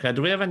facts, Erica?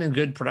 Do we have any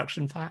good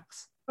production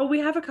facts? Oh, we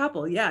have a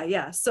couple.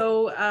 Yeah.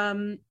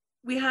 So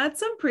we had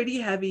some pretty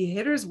heavy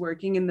hitters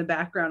working in the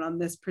background on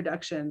this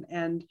production.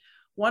 And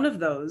one of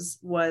those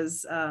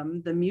was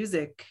the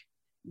music,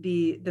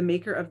 the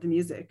maker of the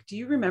music. Do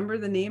you remember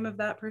the name of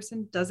that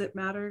person? Does it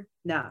matter?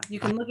 Nah, you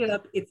can look it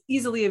up. It's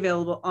easily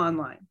available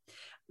online.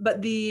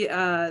 But the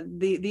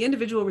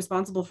individual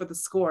responsible for the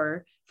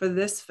score for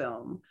this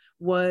film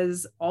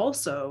was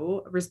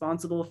also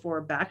responsible for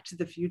Back to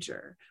the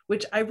Future,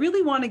 which I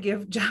really want to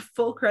give Jeff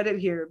full credit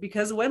here,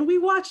 because when we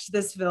watched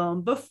this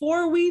film,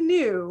 before we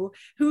knew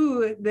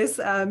who this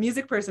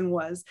music person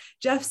was,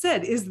 Jeff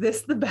said, "Is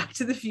this the Back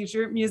to the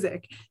Future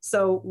music?"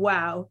 So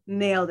wow,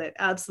 nailed it,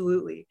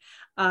 absolutely.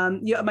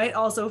 You might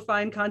also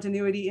find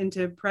continuity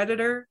into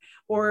Predator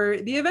or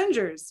The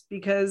Avengers,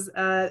 because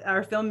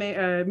our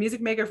music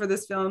maker for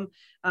this film,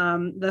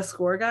 the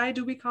score guy,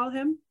 do we call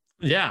him?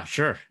 Yeah,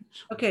 sure.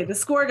 Okay, the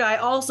score guy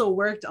also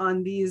worked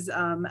on these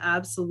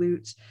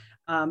absolute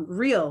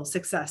real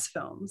success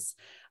films.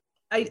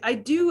 I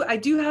do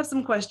have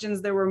some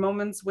questions. There were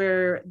moments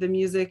where the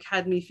music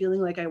had me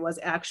feeling like I was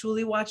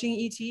actually watching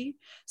E.T.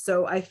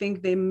 So I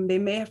think they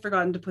may have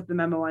forgotten to put the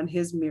memo on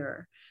his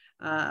mirror.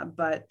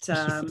 But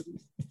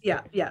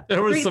yeah.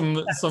 There was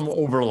some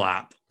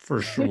overlap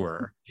for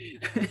sure.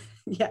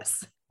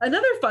 Yes.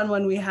 Another fun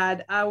one we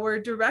had, our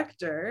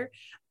director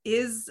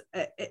is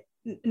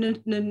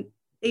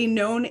a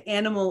known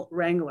animal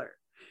wrangler.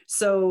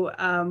 So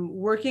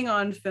working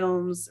on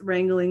films,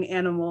 wrangling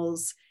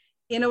animals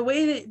in a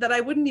way that I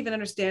wouldn't even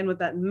understand what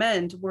that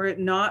meant were it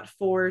not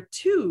for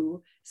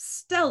two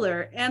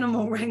stellar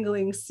animal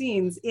wrangling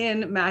scenes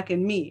in Mac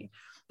and Me.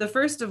 The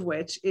first of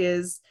which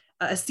is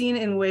a scene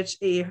in which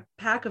a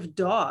pack of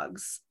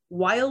dogs,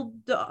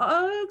 wild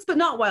dogs, but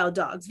not wild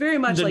dogs, very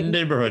much like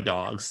neighborhood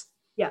dogs.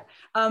 Yeah.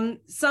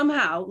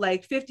 Somehow,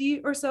 like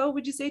 50 or so,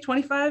 would you say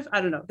 25?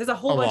 I don't know. There's a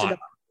whole bunch of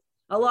dogs.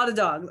 A lot of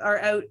dogs are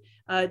out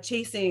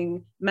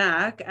chasing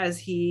Mac as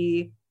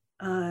he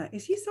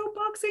is he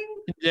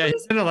soapboxing? Yeah,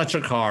 he's in an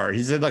electric car.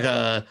 He's in like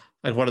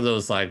one of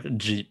those like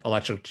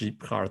electric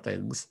Jeep car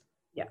things.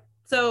 Yeah.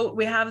 So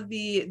we have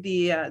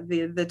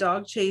the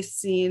dog chase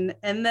scene,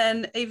 and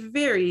then a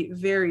very,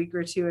 very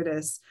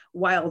gratuitous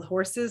wild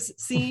horses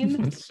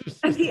scene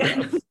at the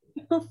end.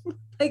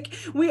 Like,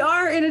 we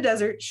are in a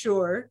desert,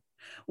 sure.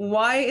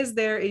 Why is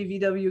there a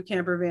VW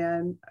camper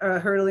van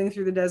hurtling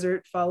through the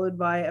desert followed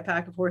by a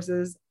pack of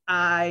horses?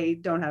 I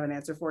don't have an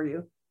answer for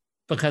you.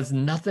 Because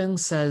nothing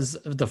says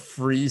the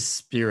free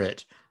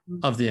spirit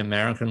of the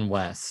American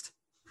West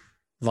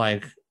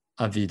like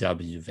a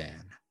VW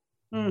van.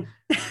 Mm.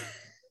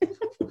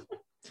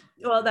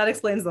 Well, that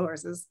explains the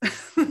horses.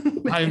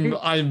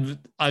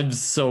 I'm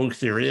so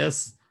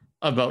curious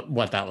about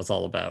what that was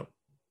all about.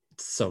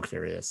 So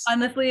curious.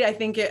 Honestly, I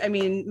think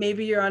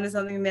maybe you're onto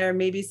something there.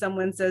 Maybe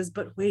someone says,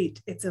 but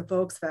wait, it's a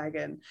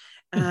Volkswagen.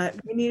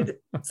 We need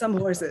some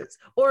horses.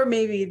 Or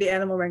maybe the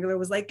animal wrangler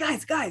was like,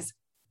 guys,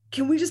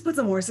 can we just put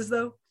some horses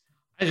though?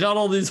 I got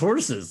all these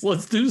horses.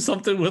 Let's do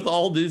something with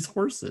all these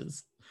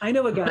horses. I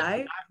know a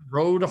guy.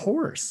 Rode a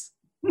horse.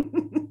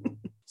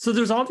 So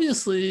there's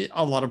obviously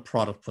a lot of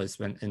product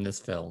placement in this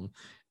film.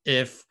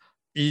 If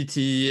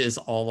E.T. is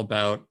all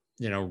about,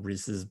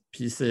 Reese's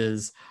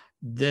Pieces,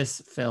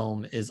 this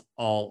film is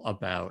all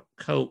about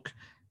Coke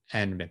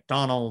and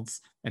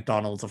McDonald's.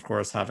 McDonald's, of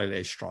course, having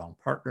a strong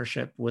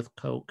partnership with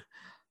Coke.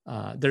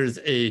 There's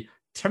a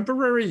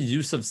temporary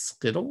use of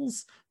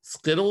Skittles.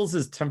 Skittles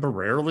is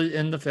temporarily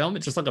in the film.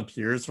 It just like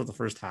appears for the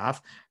first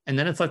half. And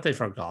then it's like they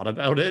forgot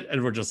about it.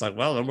 And we're just like,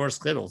 well, no more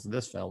Skittles in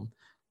this film.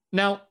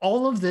 Now,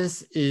 all of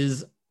this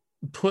is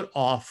put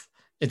off.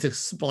 It's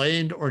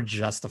explained or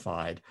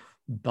justified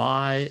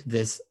by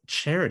this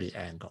charity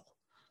angle.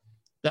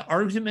 The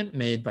argument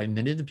made by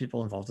many of the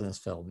people involved in this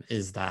film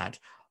is that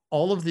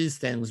all of these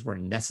things were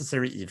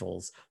necessary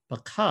evils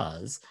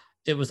because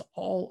it was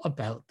all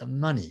about the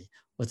money.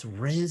 Let's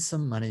raise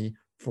some money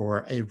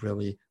for a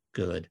really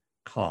good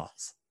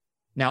cause.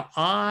 Now,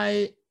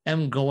 I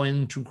am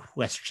going to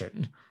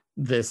question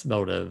this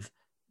motive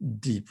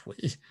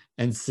deeply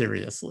and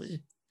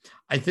seriously.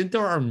 I think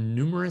there are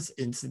numerous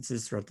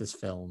instances throughout this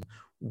film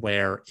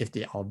where if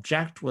the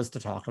object was to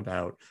talk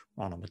about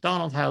Ronald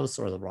McDonald House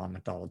or the Ronald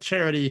McDonald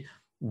Charity,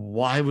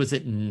 why was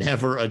it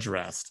never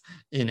addressed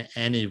in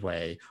any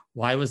way?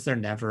 Why was there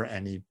never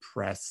any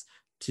press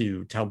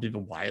to tell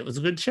people why it was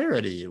a good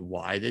charity,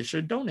 why they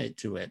should donate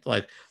to it?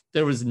 Like,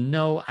 there was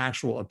no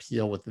actual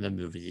appeal within the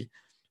movie,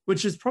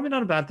 which is probably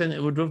not a bad thing.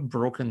 It would have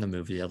broken the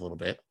movie a little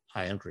bit.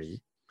 I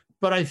agree.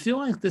 But I feel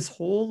like this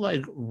whole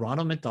like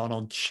Ronald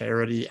McDonald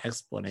charity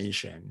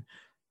explanation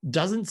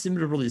doesn't seem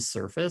to really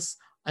surface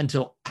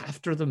until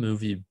after the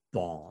movie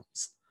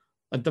bombs.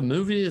 Like, the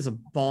movie is a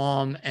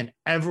bomb and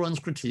everyone's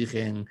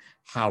critiquing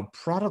how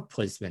product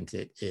placement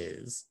it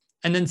is.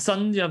 And then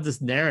suddenly you have this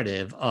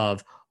narrative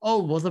of,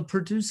 oh, well, the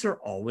producer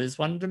always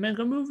wanted to make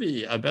a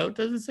movie about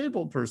a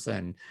disabled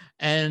person.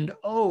 And,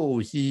 oh,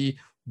 he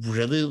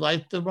really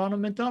liked the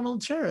Ronald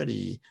McDonald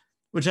Charity,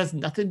 which has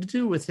nothing to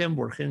do with him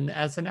working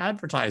as an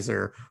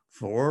advertiser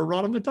for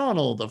Ronald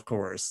McDonald, of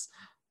course.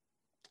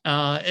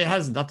 It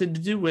has nothing to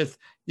do with,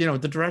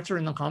 the director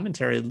in the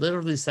commentary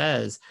literally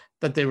says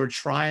that they were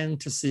trying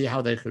to see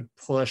how they could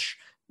push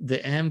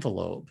the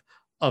envelope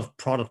of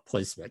product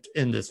placement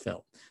in this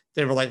film.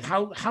 They were like,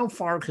 how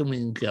far can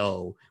we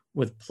go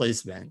with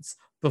placements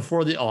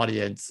before the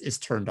audience is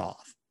turned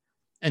off?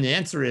 And the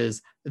answer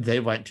is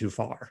they went too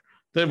far.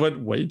 They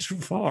went way too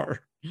far.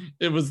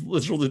 It was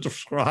literally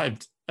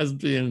described as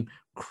being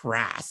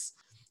crass.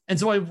 And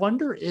so I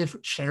wonder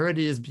if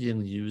charity is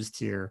being used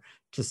here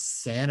to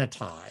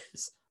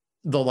sanitize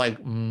the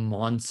like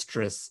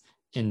monstrous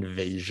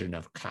invasion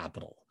of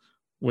capital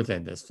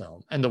within this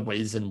film and the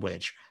ways in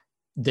which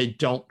they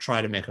don't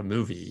try to make a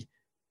movie,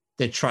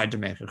 they tried to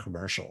make a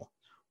commercial,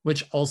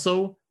 which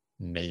also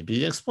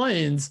maybe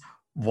explains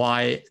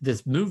why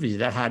this movie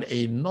that had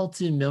a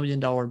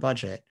multi-million-dollar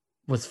budget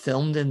was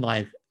filmed in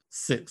like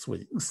 6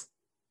 weeks,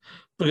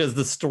 because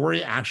the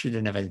story actually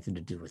didn't have anything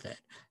to do with it.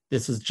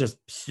 This was just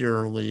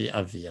purely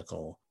a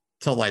vehicle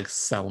to like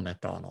sell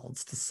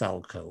McDonald's, to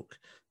sell Coke,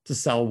 to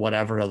sell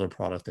whatever other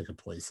product they could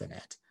place in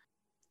it.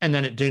 And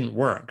then it didn't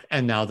work.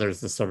 And now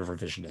there's this sort of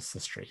revisionist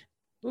history.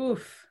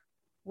 Oof.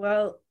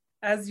 Well,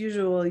 as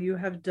usual, you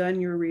have done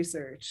your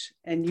research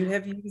and you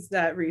have used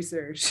that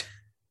research.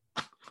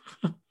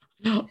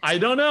 I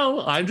don't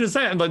know. I'm just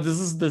saying, like, this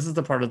is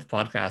the part of the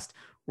podcast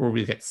where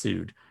we get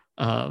sued.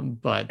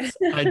 But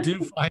I do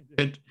find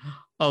it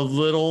a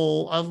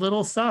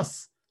little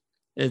sus.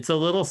 It's a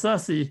little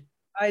sussy.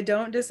 I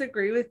don't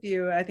disagree with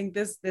you. I think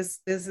this this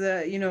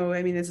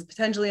is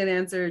potentially an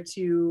answer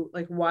to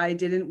like, why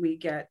didn't we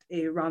get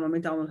a Ronald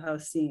McDonald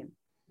House scene?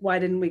 Why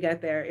didn't we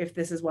get there if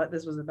this is what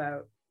this was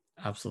about?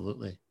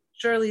 Absolutely.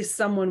 Surely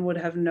someone would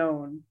have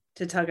known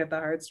to tug at the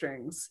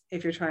heartstrings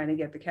if you're trying to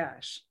get the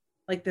cash.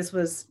 Like, this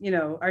was,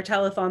 our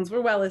telethons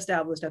were well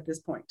established at this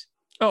point.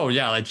 Oh,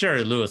 yeah, like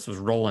Jerry Lewis was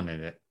rolling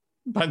in it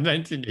by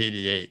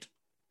 1988.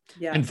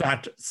 Yeah. In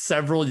fact,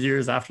 several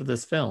years after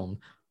this film,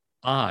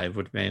 I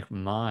would make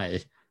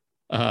my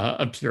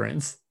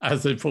appearance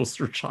as a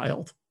poster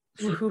child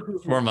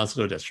for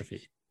muscular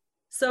dystrophy.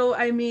 So,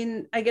 I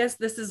mean, I guess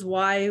this is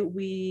why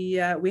we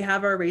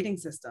have our rating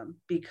system,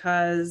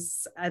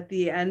 because at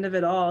the end of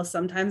it all,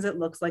 sometimes it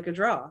looks like a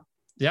draw.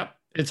 Yep,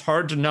 it's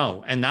hard to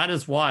know. And that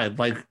is why,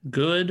 like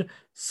good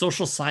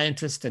social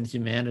scientists and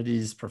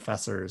humanities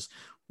professors,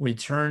 we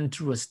turn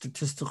to a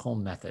statistical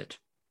method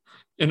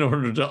in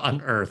order to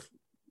unearth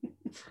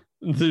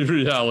the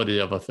reality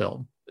of a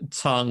film,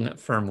 tongue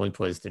firmly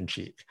placed in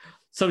cheek.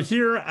 So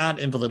here at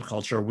Invalid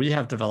Culture, we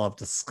have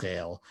developed a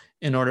scale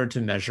in order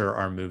to measure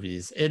our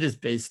movies. It is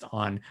based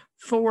on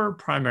 4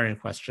 primary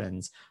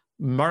questions,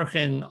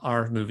 marking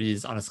our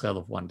movies on a scale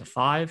of 1 to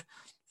 5,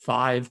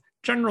 5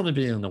 generally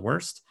being the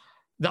worst.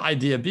 The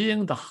idea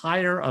being the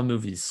higher a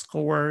movie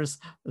scores,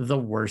 the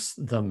worse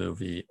the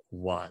movie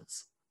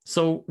was.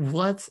 So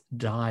let's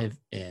dive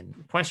in.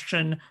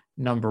 Question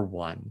number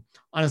 1.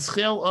 On a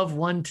scale of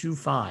 1 to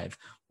 5,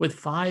 with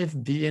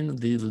 5 being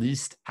the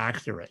least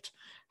accurate,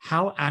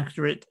 how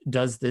accurate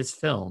does this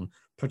film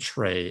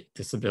portray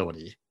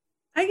disability?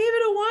 I gave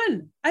it a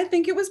 1. I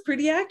think it was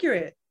pretty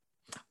accurate.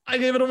 I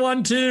gave it a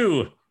 1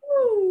 too.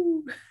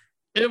 Woo.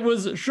 It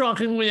was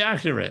shockingly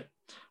accurate.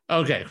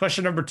 Okay,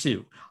 question number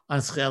 2. On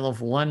a scale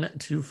of 1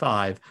 to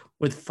 5,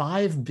 with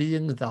 5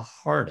 being the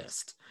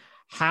hardest,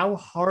 how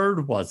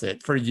hard was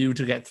it for you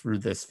to get through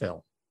this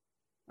film?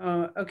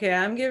 Okay,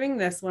 I'm giving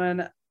this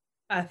one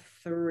a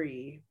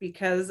 3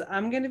 because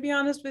I'm going to be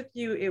honest with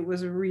you, it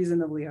was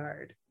reasonably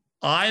hard.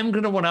 I'm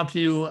going to one-up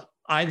you.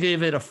 I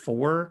gave it a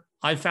 4.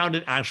 I found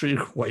it actually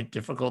quite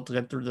difficult to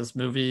get through this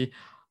movie.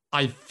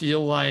 I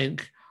feel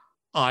like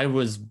I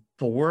was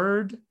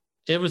bored.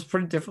 It was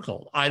pretty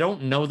difficult. I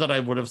don't know that I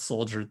would have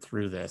soldiered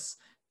through this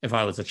if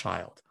I was a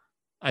child.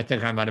 I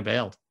think I might have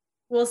bailed.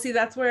 Well, see,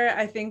 that's where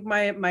I think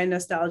my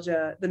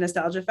nostalgia, the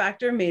nostalgia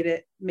factor made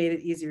it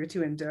easier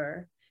to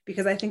endure,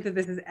 because I think that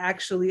this is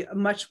actually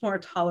much more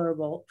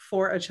tolerable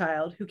for a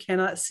child who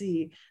cannot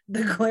see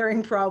the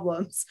glaring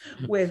problems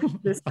with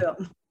this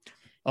film.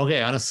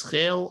 Okay, on a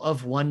scale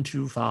of 1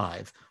 to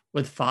 5,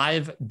 with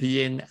 5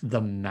 being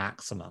the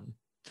maximum,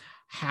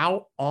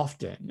 how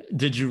often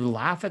did you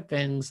laugh at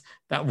things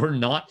that were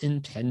not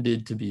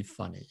intended to be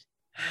funny?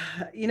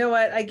 You know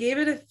what? I gave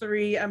it a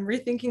 3. I'm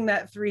rethinking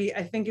that 3.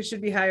 I think it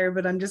should be higher,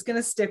 but I'm just going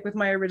to stick with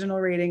my original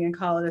rating and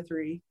call it a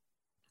 3.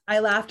 I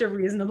laughed a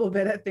reasonable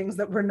bit at things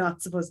that were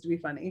not supposed to be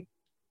funny.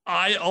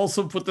 I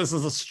also put this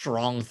as a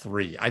strong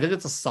 3. I think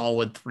it's a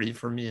solid 3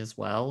 for me as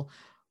well.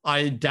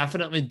 I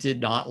definitely did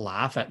not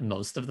laugh at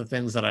most of the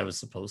things that I was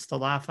supposed to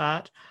laugh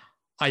at.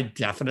 I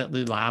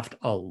definitely laughed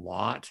a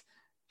lot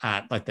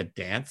at like the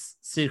dance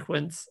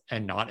sequence,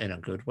 and not in a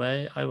good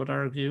way, I would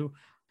argue.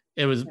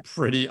 It was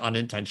pretty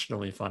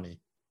unintentionally funny.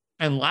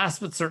 And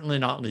last but certainly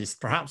not least,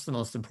 perhaps the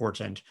most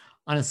important,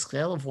 on a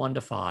scale of 1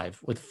 to 5,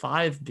 with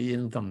 5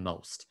 being the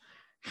most,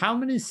 how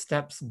many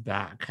steps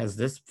back has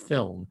this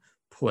film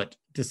put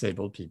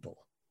disabled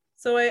people?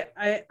 So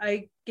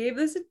I gave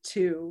this a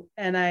 2,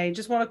 and I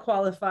just want to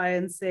qualify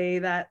and say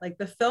that like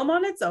the film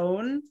on its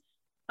own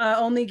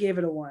only gave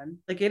it a 1.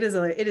 Like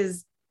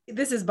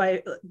this is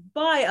by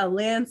a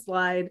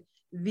landslide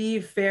the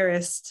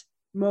fairest,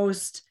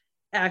 most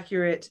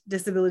accurate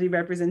disability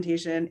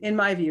representation in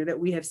my view that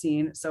we have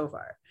seen so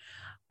far.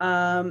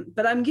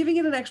 But I'm giving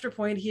it an extra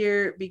point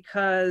here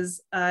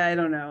because I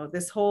don't know,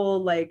 this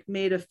whole like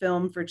made a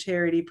film for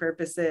charity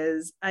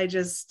purposes. I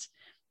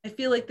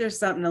feel like there's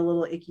something a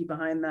little icky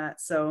behind that.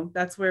 So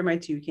that's where my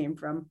 2 came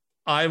from.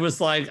 I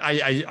was like,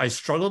 I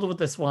struggled with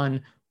this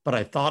one, but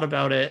I thought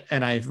about it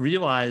and I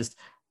realized,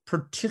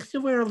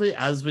 particularly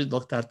as we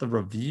looked at the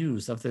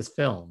reviews of this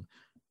film,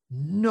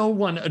 no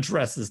one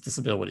addresses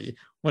disability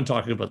when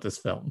talking about this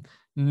film.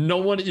 No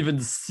one even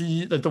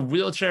sees that the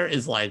wheelchair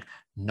is like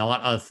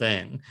not a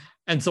thing.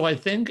 And so I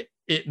think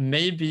it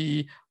may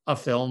be a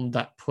film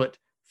that put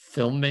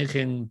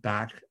filmmaking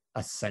back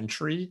a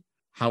century.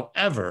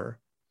 However,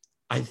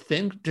 I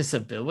think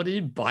disability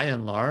by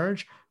and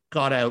large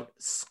got out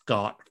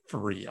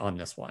scot-free on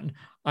this one.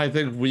 I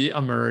think we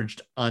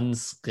emerged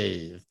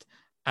unscathed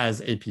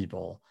as a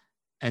people.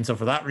 And so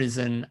for that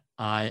reason,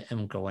 I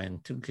am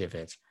going to give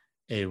it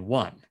a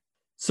 1.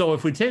 So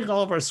if we take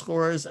all of our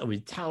scores and we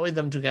tally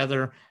them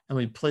together and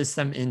we place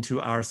them into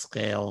our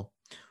scale,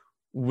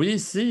 we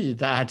see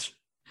that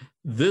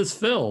this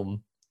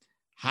film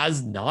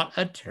has not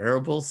a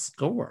terrible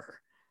score.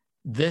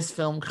 This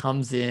film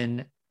comes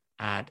in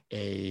at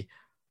a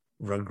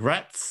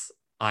regrets,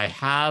 I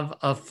have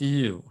a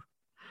few,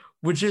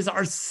 which is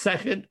our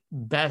second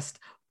best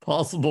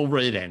possible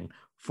rating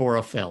for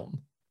a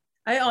film.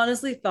 I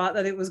honestly thought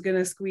that it was going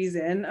to squeeze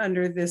in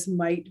under this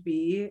might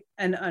be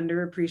an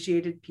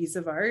underappreciated piece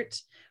of art.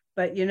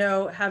 But, you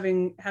know,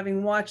 having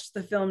watched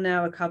the film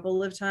now a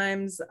couple of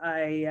times,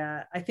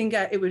 I think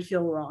it would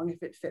feel wrong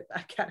if it fit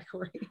that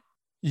category.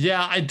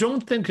 Yeah, I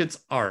don't think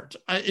it's art.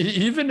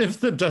 Even if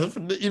the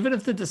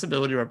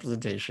disability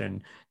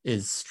representation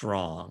is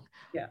strong,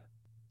 Yeah.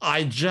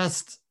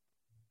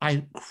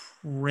 I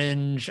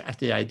cringe at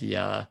the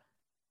idea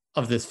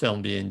of this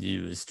film being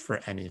used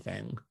for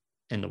anything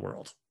in the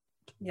world.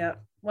 Yeah.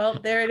 Well,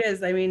 there it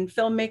is. I mean,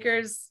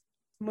 filmmakers,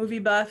 movie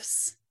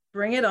buffs,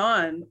 bring it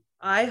on.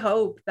 I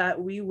hope that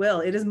we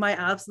will. It is my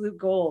absolute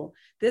goal.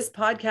 This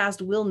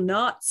podcast will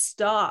not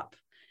stop,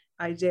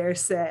 I dare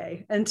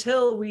say,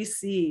 until we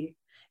see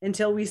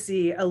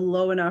a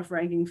low enough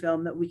ranking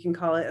film that we can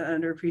call it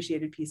an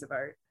underappreciated piece of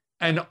art.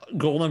 And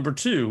goal number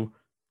 2,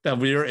 that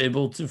we are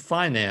able to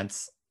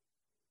finance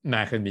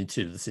Mac and Me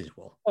 2, the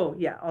sequel. Oh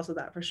yeah, also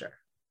that for sure.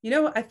 You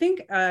know, I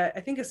think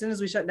as soon as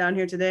we shut down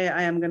here today,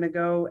 I am going to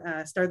go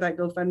start that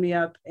GoFundMe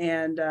up.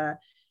 And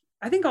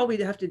I think all we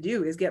have to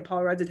do is get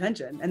Paul Rudd's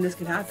attention, and this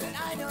can happen.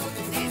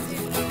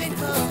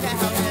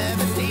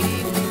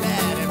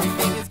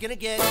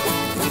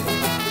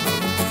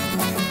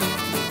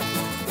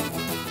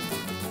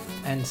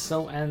 And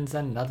so ends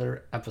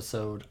another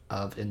episode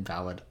of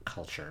Invalid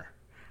Culture.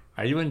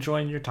 Are you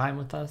enjoying your time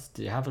with us?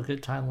 Do you have a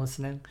good time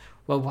listening?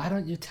 Well, why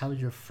don't you tell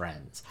your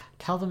friends?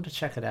 Tell them to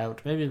check it out.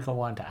 Maybe go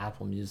on to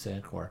Apple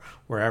Music or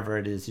wherever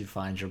it is you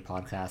find your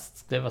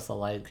podcasts. Give us a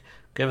like,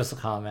 give us a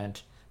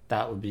comment.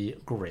 That would be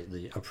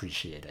greatly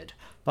appreciated.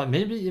 But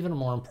maybe even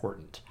more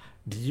important,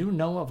 do you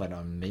know of an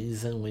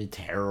amazingly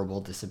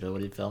terrible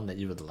disability film that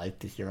you would like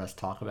to hear us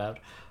talk about?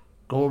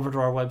 Go over to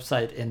our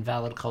website,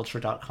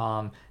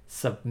 invalidculture.com,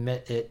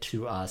 submit it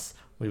to us.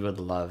 We would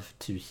love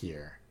to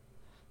hear.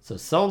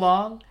 So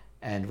long,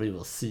 and we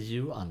will see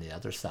you on the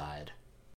other side.